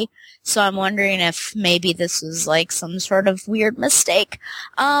PDA. So I'm wondering if maybe this was like some sort of weird mistake.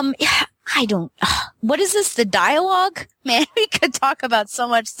 I don't. What is this? The dialogue? Man, we could talk about so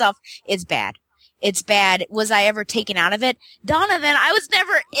much stuff. It's bad. It's bad. Was I ever taken out of it? Donovan, I was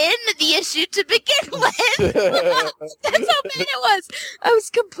never in the issue to begin with. That's how bad it was. I was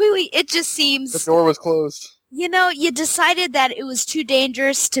completely, it just seems. The door was closed. You know, you decided that it was too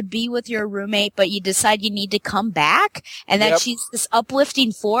dangerous to be with your roommate, but you decide you need to come back, and that she's this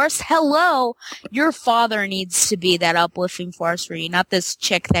uplifting force. Hello, your father needs to be that uplifting force for you, not this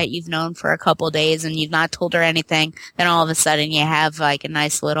chick that you've known for a couple days and you've not told her anything. Then all of a sudden you have like a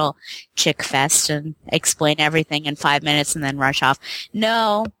nice little chick fest and explain everything in 5 minutes and then rush off.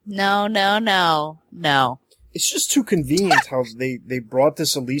 No. It's just too convenient how they brought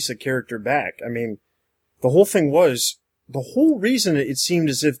this Elisa character back. I mean, the whole thing was, the whole reason it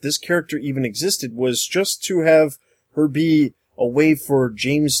seemed as if this character even existed was just to have her be a way for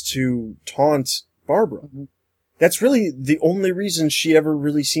James to taunt Barbara. That's really the only reason she ever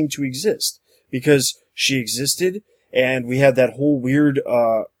really seemed to exist. Because she existed, and we had that whole weird,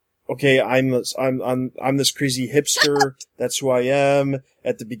 okay, I'm this crazy hipster, that's who I am,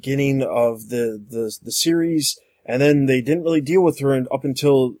 at the beginning of the series. And then they didn't really deal with her up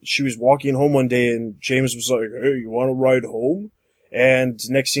until she was walking home one day and James was like, hey, you want to ride home? And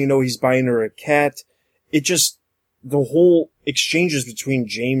next thing you know, he's buying her a cat. It just, the whole exchanges between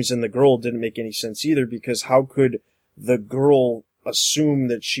James and the girl didn't make any sense either, because how could the girl assume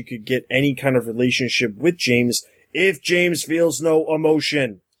that she could get any kind of relationship with James if James feels no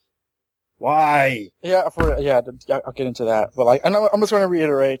emotion? Why? Yeah, I'll get into that. But like, I'm just going to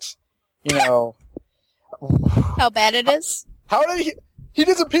reiterate, you know, how bad it is. How did he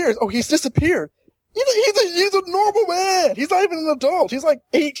disappears? Oh, he's disappeared. He's a normal man. He's not even an adult. He's like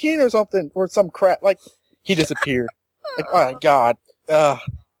 18 or something, or some crap. Like, he disappeared. Like, oh my God.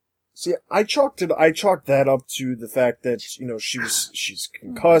 See, I chalked that up to the fact that, you know, she's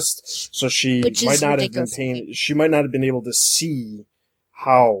concussed, so she might not have been able to see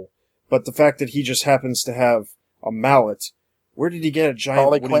how, but the fact that he just happens to have a mallet. Where did he get a giant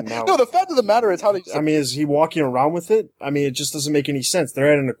wooden mallet? No, the fact of the matter is how did I mean, is he walking around with it? I mean, it just doesn't make any sense.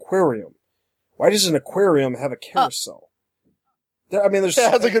 They're at an aquarium. Why does an aquarium have a carousel? I mean, that's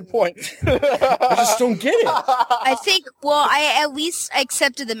a good point. I just don't get it. I think, well, I at least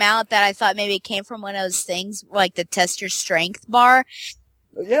accepted the mallet that I thought maybe it came from one of those things, like the test your strength bar.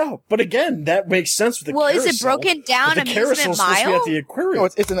 Yeah, but again, that makes sense with the carousel. Well, is it broken down amusement mile? Supposed to be at the aquarium. No,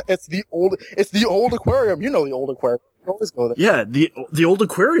 it's the old aquarium. You know the old aquarium. Always go there. Yeah, the old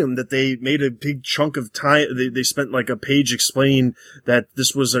aquarium that they made a big chunk of time. They spent like a page explaining that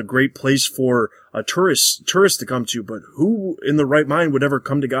this was a great place for a tourist to come to. But who in the right mind would ever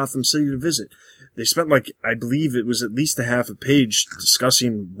come to Gotham City to visit? They spent like, I believe it was at least a half a page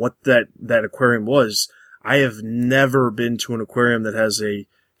discussing what that aquarium was. I have never been to an aquarium that has a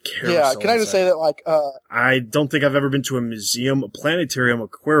carousel. Yeah, can I just say that like I don't think I've ever been to a museum, a planetarium,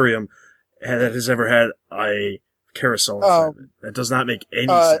 aquarium that has ever had a carousel. That does not make any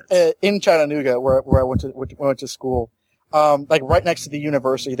sense. In Chattanooga, where I went to school, like right next to the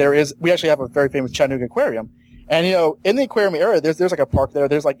university, we actually have a very famous Chattanooga aquarium. And you know, in the aquarium area, there's like a park there.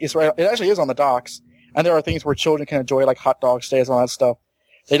 There's like it actually is on the docks, and there are things where children can enjoy, like hot dog stays and all that stuff.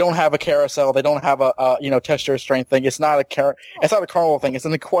 They don't have a carousel. They don't have a test your strength thing. It's not a carnival thing. It's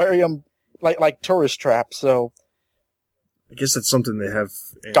an aquarium like tourist trap. So I guess that's something they have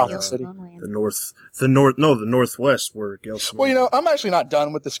in Gotham City. the Northwest, where Gail Simone. Well, you know, I'm actually not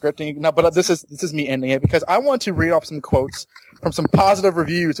done with the scripting now, but this is me ending it because I want to read off some quotes from some positive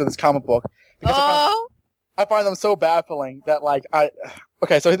reviews of this comic book. Because I find them so baffling that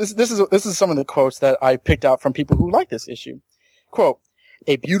so this is some of the quotes that I picked out from people who like this issue. Quote,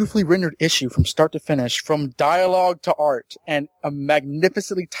 a beautifully rendered issue from start to finish, from dialogue to art, and a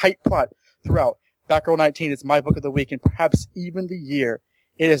magnificently tight plot throughout. Batgirl 19 is my book of the week and perhaps even the year.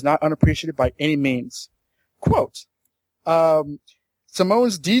 It is not unappreciated by any means. Quote,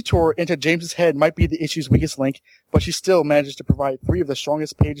 Simone's detour into James's head might be the issue's weakest link, but she still manages to provide 3 of the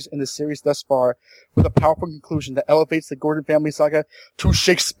strongest pages in the series thus far, with a powerful conclusion that elevates the Gordon family saga to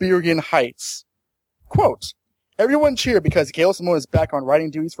Shakespearean heights. Quote, everyone cheered because Gail Simone is back on writing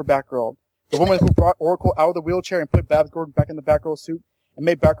duties for Batgirl. The woman who brought Oracle out of the wheelchair and put Babs Gordon back in the Batgirl suit and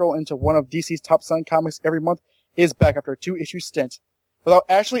made Batgirl into one of DC's top-selling comics every month is back after a 2-issue stint. Without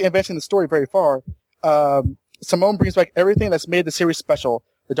actually advancing the story very far, Simone brings back everything that's made the series special.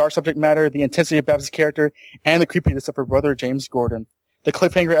 The dark subject matter, the intensity of Babs' character, and the creepiness of her brother James Gordon. The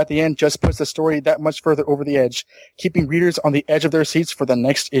cliffhanger at the end just puts the story that much further over the edge, keeping readers on the edge of their seats for the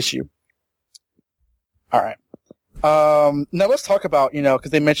next issue. All right. Now let's talk about,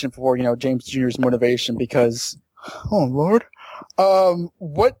 because they mentioned before, James Jr.'s motivation because, oh Lord,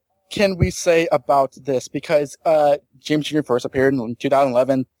 what can we say about this? Because, James Jr. first appeared in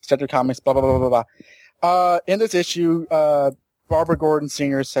 2011, Detective Comics, blah, blah, blah, blah, blah. In this issue, Barbara Gordon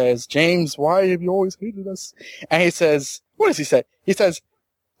Sr. says, James, why have you always hated us? And he says, what does he say? He says,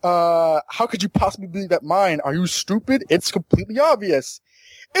 how could you possibly believe that mine? Are you stupid? It's completely obvious.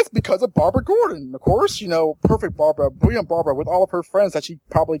 It's because of Barbara Gordon, of course, perfect Barbara, brilliant Barbara with all of her friends that she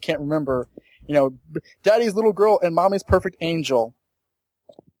probably can't remember, daddy's little girl and mommy's perfect angel.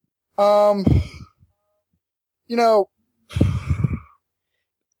 It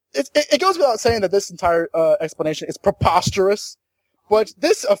goes without saying that this entire explanation is preposterous, but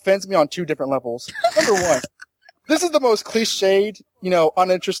this offends me on two different levels. Number one, this is the most cliched,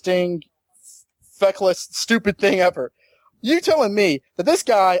 uninteresting, feckless, stupid thing ever. You telling me that this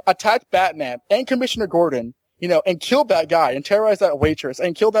guy attacked Batman and Commissioner Gordon, and killed that guy and terrorized that waitress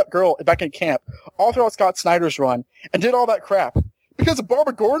and killed that girl back in camp all throughout Scott Snyder's run and did all that crap because of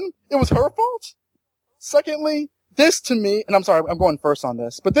Barbara Gordon? It was her fault? Secondly, this to me, and I'm sorry, I'm going first on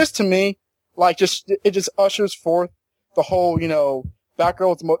this, but this to me, it just ushers forth the whole,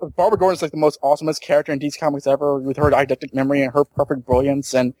 Batgirl. Barbara Gordon's like the most awesomest character in DC Comics ever with her eidetic memory and her perfect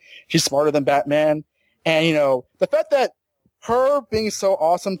brilliance, and she's smarter than Batman. And, the fact that her being so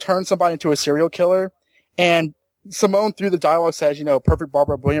awesome turned somebody into a serial killer, and Simone through the dialogue says, perfect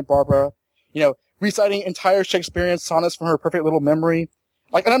Barbara, brilliant Barbara, reciting entire Shakespearean sonnets from her perfect little memory.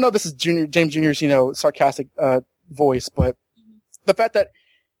 And I know this is James Jr.'s, sarcastic, voice, but the fact that,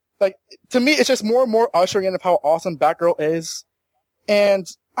 to me, it's just more and more ushering in of how awesome Batgirl is. And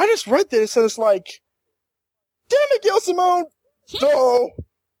I just read this and it's like, damn it, Gail Simone! No!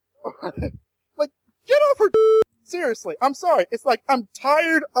 Get off her seriously. I'm sorry. It's I'm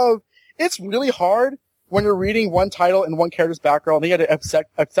tired of, it's really hard when you're reading one title and one character's Batgirl and you had to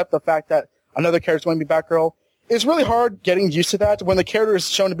accept the fact that another character's going to be Batgirl. It's really hard getting used to that when the character is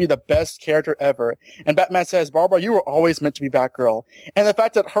shown to be the best character ever. And Batman says, Barbara, you were always meant to be Batgirl. And the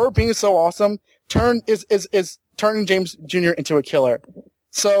fact that her being so awesome is turning James Jr. into a killer.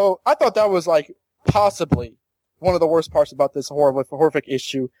 So I thought that was possibly one of the worst parts about this horrific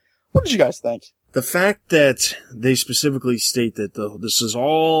issue. What did you guys think? The fact that they specifically state that this has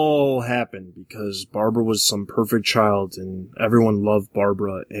all happened because Barbara was some perfect child and everyone loved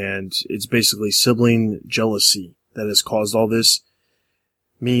Barbara, and it's basically sibling jealousy that has caused all this,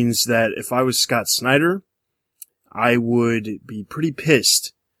 means that if I was Scott Snyder, I would be pretty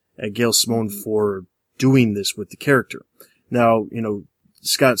pissed at Gail Simone for doing this with the character. Now,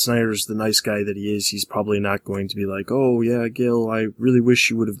 Scott Snyder's the nice guy that he is. He's probably not going to be like, oh yeah, Gail, I really wish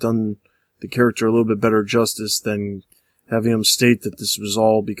you would have done the character a little bit better justice than having him state that this was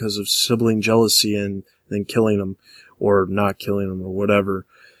all because of sibling jealousy and then killing him or not killing him or whatever.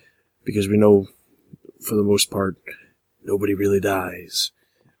 Because we know, for the most part, nobody really dies.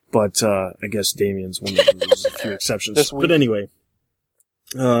 But, I guess Damien's one of them. There's a few exceptions. But anyway.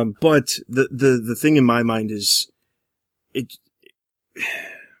 But the thing in my mind is,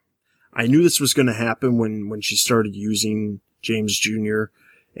 I knew this was going to happen when she started using James Jr.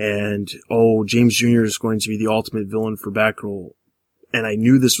 And, James Jr. is going to be the ultimate villain for Batgirl. And I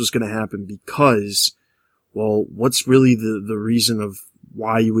knew this was going to happen because, well, what's really the reason of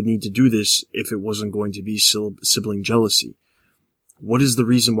why you would need to do this if it wasn't going to be sibling jealousy? What is the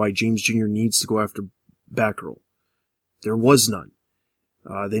reason why James Jr. needs to go after Batgirl? There was none.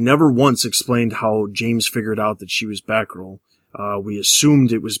 They never once explained how James figured out that she was Batgirl. We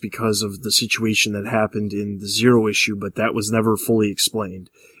assumed it was because of the situation that happened in the Zero issue, but that was never fully explained.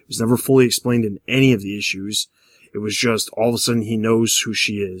 It was never fully explained in any of the issues. It was just all of a sudden he knows who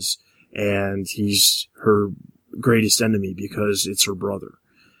she is, and he's her greatest enemy because it's her brother.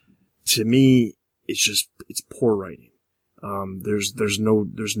 To me, it's poor writing. There's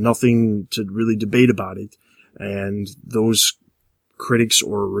nothing to really debate about it, and those critics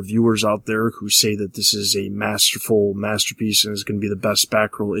or reviewers out there who say that this is a masterful masterpiece and is going to be the best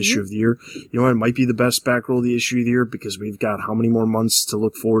Batgirl issue of the year. You know what? It might be the best Batgirl of the issue of the year because we've got how many more months to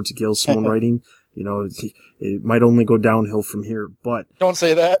look forward to Gail Simone writing. It might only go downhill from here, but don't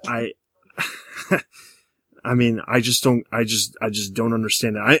say that. I mean, I just don't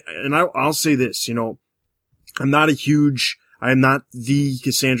understand it. I'll say this, I'm not the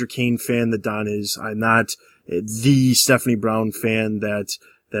Cassandra Cain fan that Don is. I'm not the Stephanie Brown fan that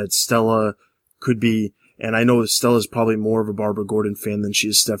Stella could be. And I know Stella's probably more of a Barbara Gordon fan than she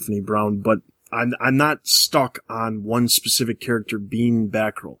is Stephanie Brown, but I'm not stuck on one specific character being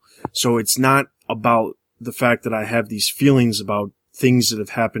Batgirl. So it's not about the fact that I have these feelings about things that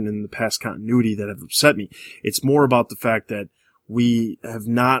have happened in the past continuity that have upset me. It's more about the fact that we have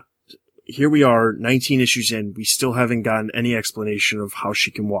not, here we are 19 issues in, we still haven't gotten any explanation of how she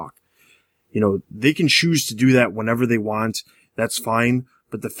can walk. You know, they can choose to do that whenever they want. That's fine.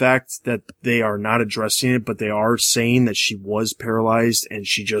 But the fact that they are not addressing it, but they are saying that she was paralyzed and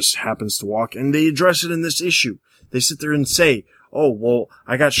she just happens to walk, and they address it in this issue. They sit there and say, oh, well,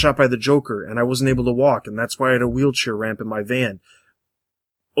 I got shot by the Joker and I wasn't able to walk, and that's why I had a wheelchair ramp in my van.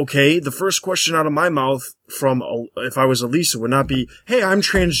 Okay, the first question out of my mouth from, if I was Elisa, would not be, hey, I'm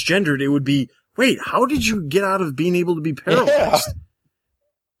transgendered. It would be, wait, how did you get out of being able to be paralyzed? Yeah.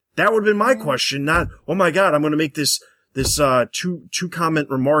 That would have been my question, not, oh my God, I'm going to make this two comment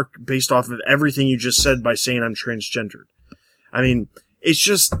remark based off of everything you just said by saying I'm transgendered. I mean, it's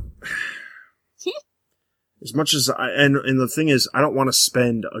just, as much as and the thing is, I don't want to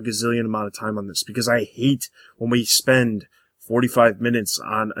spend a gazillion amount of time on this because I hate when we spend 45 minutes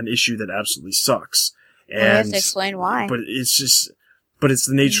on an issue that absolutely sucks. And you have to explain why. But it's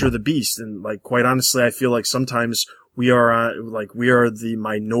the nature of the beast. And like, quite honestly, I feel like sometimes we are the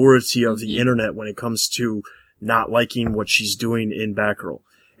minority of the internet when it comes to not liking what she's doing in Batgirl.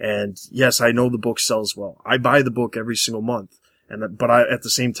 And yes, I know the book sells well. I buy the book every single month. But at the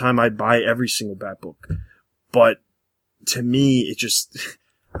same time, I buy every single Bat book. But to me,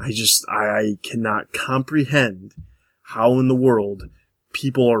 I cannot comprehend how in the world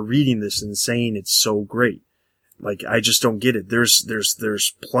people are reading this and saying it's so great. Like, I just don't get it.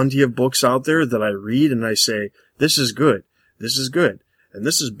 There's plenty of books out there that I read and I say, this is good. This is good. And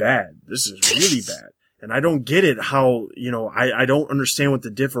this is bad. This is really bad. And I don't get it how, you know, I don't understand what the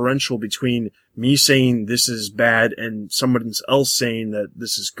differential between me saying this is bad and someone else saying that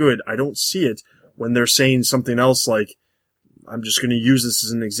this is good. I don't see it when they're saying something else like, I'm just going to use this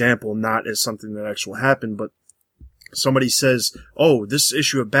as an example, not as something that actually happened, but somebody says, oh, this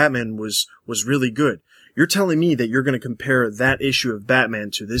issue of Batman was really good. You're telling me that you're going to compare that issue of Batman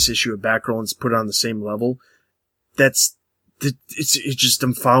to this issue of Batgirl and put it on the same level? It just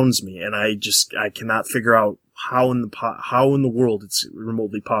dumbfounds me, and I cannot figure out how in the world it's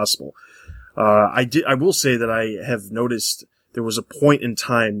remotely possible. I will say that I have noticed there was a point in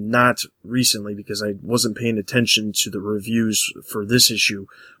time, not recently because I wasn't paying attention to the reviews for this issue,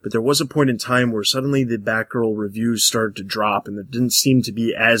 but there was a point in time where suddenly the Batgirl reviews started to drop and there didn't seem to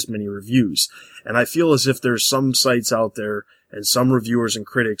be as many reviews. And I feel as if there's some sites out there and some reviewers and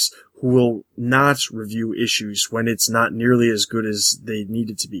critics who will not review issues when it's not nearly as good as they need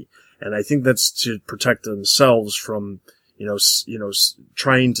it to be. And I think that's to protect themselves from,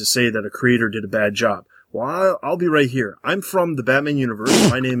 trying to say that a creator did a bad job. Well, I'll be right here. I'm from the Batman universe.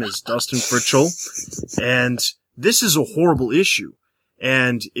 My name is Dustin Fritchell, and this is a horrible issue.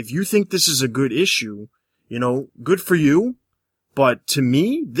 And if you think this is a good issue, good for you. But to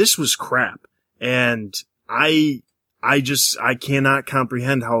me, this was crap. And I cannot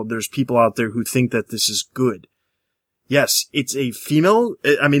comprehend how there's people out there who think that this is good. Yes, it's a female.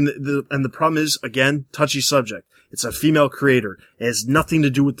 The problem is, again, touchy subject. It's a female creator. It has nothing to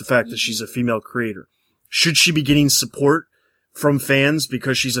do with the fact that she's a female creator. Should she be getting support from fans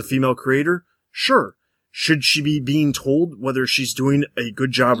because she's a female creator? Sure. Should she be being told whether she's doing a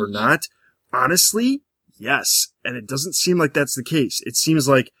good job or not? Honestly, yes. And it doesn't seem like that's the case. It seems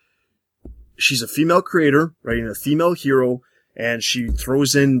like she's a female creator, writing a female hero, and she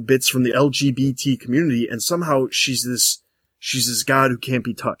throws in bits from the LGBT community, and somehow she's this god who can't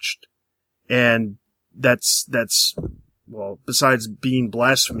be touched. And that's, well, besides being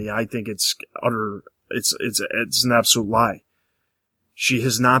blasphemy, I think it's an absolute lie. She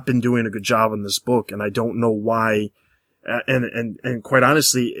has not been doing a good job in this book, and I don't know why. And quite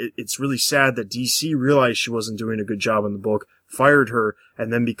honestly, it's really sad that DC realized she wasn't doing a good job in the book, fired her,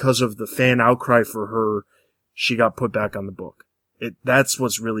 and then because of the fan outcry for her, she got put back on the book. That's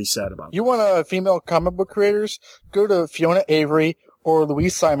what's really sad about it. You want female comic book creators? Go to Fiona Avery, or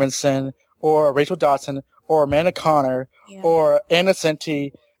Louise Simonson, or Rachel Dotson, or Amanda Connor, or Anna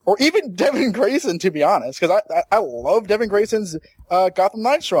Senti, or even Devin Grayson, to be honest, because I love Devin Grayson's Gotham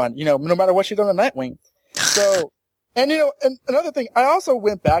Knights run, no matter what she's done on Nightwing. So, and another thing, I also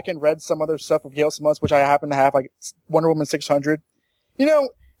went back and read some other stuff of Gail Simmons, which I happen to have, like Wonder Woman 600,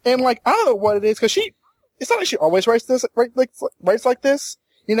 and like, I don't know what it is, because it's not like she always writes like this.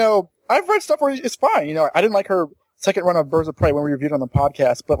 I've read stuff where it's fine. I didn't like her second run of Birds of Prey when we reviewed on the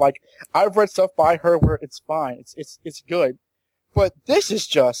podcast, but like, I've read stuff by her where it's fine. It's good. But this is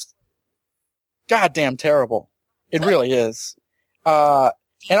just goddamn terrible. It really is.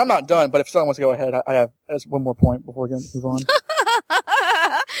 And I'm not done, but if someone wants to go ahead, I have one more point before we move on.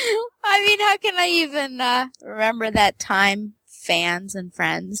 I mean, how can I even remember that time, fans and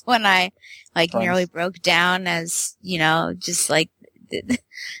friends, when I nearly broke down as, just like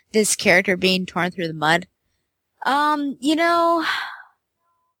this character being torn through the mud?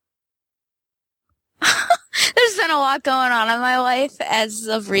 There's been a lot going on in my life as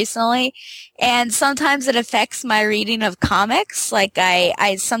of recently, and sometimes it affects my reading of comics. Like,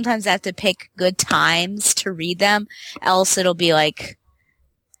 I sometimes have to pick good times to read them, else it'll be like,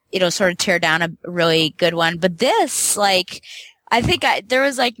 it'll sort of tear down a really good one. But this, I think there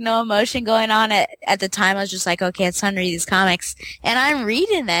was no emotion going on at the time. I was just like, okay, it's time to read these comics, and I'm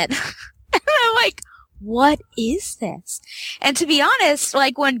reading it, and I'm like, what is this? And to be honest,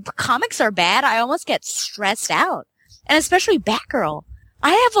 when comics are bad, I almost get stressed out. And especially Batgirl.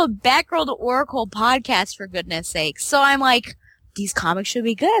 I have a Batgirl to Oracle podcast, for goodness sakes. So I'm like, these comics should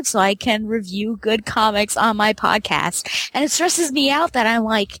be good so I can review good comics on my podcast. And it stresses me out that I'm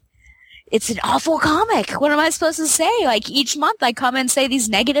like, it's an awful comic. What am I supposed to say? Each month I come and say these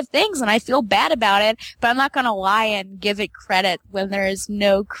negative things and I feel bad about it, but I'm not going to lie and give it credit when there is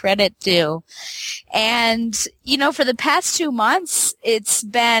no credit due. And, for the past 2 months, it's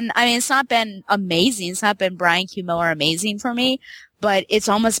not been amazing. It's not been Brian Q. Miller amazing for me, but it's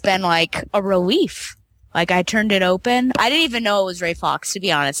almost been like a relief. I turned it open. I didn't even know it was Ray Fox, to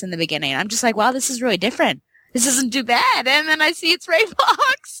be honest, in the beginning. I'm just like, wow, this is really different. This isn't too bad. And then I see it's Ray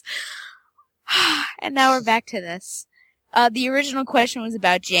Fox. And now we're back to this. The original question was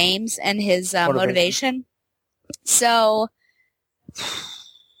about James and his motivation. So,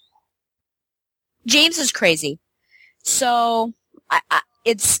 James is crazy. So,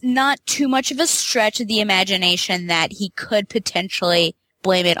 it's not too much of a stretch of the imagination that he could potentially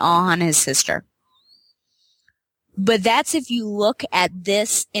blame it all on his sister. But that's if you look at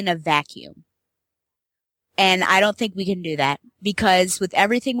this in a vacuum. And I don't think we can do that, because with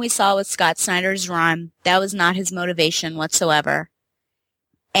everything we saw with Scott Snyder's run, that was not his motivation whatsoever.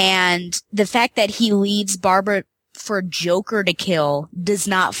 And the fact that he leaves Barbara for Joker to kill does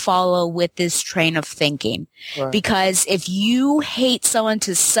not follow with this train of thinking. Right. Because if you hate someone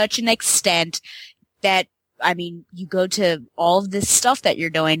to such an extent that, you go to all of this stuff that you're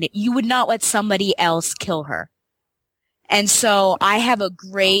doing, you would not let somebody else kill her. And so I have a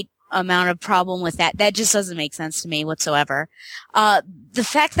great amount of problem with that. That just doesn't make sense to me whatsoever. The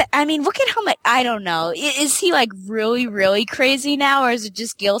fact that, look at how much, I don't know. Is he really, really crazy now, or is it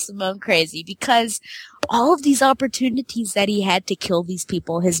just Gail Simone crazy? Because all of these opportunities that he had to kill these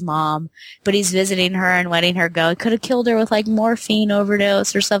people, his mom, but he's visiting her and letting her go. He could have killed her with morphine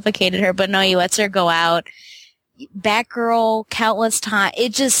overdose or suffocated her, but no, he lets her go out. Batgirl, countless times.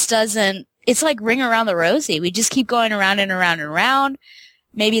 It just doesn't, it's like Ring Around the Rosie. We just keep going around and around and around.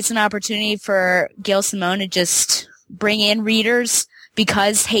 Maybe it's an opportunity for Gail Simone to just bring in readers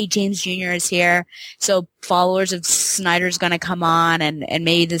because, hey, James Jr. is here, so followers of Snyder's going to come on, and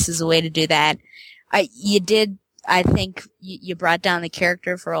maybe this is a way to do that. I think you brought down the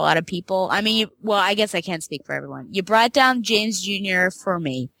character for a lot of people. I guess I can't speak for everyone. You brought down James Jr. for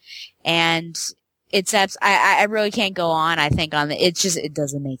me, and I really can't go on, I think, it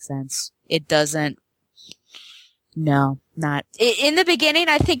doesn't make sense. It doesn't. No, not. In the beginning,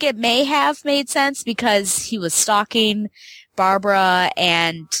 I think it may have made sense because he was stalking Barbara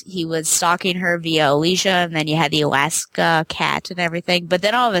and he was stalking her via Alicia, and then you had the Alaska cat and everything. But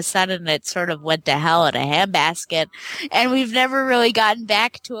then all of a sudden it sort of went to hell in a handbasket, and we've never really gotten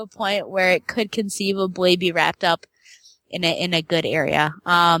back to a point where it could conceivably be wrapped up in a good area.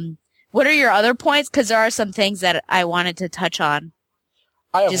 What are your other points? Because there are some things that I wanted to touch on.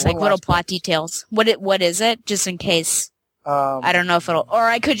 Just little plot details. What is it? Just in case. I don't know if or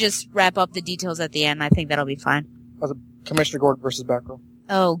I could just wrap up the details at the end. I think that'll be fine. Commissioner Gordon versus Batgirl.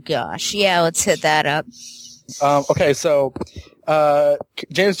 Oh gosh. Yeah, let's hit that up. Okay, so,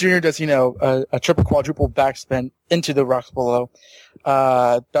 James Jr. does, a triple quadruple backspin into the rocks below.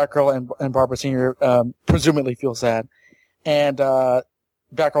 Batgirl and Barbara Sr., presumably feel sad. And,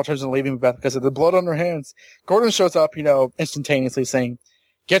 Batgirl turns and leaving Beth because of the blood on her hands. Gordon shows up, instantaneously saying,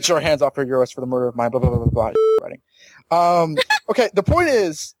 "Get your hands off her yours for the murder of my blah, blah, blah, blah, blah," writing. Okay, the point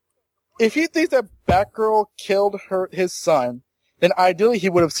is, if he thinks that Batgirl killed his son, then ideally he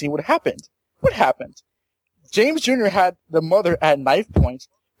would have seen what happened. What happened? James Jr. had the mother at knife point.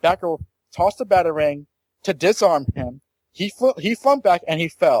 Batgirl tossed a batarang to disarm him. He flung back and he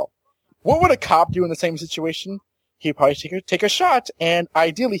fell. What would a cop do in the same situation? He'd probably take a shot, and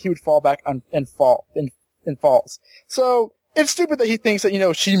ideally he would fall back and falls. So it's stupid that he thinks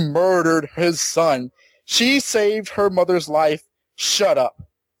that, she murdered his son. She saved her mother's life. Shut up.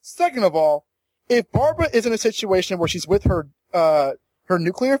 Second of all, if Barbara is in a situation where she's with her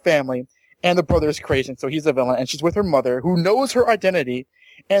nuclear family and the brother is crazy, so he's a villain, and she's with her mother who knows her identity,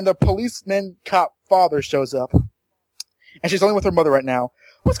 and the policeman cop father shows up, and she's only with her mother right now,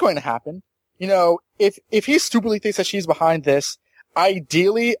 what's going to happen? You know, if he stupidly thinks that she's behind this,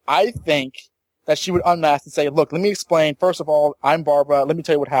 ideally, I think that she would unmask and say, look, let me explain. First of all, I'm Barbara. Let me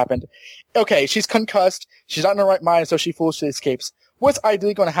tell you what happened. Okay, she's concussed. She's not in her right mind, so she foolishly escapes. What's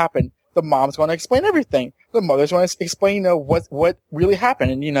ideally going to happen? The mom's going to explain everything. The mother's going to explain, you know, what really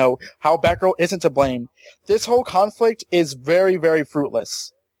happened and, you know, how Batgirl isn't to blame. This whole conflict is very, very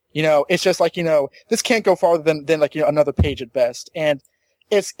fruitless. You know, it's just like, you know, this can't go farther than like, you know, another page at best. And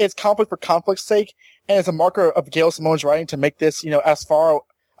it's conflict for conflict's sake, and it's a marker of Gail Simone's writing to make this, you know, as far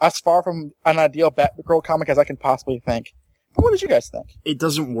from an ideal Batgirl comic as I can possibly think. But what did you guys think? It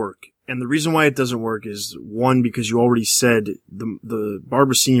doesn't work. And the reason why it doesn't work is, one, because you already said the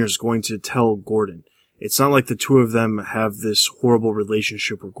Barbara Sr. is going to tell Gordon. It's not like the two of them have this horrible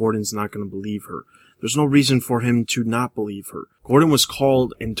relationship where Gordon's not going to believe her. There's no reason for him to not believe her. Gordon was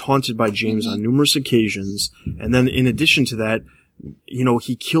called and taunted by James on numerous occasions, and then in addition to that, you know,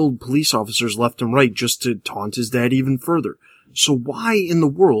 he killed police officers left and right just to taunt his dad even further. So why in the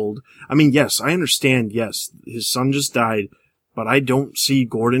world, I mean, yes, I understand, yes, his son just died, but I don't see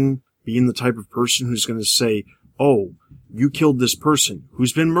Gordon being the type of person who's going to say, oh, you killed this person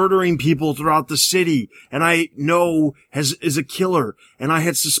who's been murdering people throughout the city and I know is a killer, and I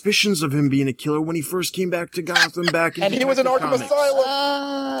had suspicions of him being a killer when he first came back to Gotham back in and he was in Arkham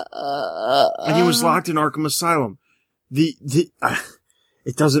Asylum. And he was locked in Arkham Asylum.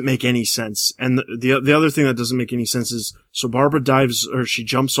 It doesn't make any sense. And the other thing that doesn't make any sense is, so Barbara she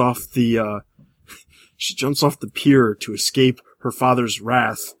jumps off the pier to escape her father's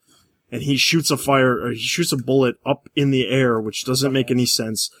wrath, and he shoots a bullet up in the air, which doesn't make any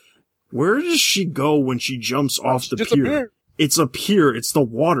sense. Where does she go when she jumps off the pier? It's a pier. It's the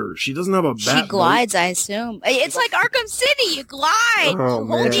water. She doesn't have a bat. She glides, I assume. It's like Arkham City. You glide. Oh,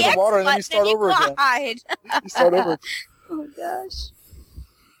 man. Hold the X water and then you button start over again. glide. You start over. Oh, gosh.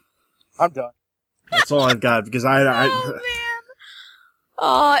 I'm done. That's all I've got, because Oh, man.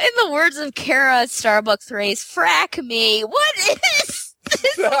 Oh, in the words of Kara Starbucks Race, frack me. What is this?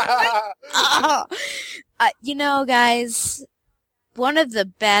 You know, guys, one of the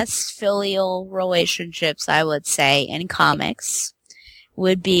best filial relationships, I would say, in comics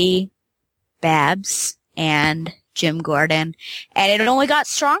would be Babs and Jim Gordon. And it only got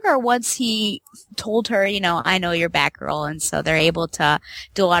stronger once he told her, you know, I know you're Batgirl. And so they're able to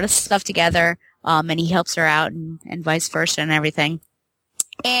do a lot of stuff together. And he helps her out and vice versa and everything.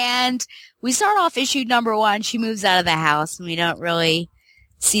 And we start off issue number 1. She moves out of the house and we don't really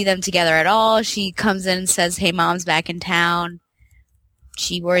see them together at all. She comes in and says, hey, Mom's back in town.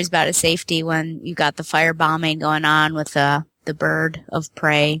 She worries about his safety when you got the firebombing going on with the bird of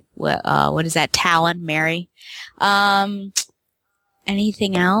prey. What is that? Talon, Mary.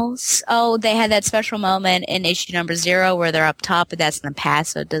 Anything else? Oh, they had that special moment in issue number 0 where they're up top, but that's in the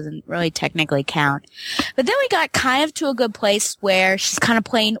past, so it doesn't really technically count. But then we got kind of to a good place where she's kind of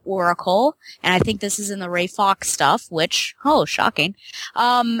playing Oracle, and I think this is in the Ray Fox stuff, which, oh, shocking.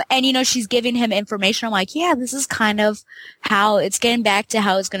 And you know, she's giving him information. I'm like, yeah, this is kind of how it's getting back to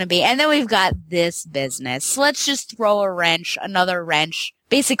how it's going to be. And then we've got this business. So let's just throw another wrench,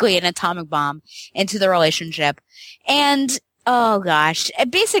 basically an atomic bomb, into the relationship. And oh gosh,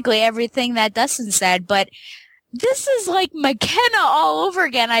 basically everything that Dustin said, but this is like McKenna all over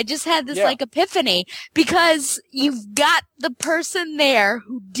again. I just had this like epiphany, because you've got the person there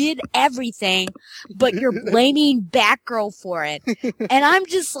who did everything, but you're blaming Batgirl for it. And I'm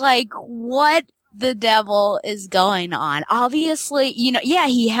just like, what the devil is going on? Obviously, you know, yeah,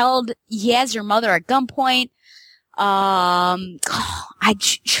 he has your mother at gunpoint.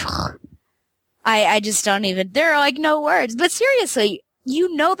 I just don't even, there are like no words. But seriously,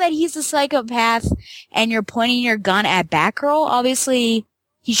 you know that he's a psychopath and you're pointing your gun at Batgirl. Obviously,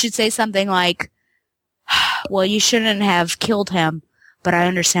 he should say something like, well, you shouldn't have killed him, but I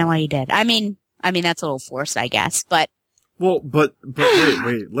understand why you did. I mean, that's a little forced, I guess, but. Well, but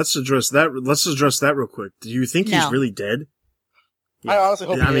wait, let's address that real quick. Do you think he's really dead? Yeah. I honestly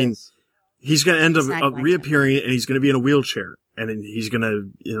hope he is. He's going to end up reappearing, and he's going to be in a wheelchair. And then he's going to,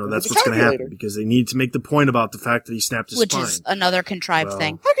 you know, that's what's going to happen, because they need to make the point about the fact that he snapped his spine. Which is another contrived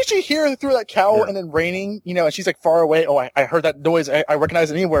thing. How could she hear through that cowl and then raining, you know, and she's like far away? Oh, I heard that noise. I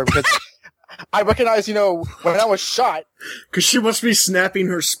recognize it anywhere, because I recognize, you know, when I was shot. Because she must be snapping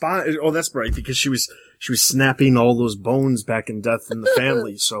her spine. Oh, that's right, because she was snapping all those bones back in Death in the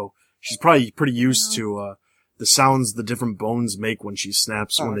Family, so she's probably pretty used to, the sounds the different bones make when she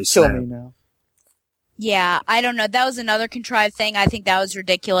snaps, when they kill snap. me now. Yeah, I don't know. That was another contrived thing. I think that was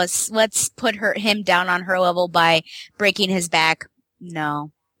ridiculous. Let's put him down on her level by breaking his back.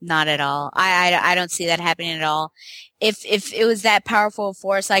 No, not at all. I don't see that happening at all. If it was that powerful a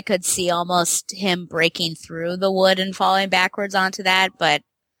force, I could see almost him breaking through the wood and falling backwards onto that, but.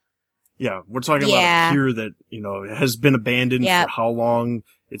 Yeah, we're talking about a pier that, has been abandoned for how long?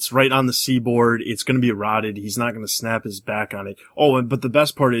 It's right on the seaboard. It's going to be rotted. He's not going to snap his back on it. Oh, but the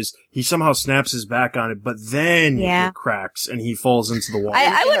best part is he somehow snaps his back on it, but then it cracks and he falls into the water.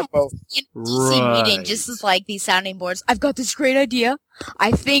 I would have in a DC meeting just as like these sounding boards. I've got this great idea.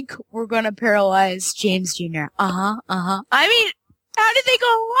 I think we're going to paralyze James Jr. I mean, how did they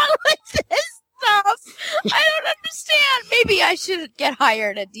go along with this stuff? I don't understand. Maybe I should get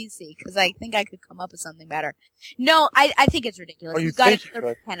hired at DC because I think I could come up with something better. No, I think it's ridiculous. You've got to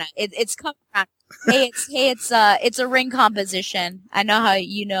McKenna. It's come around. It's a ring composition. I know how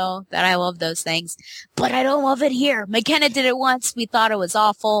you know that I love those things, but I don't love it here. McKenna did it once. We thought it was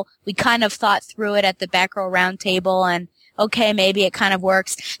awful. We kind of thought through it at the back row round table, and okay, maybe it kind of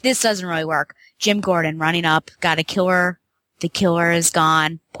works. This doesn't really work. Jim Gordon running up, got a killer. The killer is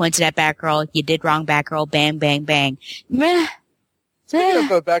gone. Points it at Batgirl. You did wrong, Batgirl. Bang, bang, bang. Meh. Speaking of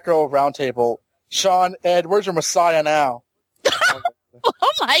the Batgirl roundtable, Sean, Ed, where's your Messiah now?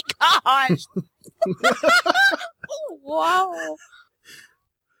 Oh my gosh! Wow.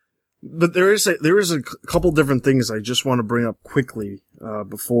 But there is a couple different things I just want to bring up quickly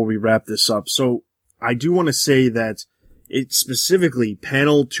before we wrap this up. So I do want to say that it's specifically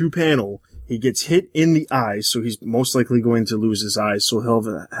panel to panel. He gets hit in the eye, so he's most likely going to lose his eyes. So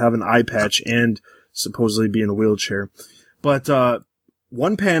he'll have an eye patch and supposedly be in a wheelchair. But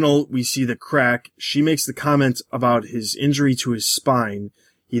one panel, we see the crack. She makes the comment about his injury to his spine.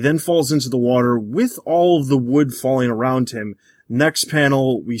 He then falls into the water with all of the wood falling around him. Next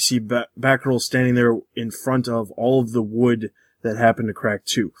panel, we see Batgirl standing there in front of all of the wood that happened to crack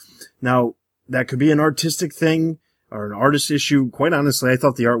too. Now, that could be an artistic thing or an artist issue. Quite honestly, I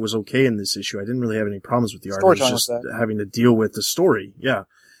thought the art was okay in this issue. I didn't really have any problems with the art. I was just having to deal with the story. Yeah.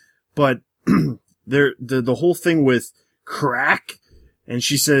 But the whole thing with crack, and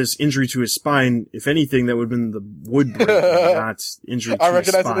she says injury to his spine. If anything, that would have been the wood breaking, not injury to his spine. I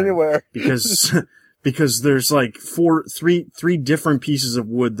recognize it anywhere. Because there's like three different pieces of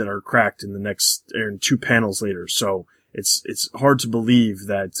wood that are cracked in the next, in 2 panels later. So it's hard to believe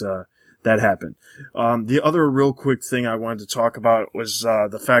that that happened. The other real quick thing I wanted to talk about was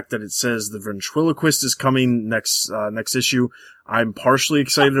the fact that it says the ventriloquist is coming next issue. I'm partially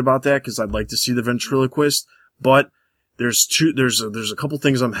excited about that because I'd like to see the ventriloquist, but there's a couple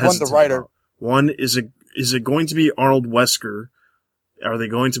things I'm hesitant about. One, is it going to be Arnold Wesker? Are they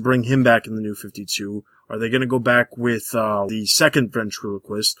going to bring him back in the New 52? Are they going to go back with the second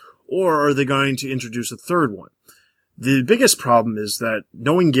ventriloquist, or are they going to introduce a third one? The biggest problem is that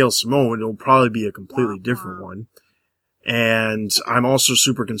knowing Gail Simone, it'll probably be a completely different one. And I'm also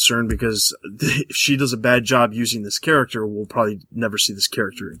super concerned because if she does a bad job using this character, we'll probably never see this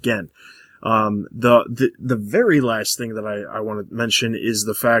character again. The very last thing that I want to mention is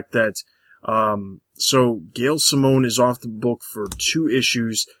the fact that, so Gail Simone is off the book for 2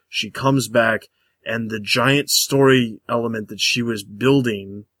 issues. She comes back, and the giant story element that she was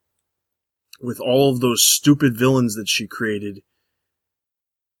building with all of those stupid villains that she created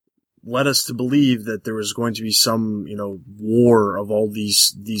led us to believe that there was going to be some, war of all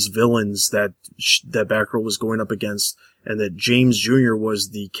these villains that Batgirl was going up against, and that James Jr. was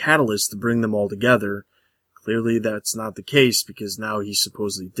the catalyst to bring them all together. Clearly that's not the case because now he's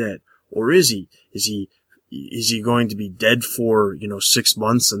supposedly dead. Or is he? Is he going to be dead for, 6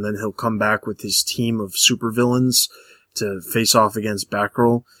 months and then he'll come back with his team of supervillains to face off against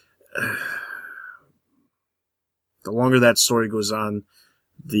Batgirl? The longer that story goes on,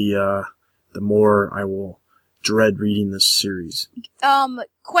 the more I will dread reading this series.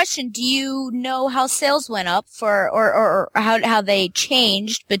 Question, do you know how sales went up or how they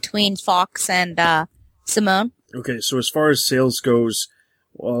changed between Fox and Simone? Okay, so as far as sales goes,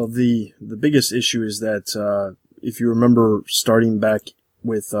 well, the biggest issue is that if you remember starting back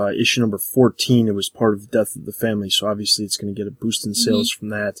with issue number 14, it was part of Death of the Family, so obviously it's going to get a boost in sales from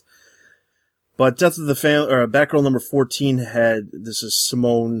that. But Death of the Family, or Batgirl number 14 this is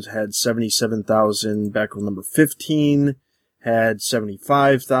Simone, had 77,000. Batgirl number 15 had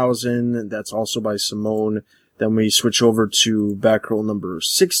 75,000. That's also by Simone. Then we switch over to Batgirl number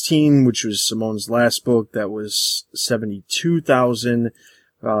 16, which was Simone's last book. That was 72,000.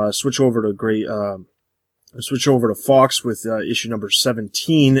 Switch over to I switch over to Fox with issue number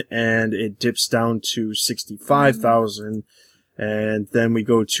 17, and it dips down to 65,000. And then we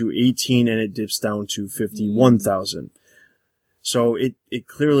go to 18, and it dips down to 51,000. So it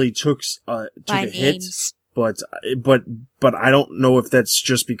clearly took a hit, but I don't know if that's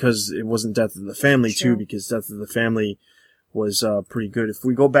just because it wasn't Death of the Family too, because Death of the Family was pretty good. If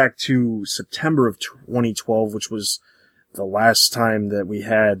we go back to September of 2012, which was the last time that we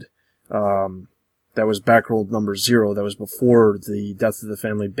had that was Batgirl number 0. That was before the Death of the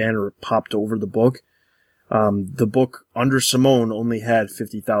Family banner popped over the book. The book under Simone only had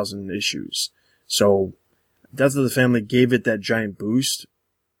 50,000 issues. So Death of the Family gave it that giant boost,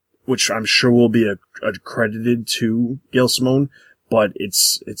 which I'm sure will be accredited to Gail Simone, but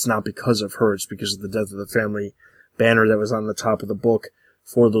it's not because of her. It's because of the Death of the Family banner that was on the top of the book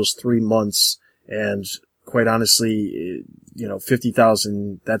for those 3 months. And quite honestly,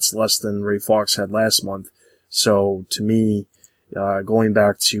 50,000, that's less than Ray Fawkes had last month. So to me, going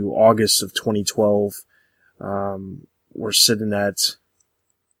back to August of 2012, we're sitting at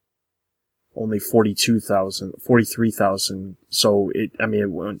only 43,000. So it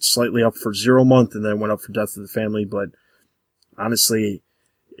went slightly up for 0 month and then went up for Death of the Family. But honestly,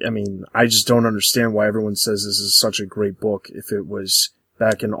 I just don't understand why everyone says this is such a great book if it was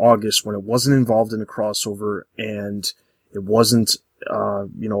back in August when it wasn't involved in a crossover and it wasn't, a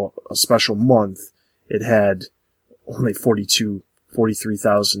special month. It had only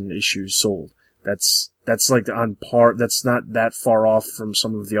 43,000 issues sold. That's like on par. That's not that far off from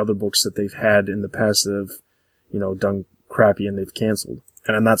some of the other books that they've had in the past that have, done crappy and they've canceled.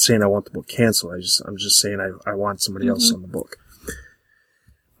 And I'm not saying I want the book canceled. I'm just saying I want somebody else on the book.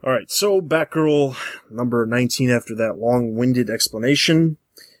 All right. So Batgirl number 19 after that long-winded explanation.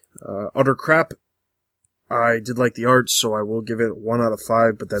 Utter crap. I did like the art, so I will give it 1 out of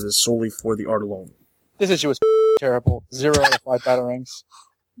 5, but that is solely for the art alone. This issue was terrible. 0 out of 5 batarangs.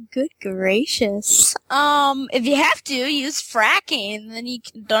 Good gracious. If you have to, use fracking, then you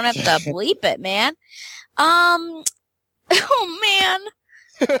don't have to bleep it, man. Oh, man.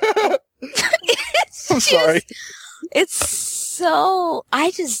 I'm sorry. It's so,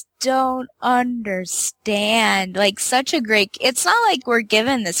 I just don't understand. Like, such a great, it's not like we're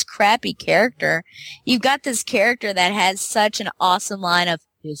given this crappy character. You've got this character that has such an awesome line of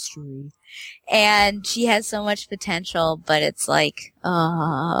history. And she has so much potential, but it's like,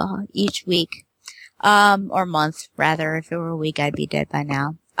 each week, or month, rather. If it were a week, I'd be dead by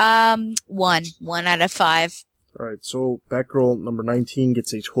now. 1 out of 5. Alright, so Batgirl number 19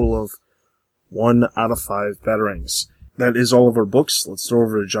 gets a total of 1 out of 5 batarangs. That is all of our books. Let's throw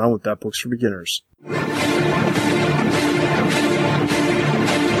over to John with That Books for Beginners.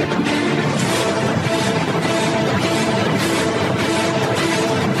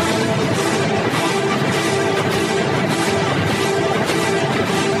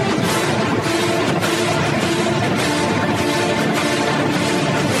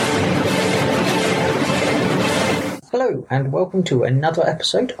 Hello and welcome to another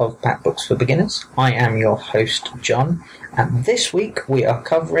episode of Bat Books for Beginners. I am your host John, and this week we are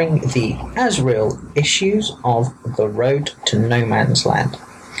covering the Azrael issues of The Road to No Man's Land.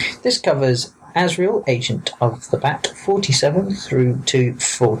 This covers Azrael, Agent of the Bat, 47 through to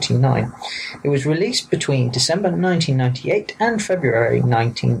 49. It was released between December 1998 and February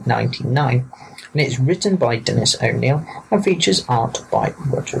 1999, and it's written by Dennis O'Neil and features art by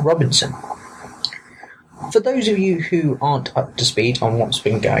Roger Robinson. For those of you who aren't up to speed on what's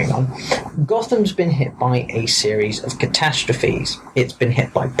been going on, Gotham's been hit by a series of catastrophes. It's been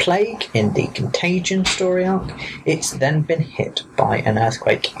hit by plague in the Contagion story arc, it's then been hit by an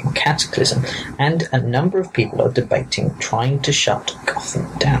earthquake in Cataclysm, and a number of people are debating trying to shut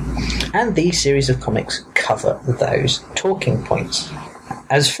Gotham down. And these series of comics cover those talking points.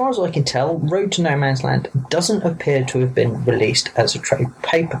 As far as I can tell, Road to No Man's Land doesn't appear to have been released as a trade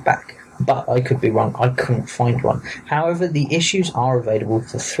paperback. But I could be wrong, I couldn't find one. However, the issues are available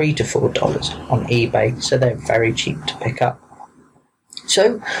for $3 to $4 on eBay, so they're very cheap to pick up.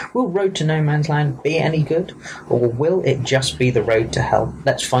 So, will Road to No Man's Land be any good, or will it just be the road to hell?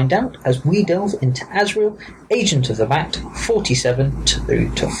 Let's find out as we delve into Azrael, Agent of the Bat, 47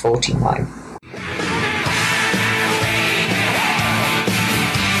 through to 49.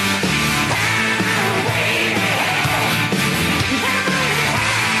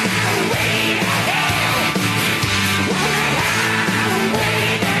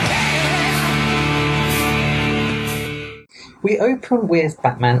 We open with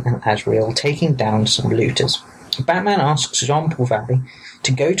Batman and Azrael taking down some looters. Batman asks Jean-Paul Valley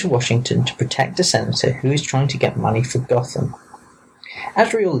to go to Washington to protect a senator who is trying to get money for Gotham.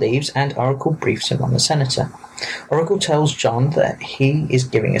 Azrael leaves and Oracle briefs him on the Senator. Oracle tells John that he is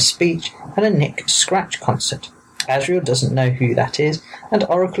giving a speech at a Nick Scratch concert. Azrael doesn't know who that is, and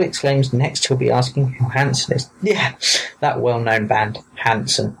Oracle exclaims next he'll be asking who Hanson is. Yeah, that well-known band,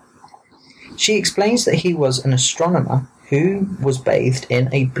 Hanson. She explains that he was an astronomer who was bathed in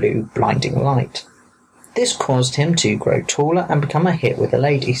a blue blinding light. This caused him to grow taller and become a hit with the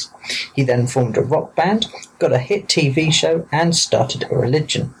ladies. He then formed a rock band, got a hit TV show, and started a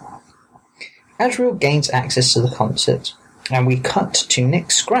religion. Azrael gains access to the concert, and we cut to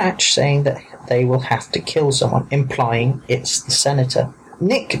Nick Scratch saying that they will have to kill someone, implying it's the Senator.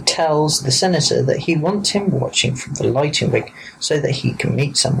 Nick tells the Senator that he wants him watching from the lighting rig so that he can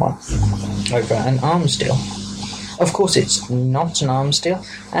meet someone over an arms deal. Of course, it's not an arms deal,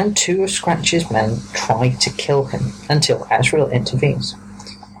 and two of Scratch's men try to kill him until Azrael intervenes.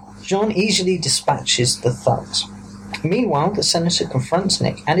 John easily dispatches the thugs. Meanwhile, the Senator confronts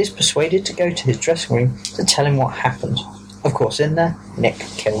Nick and is persuaded to go to his dressing room to tell him what happened. Of course, in there, Nick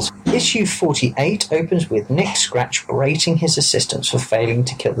kills. Issue 48 opens with Nick Scratch berating his assistants for failing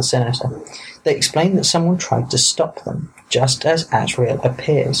to kill the Senator. They explain that someone tried to stop them, just as Azrael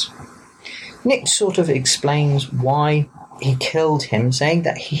appears. Nick sort of explains why he killed him, saying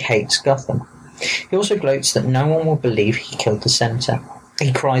that he hates Gotham. He also gloats that no one will believe he killed the Senator.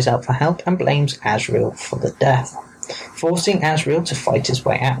 He cries out for help and blames Azrael for the death, forcing Azrael to fight his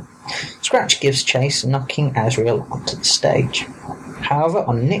way out. Scratch gives chase, knocking Azrael onto the stage. However,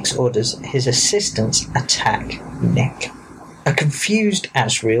 on Nick's orders, his assistants attack Nick. A confused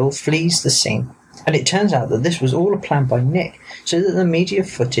Azrael flees the scene, and it turns out that this was all a plan by Nick, so that the media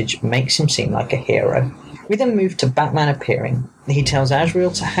footage makes him seem like a hero. We then move to Batman appearing. He tells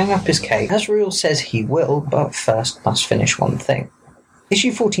Azrael to hang up his cape. Azrael says he will, but first must finish one thing.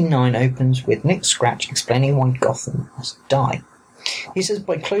 Issue 49 opens with Nick Scratch explaining why Gotham must die. He says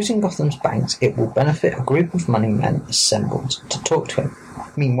by closing Gotham's banks, it will benefit a group of money men assembled to talk to him.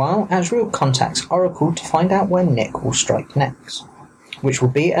 Meanwhile, Azrael contacts Oracle to find out where Nick will strike next, which will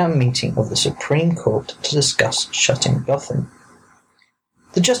be at a meeting of the Supreme Court to discuss shutting Gotham.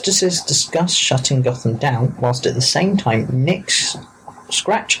 The justices discuss shutting Gotham down, whilst at the same time Nick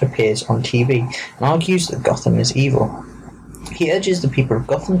Scratch appears on TV and argues that Gotham is evil. He urges the people of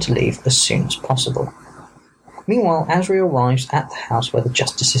Gotham to leave as soon as possible. Meanwhile, Azrael arrives at the house where the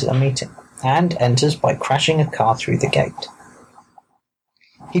justices are meeting, and enters by crashing a car through the gate.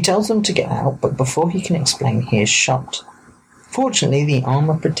 He tells them to get out, but before he can explain, he is shot. Fortunately, the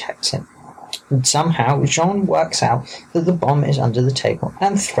armor protects him, and somehow Jean works out that the bomb is under the table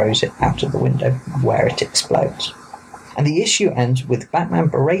and throws it out of the window, where it explodes. And the issue ends with Batman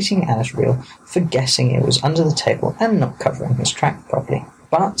berating Azrael for guessing it was under the table and not covering his track properly,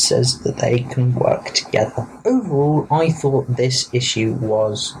 but says that they can work together. Overall, I thought this issue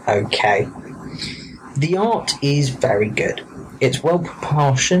was okay. The art is very good. It's well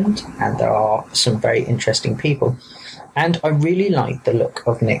proportioned, and there are some very interesting people. And I really liked the look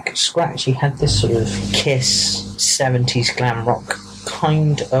of Nick Scratch. He had this sort of Kiss 70s glam rock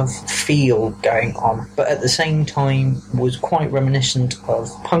kind of feel going on, but at the same time was quite reminiscent of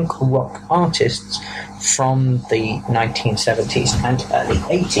punk rock artists from the 1970s and early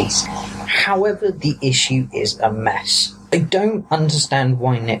 80s. However, the issue is a mess. I don't understand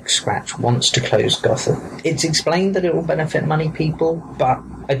why Nick Scratch wants to close Gotham. It's explained that it will benefit money people, but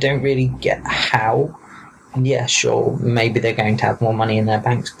I don't really get how. Yeah, sure, maybe they're going to have more money in their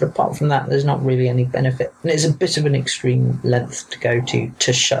banks, but apart from that, there's not really any benefit. And it's a bit of an extreme length to go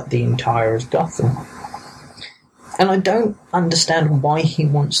to shut the entire of Gotham. And I don't understand why he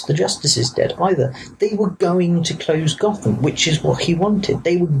wants the Justices dead either. They were going to close Gotham, which is what he wanted.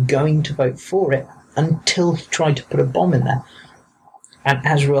 They were going to vote for it until he tried to put a bomb in there. And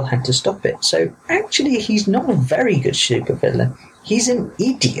Azrael had to stop it. So actually, he's not a very good supervillain. He's an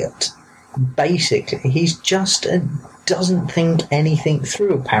idiot. Basically, he's just doesn't think anything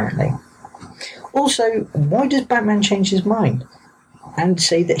through, apparently. Also, why does Batman change his mind and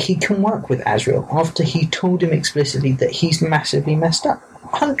say that he can work with Azrael after he told him explicitly that he's massively messed up?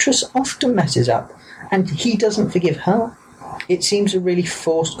 Huntress often messes up, and he doesn't forgive her. It seems a really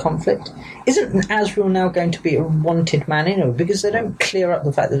forced conflict. Isn't Azrael now going to be a wanted man anyway? Because they don't clear up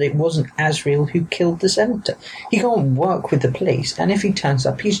the fact that it wasn't Azrael who killed the Senator. He can't work with the police, and if he turns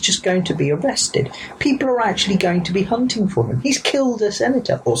up, he's just going to be arrested. People are actually going to be hunting for him. He's killed a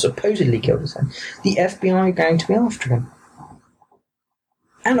Senator, or supposedly killed a Senator. The FBI are going to be after him.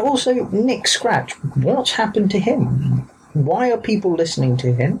 And also, Nick Scratch, what's happened to him? Why are people listening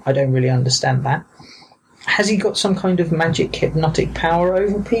to him? I don't really understand that. Has he got some kind of magic hypnotic power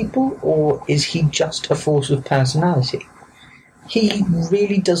over people, or is he just a force of personality? He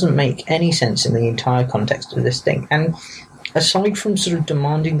really doesn't make any sense in the entire context of this thing. And aside from sort of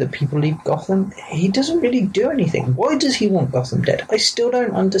demanding that people leave Gotham, he doesn't really do anything. Why does he want Gotham dead? I still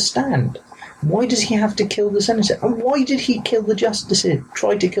don't understand. Why does he have to kill the Senator? And why did he kill the Justices?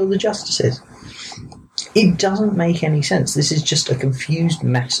 Try to kill the Justices? It doesn't make any sense. This is just a confused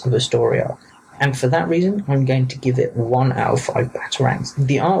mess of a story arc. And for that reason, I'm going to give it 1 out of 5 Batarangs.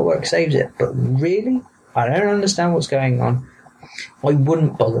 The artwork saves it, but really, I don't understand what's going on. I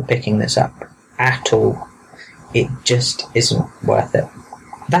wouldn't bother picking this up at all. It just isn't worth it.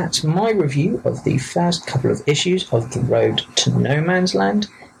 That's my review of the first couple of issues of The Road to No Man's Land.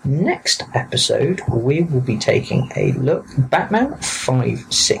 Next episode, we will be taking a look at Batman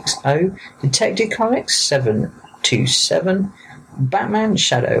 560, Detective Comics 727, Batman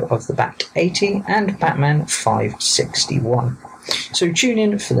Shadow of the Bat 80, and Batman 561. So tune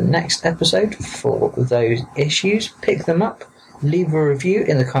in for the next episode for those issues, pick them up, leave a review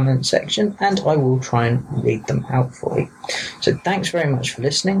in the comment section, and I will try and read them out for you. So thanks very much for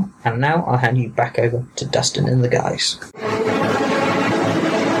listening, and now I'll hand you back over to Dustin and the guys.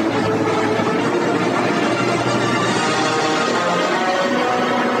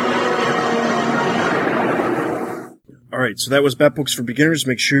 Alright, so that was Bat Books for Beginners.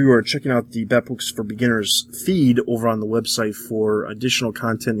 Make sure you are checking out the Bat Books for Beginners feed over on the website for additional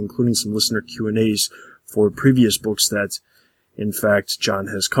content, including some listener Q&As for previous books that, in fact, John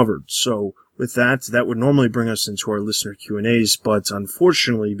has covered. So, with that, that would normally bring us into our listener Q&As, but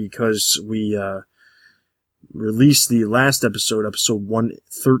unfortunately, because we released the last episode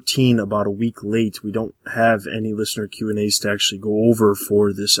 113, about a week late, we don't have any listener Q&As to actually go over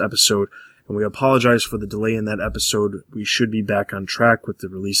for this episode. And we apologize for the delay in that episode. We should be back on track with the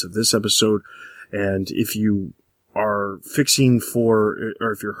release of this episode. And if you are fixing for,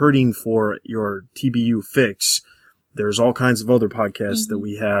 or if you're hurting for your TBU fix, there's all kinds of other podcasts that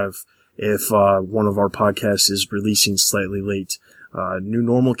we have if one of our podcasts is releasing slightly late. New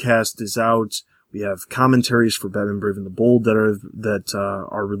Normal Cast is out. We have commentaries for Batman Brave and the Bold that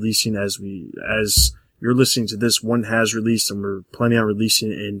are releasing as you're listening to this. One has released, and we're planning on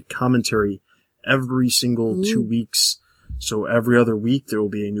releasing a commentary every single 2 weeks. So every other week there will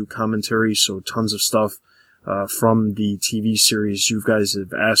be a new commentary. So tons of stuff from the TV series. You guys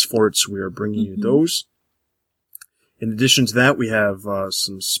have asked for it, so we are bringing you those. In addition to that, we have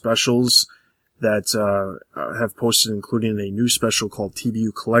some specials that have posted, including a new special called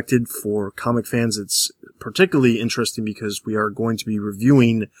TBU Collected for comic fans. It's particularly interesting because we are going to be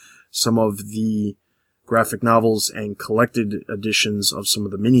reviewing some of the graphic novels and collected editions of some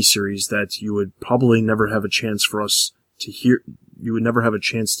of the miniseries that you would probably never have a chance for us to hear. You would never have a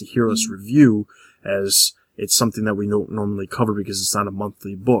chance to hear us review, as it's something that we don't normally cover because it's not a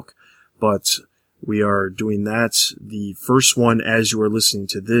monthly book. But we are doing that. The first one, as you are listening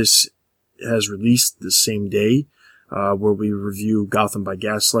to this, has released the same day, where we review Gotham by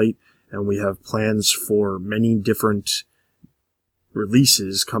Gaslight, and we have plans for many different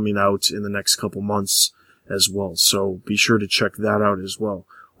releases coming out in the next couple months as well. So be sure to check that out as well.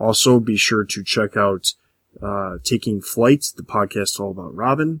 Also, be sure to check out Taking Flight, the podcast all about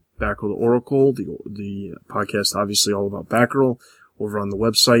Robin, Batgirl the Oracle, the podcast obviously all about Batgirl, over on the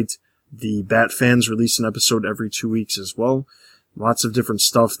website. The Bat Fans release an episode every 2 weeks as well. Lots of different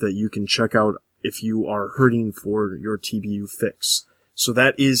stuff that you can check out if you are hurting for your TBU fix. So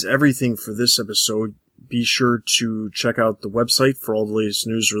that is everything for this episode. Be sure to check out the website for all the latest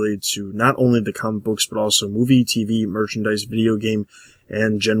news related to not only the comic books, but also movie, TV, merchandise, video game,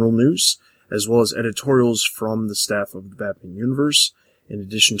 and general news, as well as editorials from the staff of the Batman universe. In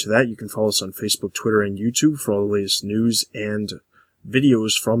addition to that, you can follow us on Facebook, Twitter, and YouTube for all the latest news and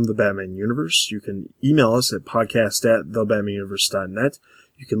videos from the Batman universe. You can email us at podcast@thebatmanuniverse.net.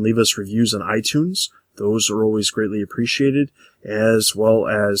 You can leave us reviews on iTunes. Those are always greatly appreciated, as well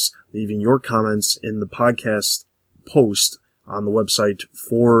as leaving your comments in the podcast post on the website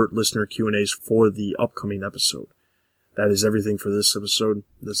for listener Q&As for the upcoming episode. That is everything for this episode.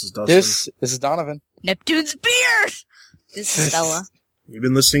 This is Dustin. This is Donovan. Neptune's beard! This is Stella. You've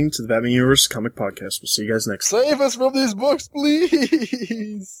been listening to the Batman Universe Comic Podcast. We'll see you guys next time. Save us from these books,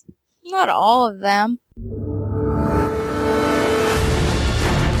 please! Not all of them.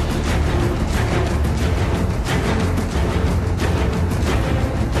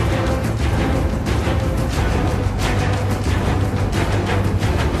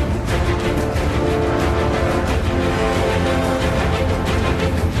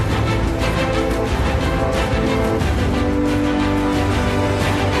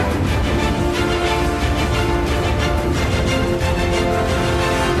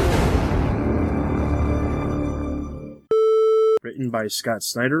 by Scott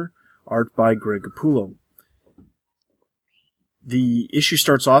Snyder, art by Greg Capullo. The issue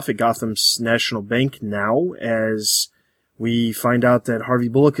starts off at Gotham's National Bank now, as we find out that Harvey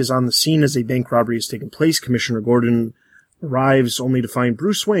Bullock is on the scene as a bank robbery has taken place. Commissioner Gordon arrives only to find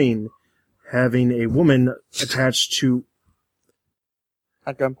Bruce Wayne having a woman attached to...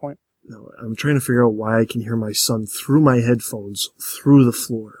 At gunpoint? No, I'm trying to figure out why I can hear my son through my headphones, through the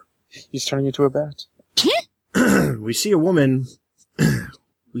floor. He's turning into a bat. We see a woman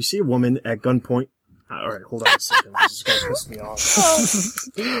at gunpoint. Alright, hold on a second. This is gonna piss me off.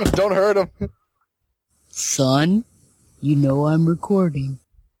 Don't hurt him. Son, you know I'm recording.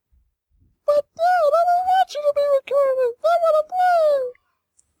 But Dad, I don't want you to be recording. I want to play.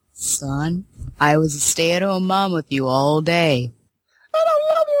 Son, I was a stay-at-home mom with you all day. I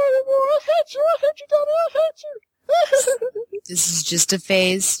don't love you anymore. I hate you. I hate you, Daddy. I hate you. This is just a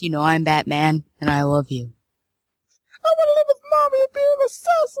phase. You know I'm Batman, and I love you. I want to live with Mommy and be an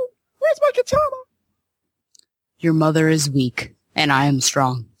assassin. Where's my katana? Your mother is weak, and I am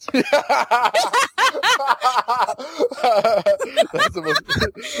strong. That's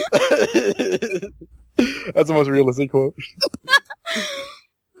the most realistic quote.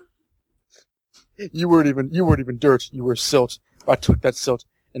 You weren't even dirt. You were silt. I took that silt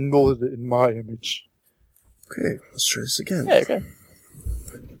and molded it in my image. Okay, let's try this again. Yeah, okay.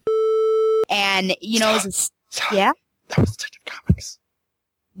 And yeah. That was Detective Comics.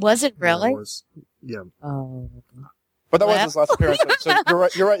 Was it really? Yeah, it was. Yeah. But that was his last appearance. So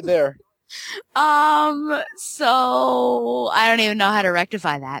you're right there. So I don't even know how to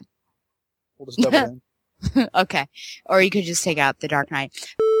rectify that. We'll just double in. Okay. Or you could just take out the Dark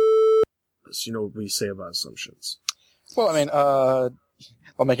Knight. So you know what we say about assumptions. Well, I mean, I'll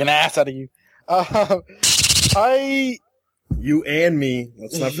make an ass out of you. You and me.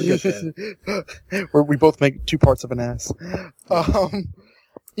 Let's not forget that. We both make two parts of an ass.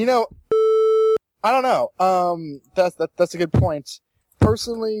 You know, I don't know. That's a good point.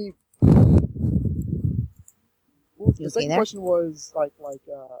 Personally, the second question was like.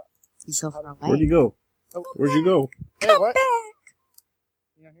 He's so far away. Where'd you go? Where'd you go? Hey, what?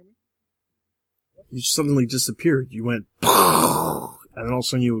 You not hear me? You suddenly disappeared. You went, and then all of a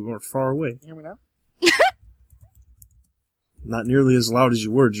sudden you were far away. You hear me now? Not nearly as loud as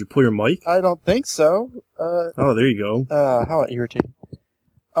you were. Did you pull your mic? I don't think so. Oh, there you go. How irritating.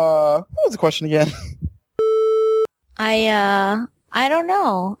 What was the question again? I don't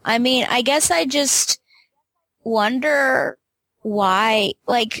know. I mean, I guess I just wonder why,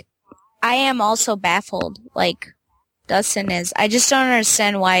 like, I am also baffled, like Dustin is. I just don't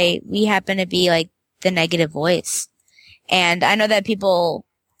understand why we happen to be, like, the negative voice. And I know that people,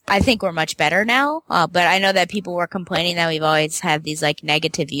 I think we're much better now, but I know that people were complaining that we've always had these, like,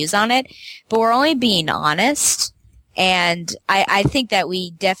 negative views on it. But we're only being honest. And I think that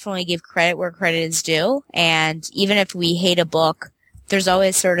we definitely give credit where credit is due. And even if we hate a book, there's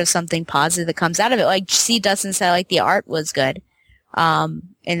always sort of something positive that comes out of it. Like, see, Dustin said, like, the art was good,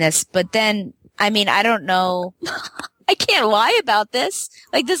 in this. But then, I mean, I don't know. I can't lie about this.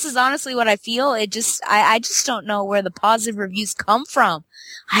 Like, this is honestly what I feel. I just don't know where the positive reviews come from.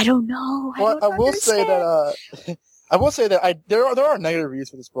 I don't know. I will say that there are negative reviews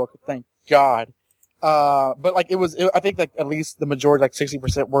for this book. Thank God. But like I think like at least the majority, like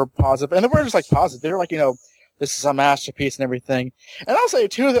 60% were positive, and they were just like positive. They were like, you know, this is a masterpiece and everything. And I'll say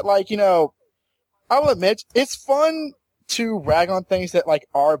too that, like, you know, I will admit it's fun to rag on things that like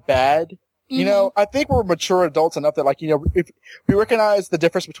are bad. Mm-hmm. You know, I think we're mature adults enough that, like, you know, if we recognize the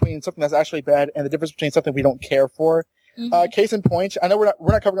difference between something that's actually bad and the difference between something we don't care for. Mm-hmm. Case in point, I know we're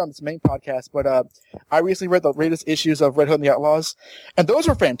not covering on this main podcast, but I recently read the latest issues of Red Hood and the Outlaws, and those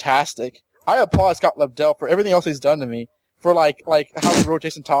were fantastic. I applaud Scott Lobdell for everything else he's done to me, for like how he wrote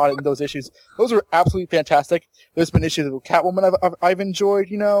Jason Todd in those issues. Those were absolutely fantastic. There's been issues with Catwoman I've enjoyed,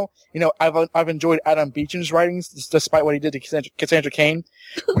 you know, I've enjoyed Adam Beecham's writings despite what he did to Cassandra Cain.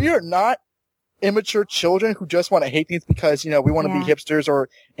 We are not immature children who just want to hate things because, you know, we want to be hipsters or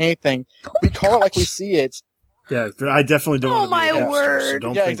anything. We call it like we see it. Yeah, I definitely don't want to be a hipster, word. so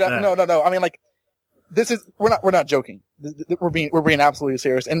don't yeah, think exactly. that. No. I mean, like, we're not joking. We're being absolutely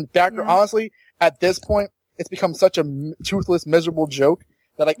serious. And honestly, at this point, it's become such a toothless, miserable joke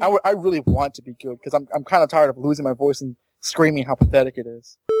that, like, I really want to be good because I'm kind of tired of losing my voice and screaming how pathetic it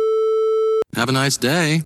is. Have a nice day.